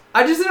 yeah.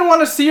 I just didn't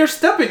want to see her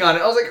stepping on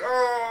it. I was like,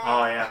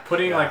 Oh yeah.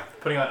 Putting Yeah.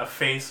 like a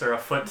face or a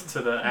foot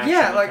to the action.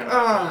 yeah, like, kinda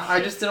I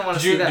shit. just didn't want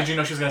to Did you see that. did you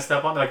know she was gonna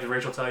step on? Like did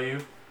Rachel tell you?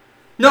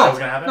 No, that was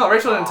gonna happen? no,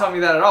 Rachel didn't tell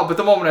me that at all. But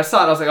the moment I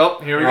saw it, I was like, oh,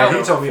 here we Yeah, go.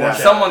 he told me that.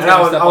 Someone's And I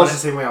gonna was, step I on was it. the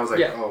same way. I was like,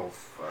 Yeah. oh,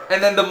 fuck.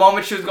 And then the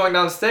moment she was going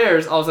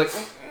downstairs, I was like,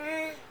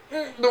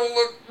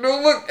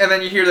 don't look, and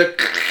then you hear the,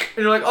 and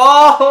you're like,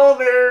 oh,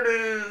 there it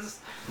is.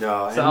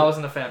 No, So I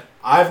wasn't a fan.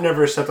 I've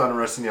never stepped on a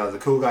rusty nail. The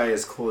cool guy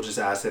is cool. Just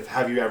asked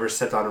have you ever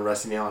stepped on a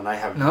rusty nail, and I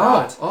have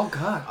not. Oh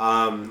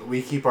God.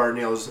 We keep our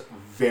nails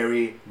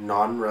very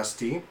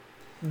non-rusty.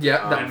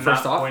 Yeah. That, And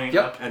first not off. pointing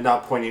Yep. up. And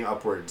not pointing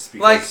upwards.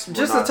 Because Like we're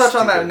just to not touch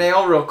on that stupid.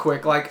 nail real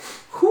quick. Like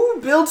who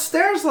builds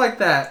stairs like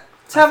that?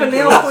 To have a think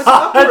nail it was- pointing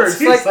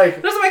upwards. It's Like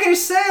like- doesn't make any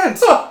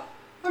sense.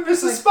 I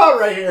missed a spot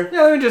right here.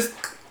 Yeah, let me just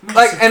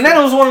like, and then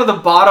it was one of the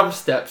bottom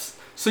steps.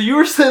 So you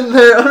were sitting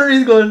there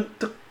underneath going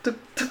tuk, tuk,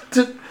 tuk,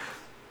 tuk,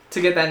 to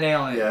get that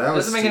nail in. Yeah, that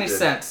was doesn't make any stupid.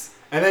 sense.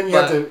 And then you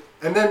have to,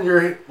 and then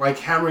you're like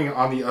hammering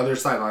on the other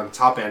side, on the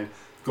top end,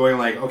 going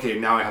like, okay,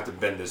 now I have to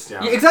bend this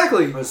down. Yeah,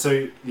 exactly.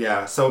 So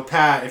yeah, so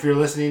Pat, if you're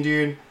listening,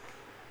 dude,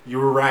 you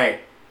were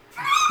right.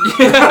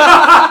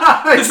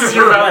 This is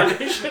your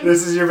validation.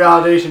 This is your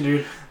validation,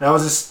 dude. That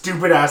was a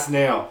stupid ass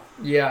nail.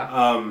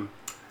 Yeah,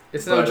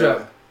 it's no but,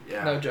 joke.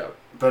 Yeah. No joke.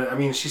 But I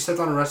mean, she stepped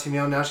on a rusty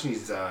nail. Now she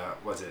needs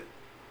what's it?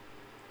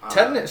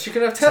 Tetanus. She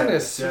could have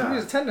tetanus. She yeah. could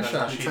use a tetanus That's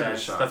how shot. she Tetanus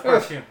dies. shot. That's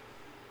part 2.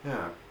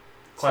 Yeah.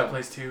 Quiet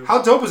Place 2.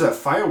 How dope was that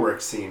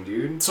fireworks scene,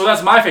 dude? So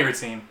that's my favorite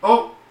scene.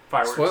 Oh,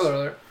 Fireworks. Spoiler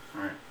alert.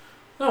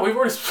 No, we've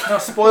already. No,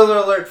 spoiler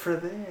alert for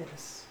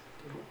this.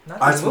 Not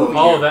I the spoiled movie.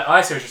 Oh, that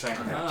I see what you're saying.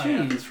 Okay, Oh,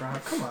 yeah. jeez,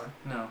 Rob, come on.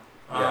 No.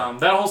 Yeah.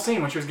 That whole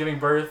scene when she was giving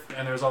birth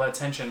and there was all that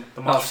tension,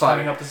 the monster fire.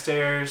 climbing up the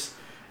stairs,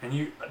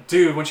 and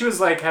dude, when she was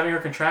like having her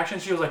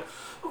contractions, she was like,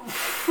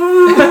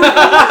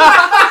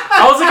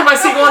 I was looking at my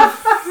seat going,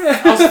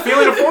 I was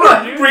feeling it for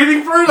her, dude.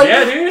 breathing for it. Like,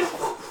 Yeah, dude.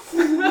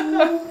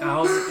 And I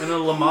was in the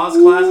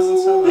Lamaze classes and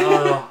stuff.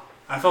 Oh,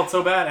 I felt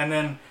so bad, and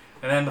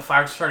then the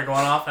fire started going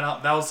off, and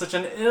that was such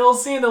an ill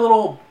scene. The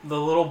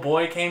little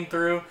boy came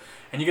through,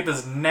 and you get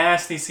this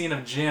nasty scene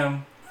of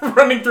Jim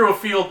running through a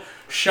field,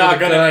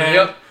 shotgun in gun, hand,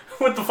 yep.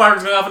 with the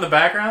fireworks going off in the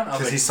background. I was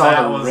 'Cause like, he saw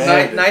that the was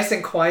red. Nice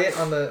and quiet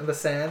on the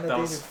sand. that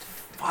was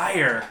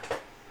fire,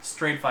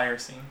 straight fire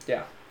scene.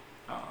 Yeah.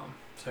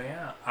 So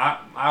yeah,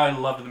 I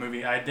loved the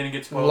movie. I didn't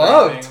get spoiled.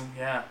 Loved? Or anything.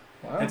 Yeah,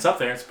 Wow. it's up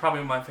there. It's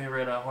probably my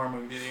favorite horror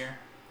movie of the year.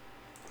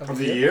 Of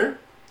the year?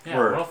 Yeah,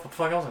 Word. what the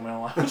fuck else am I gonna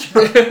watch?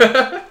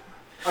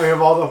 I mean,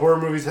 of all the horror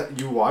movies that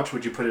you watch,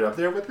 would you put it up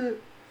there with it?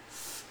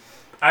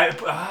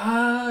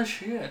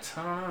 Shit,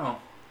 I don't know.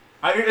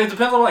 It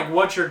depends on like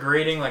what you're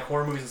grading like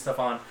horror movies and stuff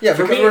on. Yeah,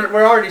 For because me-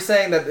 we're already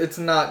saying that it's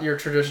not your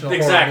traditional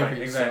horror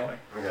movie. Exactly.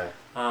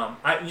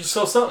 Okay.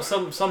 So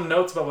some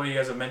notes about what you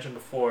guys have mentioned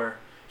before.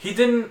 He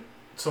didn't.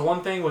 So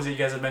one thing was that you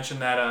guys had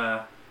mentioned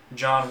that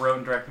John wrote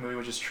and directed the movie,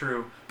 which is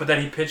true, but that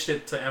he pitched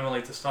it to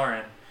Emily to star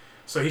in.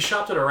 So he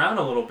shopped it around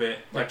a little bit,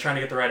 like trying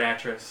to get the right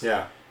actress.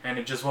 Yeah. And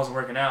it just wasn't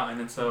working out. And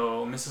then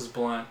so Mrs.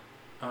 Blunt,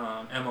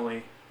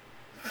 Emily,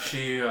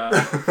 she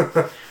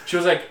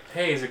was like,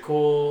 "Hey, is it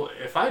cool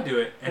if I do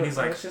it?" And he's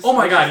like, Let's just- "Oh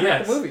my let's god, just make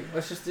yes." the movie.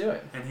 Let's just do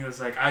it. And he was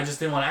like, "I just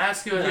didn't want to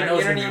ask you. You I know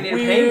it's don't gonna even be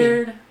need to pay me.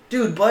 weird."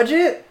 Dude,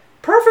 budget?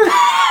 Perfect.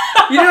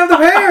 You don't have to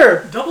pay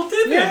her. Double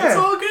dipping. Yeah. It's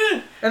all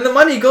good. And the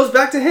money goes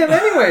back to him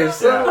anyways.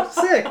 So Yeah.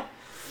 sick.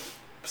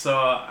 So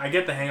I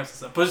get the hangups and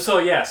stuff. But so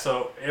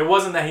it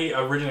wasn't that he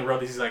originally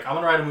wrote this. He's like, I'm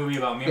gonna write a movie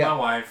about me and Yeah. my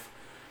wife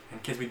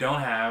and kids we don't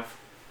have,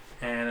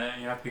 and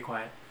you have to be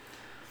quiet.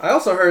 I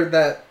also heard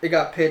that it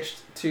got pitched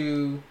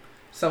to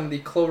some of the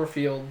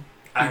Cloverfield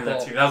I heard that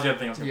people. too. That was the other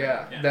thing I was gonna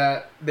Yeah, bring up.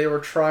 that they were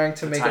trying to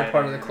To make tie it it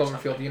part of in the or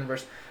Cloverfield something.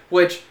 universe,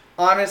 which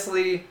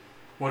honestly,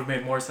 Would have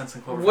made more sense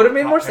than Cloverfield. would have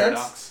made more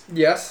Paradox, sense.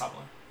 Yes. Probably.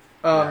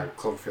 Yeah,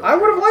 Cloverfield I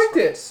would've Paradox liked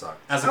it. sucked.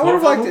 As a I would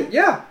have Cloverfield liked movie? it.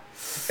 Yeah.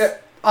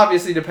 It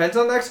obviously depends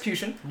on the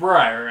execution,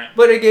 Right.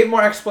 but it gave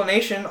more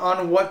explanation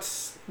on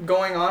what's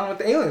going on with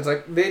the aliens.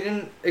 Like they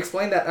didn't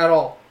explain that at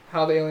all.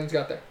 How the aliens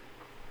got there.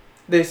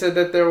 They said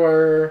that there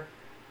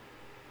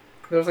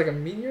was like a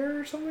meteor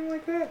or something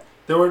like that.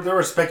 There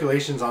were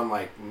speculations on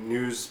like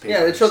newspapers.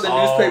 Yeah, they showed the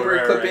Oh, newspaper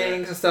right,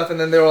 clippings and stuff, and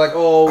then they were like,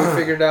 "Oh, we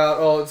figured out.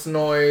 Oh, it's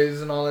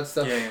noise and all that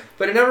stuff." Yeah.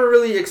 But it never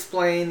really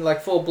explained,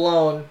 like full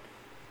blown,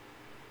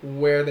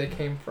 where they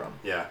came from,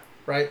 Yeah.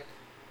 right?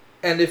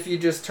 And if you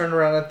just turned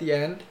around at the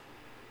end,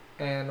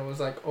 and it was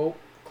like, "Oh,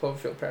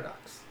 Cloverfield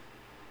Paradox,"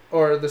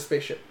 or the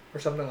spaceship, or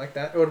something like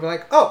that, it would have been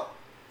like, "Oh,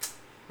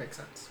 makes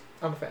sense.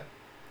 I'm a fan."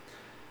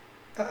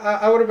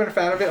 I would have been a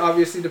fan of it.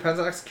 Obviously, depends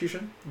on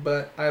execution,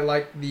 but I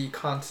like the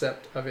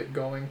concept of it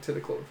going to the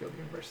Cloverfield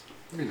universe.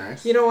 That'd be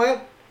nice. You know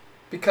what?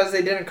 Because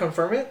they didn't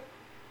confirm it,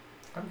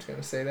 I'm just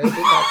gonna say that it did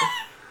happen.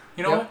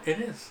 You know Yep. what? It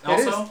is. It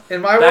Also, is.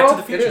 In my Back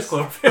world, to the it Future is.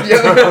 Cloverfield.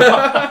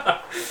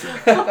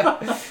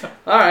 Yeah.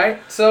 All right.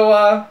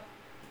 So,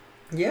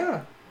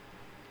 yeah.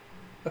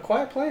 A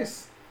Quiet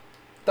Place.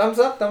 Thumbs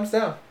up, thumbs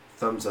down.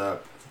 Thumbs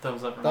up.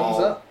 Thumbs up for Thumbs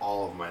me. up.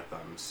 All of my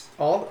thumbs.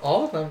 All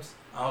of thumbs.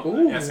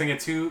 Oh, yeah, it's gonna get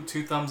two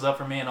thumbs up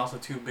for me and also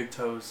 2 big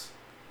toes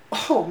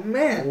Oh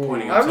man. Ooh.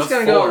 pointing I'm up. just So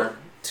gonna that's go 4.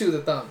 to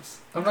the thumbs.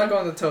 I'm not Okay.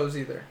 going the toes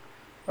either,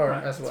 or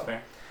Right, as that's well.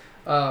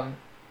 fair.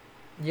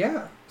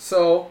 Yeah.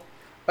 So,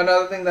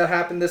 another thing that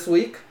happened this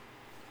week,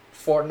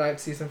 Fortnite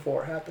Season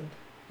 4 happened.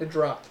 It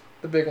dropped.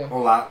 The big one.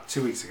 Well,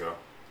 2 weeks ago.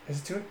 Is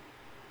it 2?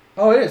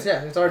 Oh, it is.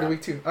 Yeah, it's already Yeah.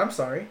 week 2. I'm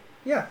sorry.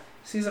 Yeah,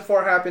 Season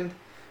 4 happened.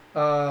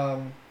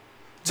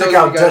 Took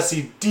out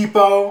Dusty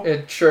Depot.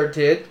 It sure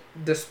did,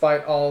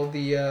 despite all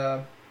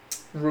the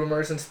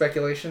rumors and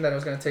speculation that it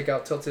was going to take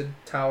out Tilted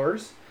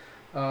Towers.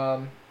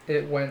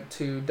 It went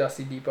to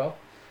Dusty Depot.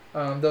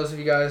 Those of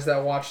you guys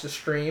that watch the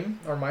stream,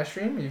 or my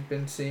stream, you've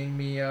been seeing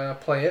me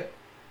play it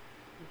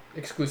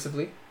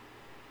exclusively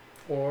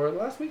for the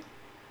last week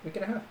and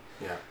a half.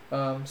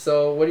 Yeah.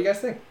 So what do you guys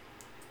think?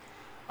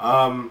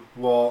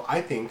 Well,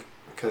 I think,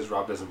 because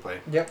Rob doesn't play.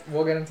 Yep,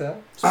 we'll get into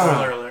that.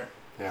 Spoiler alert.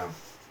 Yeah.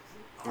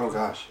 Oh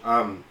gosh.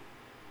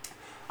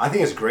 I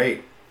think it's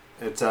great.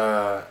 It's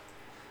I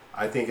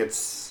think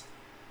it's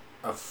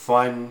a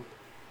fun,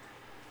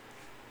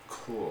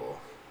 cool.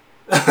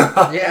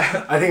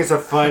 Yeah. I think it's a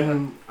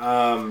fun.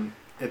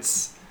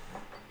 It's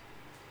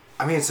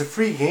a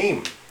free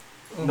game.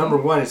 Mm-hmm. Number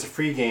one, it's a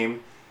free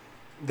game.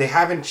 They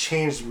haven't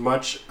changed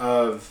much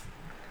of,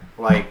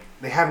 like,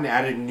 they haven't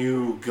added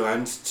new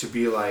guns to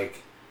be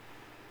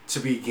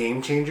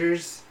game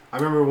changers. I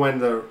remember when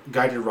the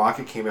Guided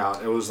Rocket came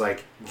out, it was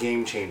like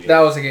game changing.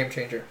 That was a game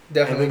changer,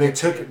 definitely. And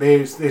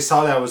then they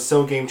saw that it was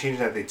so game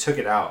changing that they took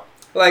it out.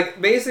 Like,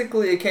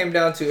 basically, it came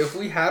down to, if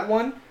we had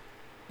one,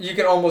 you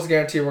can almost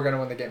guarantee we're going to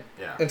win the game.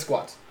 Yeah. In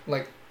squads.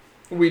 Like,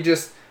 we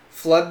just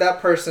flood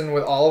that person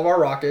with all of our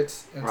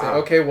rockets and say,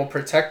 okay, we'll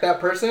protect that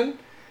person,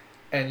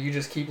 and you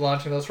just keep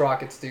launching those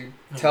rockets, dude.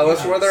 Tell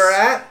us where they're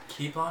at.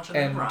 Keep launching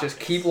and them just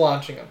keep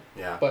launching them.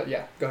 Yeah. But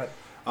yeah, go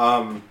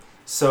ahead.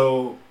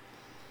 So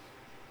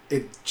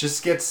it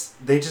just gets,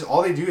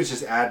 all they do is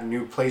just add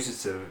new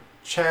places to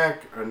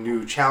check or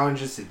new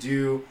challenges to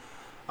do.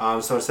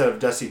 So instead of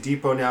Dusty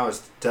Depot now,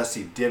 it's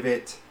Dusty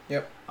Divot.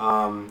 Yep.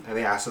 And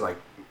they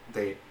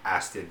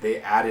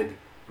added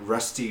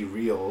Rusty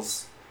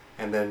Reels,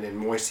 and then in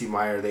Moisty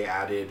Mire they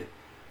added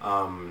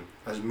a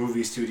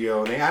movie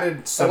studio. They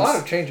added a lot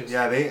of changes.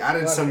 Yeah, they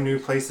added some new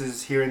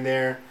places here and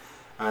there,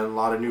 and a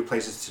lot of new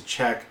places to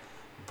check.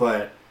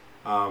 But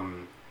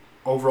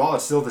overall,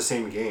 it's still the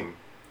same game.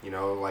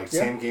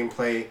 Same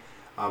gameplay.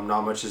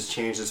 Not much has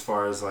changed as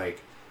far as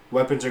like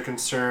weapons are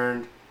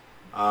concerned.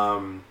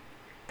 And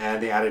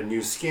they added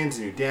new skins,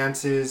 new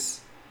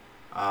dances.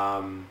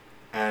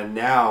 And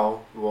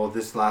now,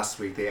 this last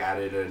week they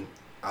added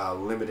a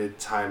limited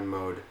time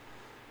mode,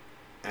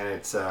 and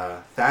it's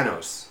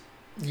Thanos.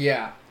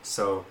 Yeah.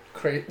 So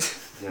great.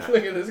 Yeah.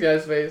 Look at this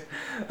guy's face.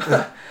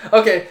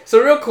 Okay,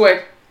 so real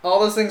quick, all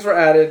those things were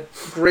added.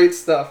 Great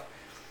stuff.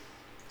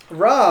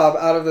 Rob,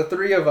 out of the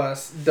three of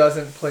us,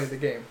 doesn't play the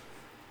game.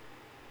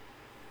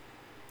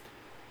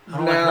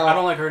 I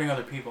don't like hurting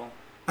other people.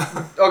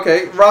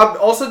 Okay, Rob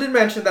also did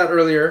mention that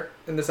earlier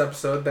in this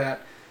episode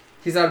that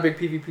he's not a big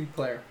PvP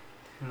player.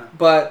 No.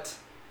 But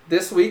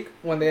this week,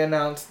 when they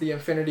announced the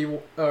Infinity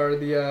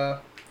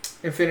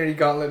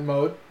Gauntlet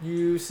mode,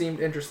 you seemed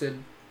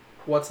interested.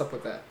 What's up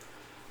with that?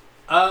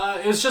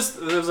 It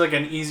was like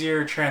an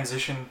easier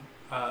transition,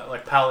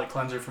 like palette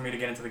cleanser for me to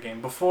get into the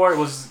game. Before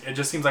it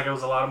just seems like it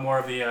was a lot more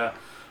of the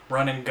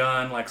run and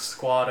gun, like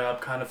squad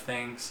up kind of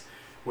things,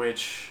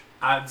 which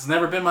it's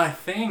never been my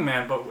thing,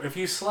 man. But if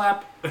you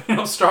slap,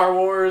 Star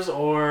Wars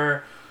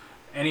or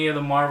any of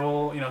the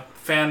Marvel,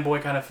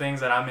 fanboy kind of things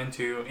that I'm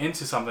into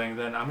something,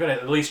 then I'm gonna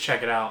at least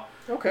check it out.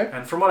 Okay.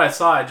 And from what I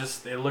saw,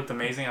 it looked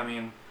amazing. I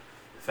mean,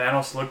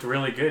 Thanos looked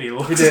really good. He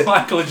looks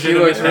like legitimate.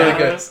 He looks really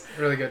Thanos.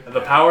 good. Really good.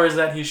 The powers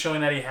that he's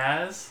showing that he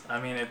has, I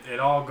mean, it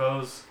all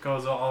goes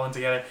all in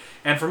together.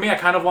 And for me, I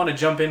kind of want to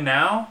jump in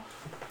now,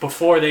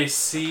 before they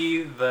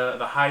see the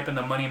hype and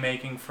the money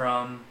making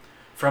from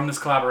this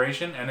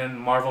collaboration, and then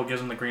Marvel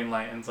gives them the green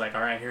light and it's like,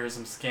 all right, here's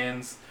some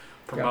skins.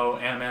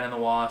 Promote Ant-Man and the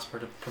Wasp, or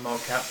to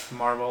promote Captain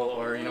Marvel,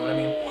 or you know what I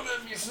mean? Oh,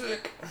 that'd be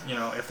sick.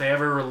 If they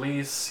ever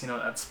release,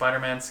 that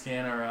Spider-Man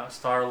skin or a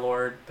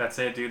Star-Lord, that's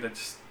it, dude.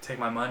 Just take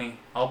my money.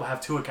 I'll have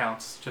 2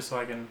 accounts just so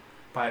I can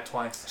buy it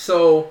twice.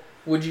 So,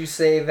 would you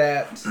say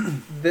that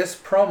this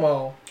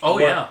promo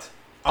worked? Yeah.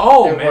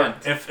 Oh it man,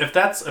 worked. if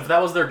that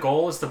was their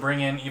goal, is to bring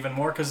in even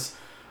more, because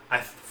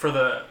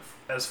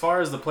as far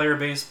as the player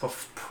base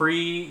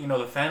pre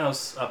the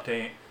Thanos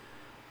update,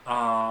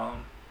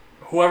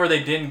 whoever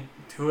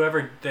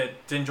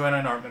that didn't join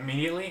on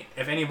immediately,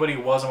 if anybody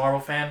was a Marvel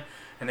fan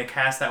and they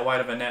cast that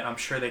wide of a net, I'm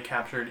sure they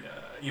captured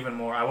even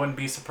more. I wouldn't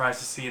be surprised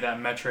to see that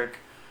metric,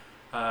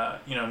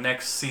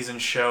 next season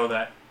show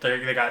that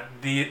they got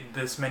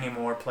this many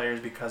more players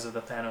because of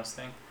the Thanos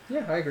thing.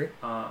 Yeah, I agree.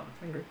 I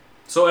agree.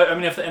 So I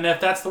mean, if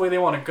that's the way they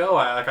want to go,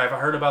 I've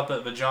heard about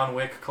the John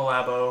Wick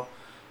collabo.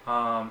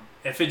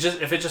 If it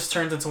just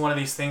turns into one of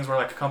these things where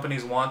like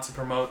companies want to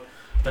promote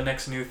the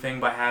next new thing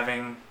by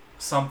having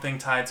something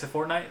tied to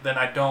Fortnite, then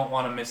I don't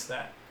want to miss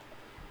that.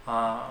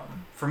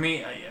 For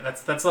me,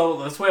 that's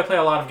the way I play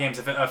a lot of games.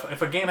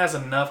 If a game has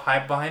enough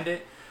hype behind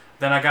it,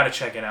 then I gotta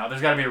check it out.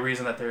 There's gotta be a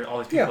reason that all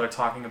these people are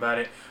talking about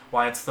it.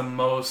 Why it's the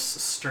most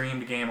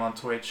streamed game on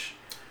Twitch.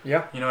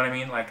 Yeah. You know what I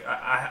mean? Like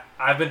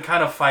I've been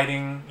kind of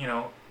fighting,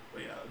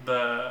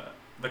 the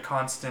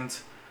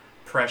constant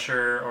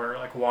pressure or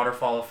like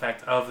waterfall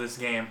effect of this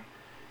game.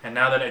 And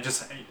now that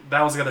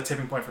that was the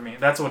tipping point for me.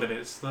 That's what it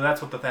is. So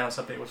that's what the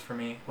Thanos update was for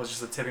me. Was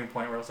just a tipping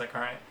point where I was like, all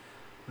right,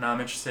 now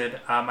I'm interested.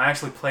 I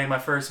actually played my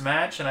first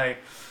match and I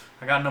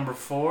I got number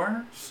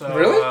 4. So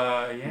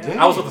Really? yeah, Dang.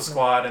 I was with the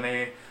squad and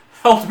they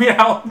helped me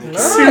out.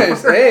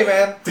 Nice. Hey,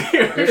 man.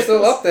 Dude. You're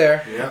still up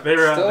there. Yeah. They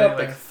were Still they up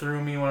like there.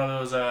 threw me one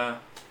of those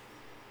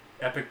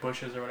epic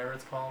bushes or whatever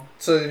it's called.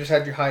 So they just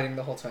had you hiding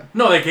the whole time.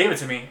 No, they gave it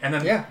to me, and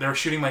then Yeah. they were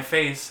shooting my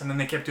face, and then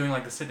they kept doing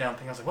like the sit down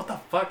thing. I was like, what the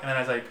fuck? And then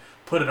as I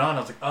put it on, I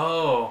was like,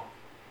 oh,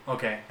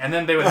 okay. And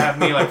then they would have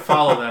me like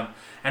follow them.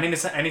 And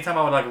anytime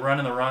I would like run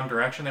in the wrong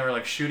direction, they were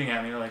like shooting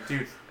at me. They're like,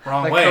 dude,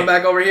 wrong Like, way. come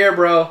back over here,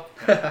 bro.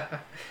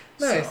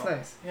 Nice, So,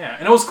 nice. Yeah,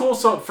 and it was cool.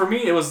 So for me,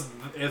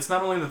 it's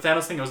not only the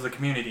Thanos thing; it was the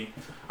community.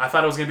 I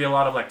thought it was gonna be a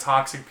lot of like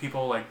toxic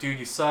people, like, dude,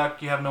 you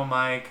suck, you have no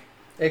mic.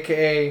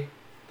 AKA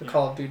the Yeah.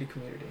 Call of Duty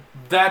community.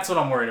 That's what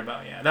I'm worried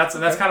about. Yeah, that's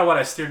Okay. kind of what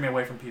I steered me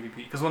away from PvP.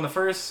 Because when the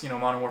first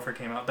Modern Warfare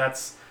came out,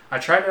 I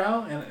tried it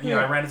out, and Yeah.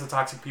 I ran into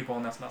toxic people,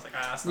 and that's when I was like,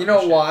 that's not You my know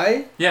shit.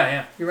 why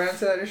Yeah. you ran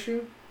into that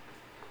issue?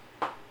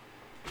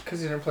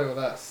 Because you didn't play with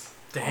us.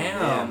 Damn.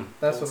 man.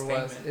 That's Bold what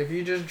it was. statement. If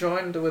you just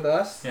joined with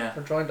us, Yeah.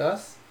 or joined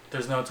us,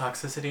 There's no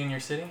toxicity in your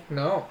city.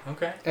 no.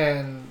 Okay.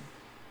 And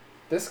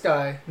this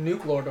guy,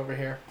 Nuke Lord over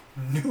here.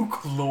 Nuke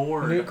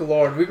Lord. Nuke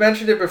Lord. We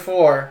mentioned it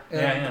before in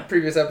Yeah, yeah. the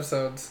previous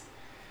episodes.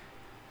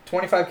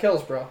 25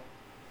 kills, bro.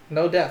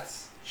 No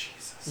deaths.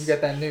 Jesus. You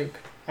get that nuke.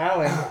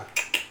 Alan,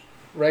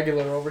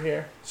 regular over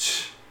here.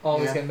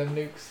 Always Yeah. getting them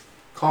nukes.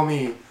 Call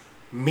me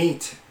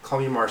Meat. Call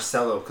me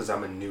Marcelo because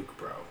I'm a nuke,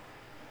 bro.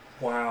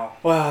 Wow.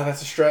 Wow,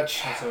 that's a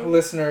stretch. That's a-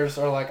 Listeners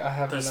are like, I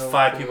have There's no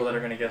 5 clue. people that are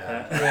gonna get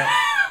Yeah. that. Yeah.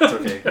 It's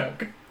okay.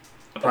 Yeah.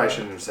 Probably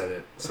shouldn't have said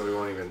it, so we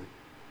won't even.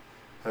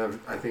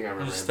 I think I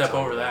remember. just him step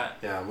telling over me that.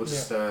 Yeah, we'll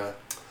just Step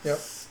over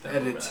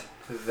edit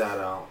that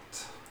out.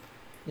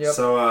 Yep.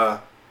 So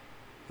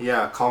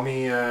yeah, call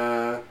me.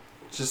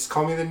 Just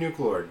call me the Nuke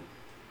Lord.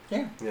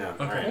 Yeah. Yeah.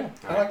 Okay. All right. Yeah,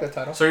 I like that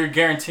title. So you're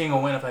guaranteeing a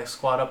win if I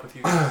squad up with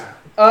you guys.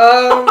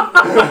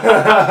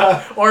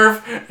 Or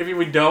if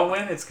we don't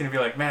win, it's gonna be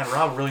like, man,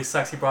 Rob really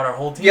sucks. He brought our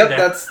whole team Yep, down.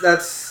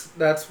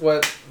 that's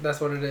what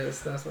it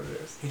is. That's what it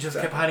is. He just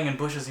kept Exactly. hiding in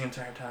bushes the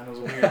entire time. It was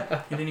weird.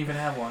 He didn't even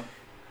have one.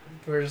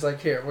 We're just like,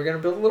 here, we're gonna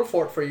build a little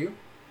fort for you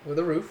with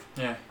a roof.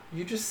 Yeah.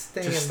 You just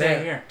stay Just in stay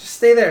there. here. Just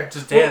stay there.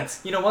 Just We'll- dance.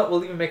 you know what?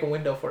 We'll even make a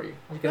window for you.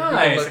 You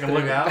Nice. I can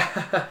look through.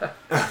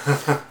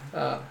 out.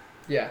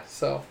 Yeah.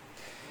 So.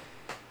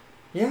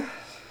 Yeah.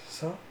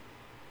 So.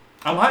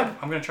 I'm hyped.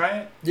 I'm gonna try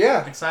it.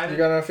 Yeah. Excited.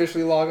 You're gonna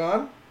officially log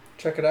on.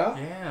 Check it out.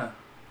 Yeah.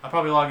 I'll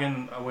probably log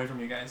in away from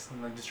you guys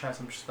and like just try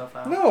some stuff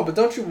out. No, but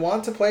don't you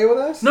want to play with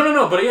us?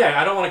 No. But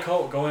yeah, I don't want to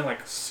go in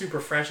like super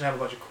fresh and have a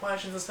bunch of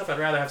questions and stuff. I'd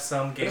rather have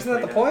some gameplay. Isn't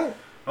that the down. point?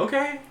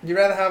 Okay. You'd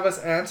rather have us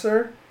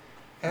answer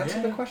Yeah.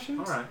 the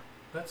questions. All right.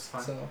 That's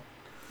fine. So,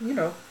 you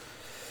know.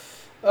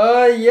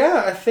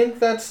 Yeah, I think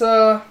that's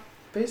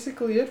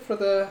basically it for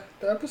the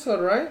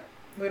episode, right?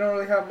 We don't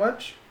really have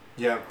much.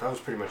 Yeah, that was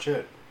pretty much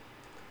it.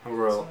 And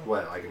we're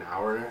like an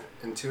hour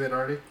into it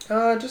already.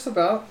 Just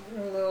about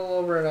a little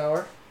over an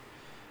hour.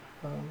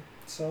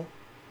 So,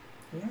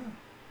 yeah.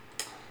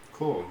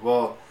 Cool.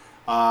 Well,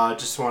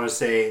 just want to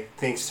say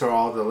thanks to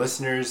all the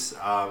listeners.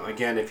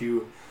 Again, if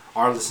you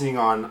are listening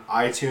on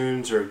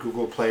iTunes or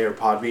Google Play or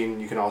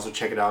Podbean, you can also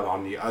check it out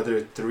on the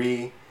other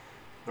 3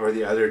 or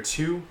the other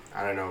 2.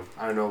 I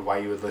don't know why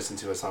you would listen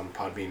to us on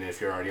Podbean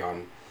if you're already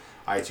on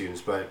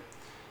iTunes, but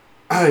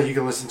you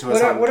can listen to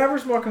us on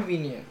Whatever's more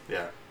convenient.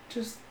 Yeah.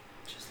 Just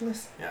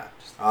listen. Yeah.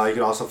 You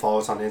can also follow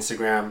us on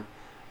Instagram,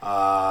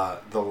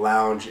 the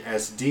Lounge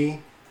SD,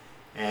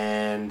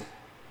 and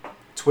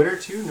Twitter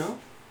too. No.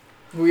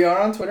 We are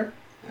on Twitter.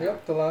 Yeah.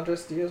 Yep, the Lounge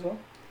SD as well.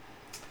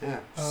 Yeah.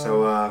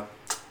 So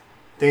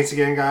thanks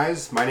again,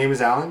 guys. My name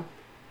is Alan,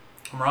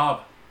 I'm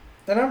Rob.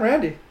 And I'm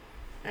Randy.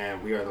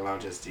 and we are the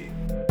Lounge SD.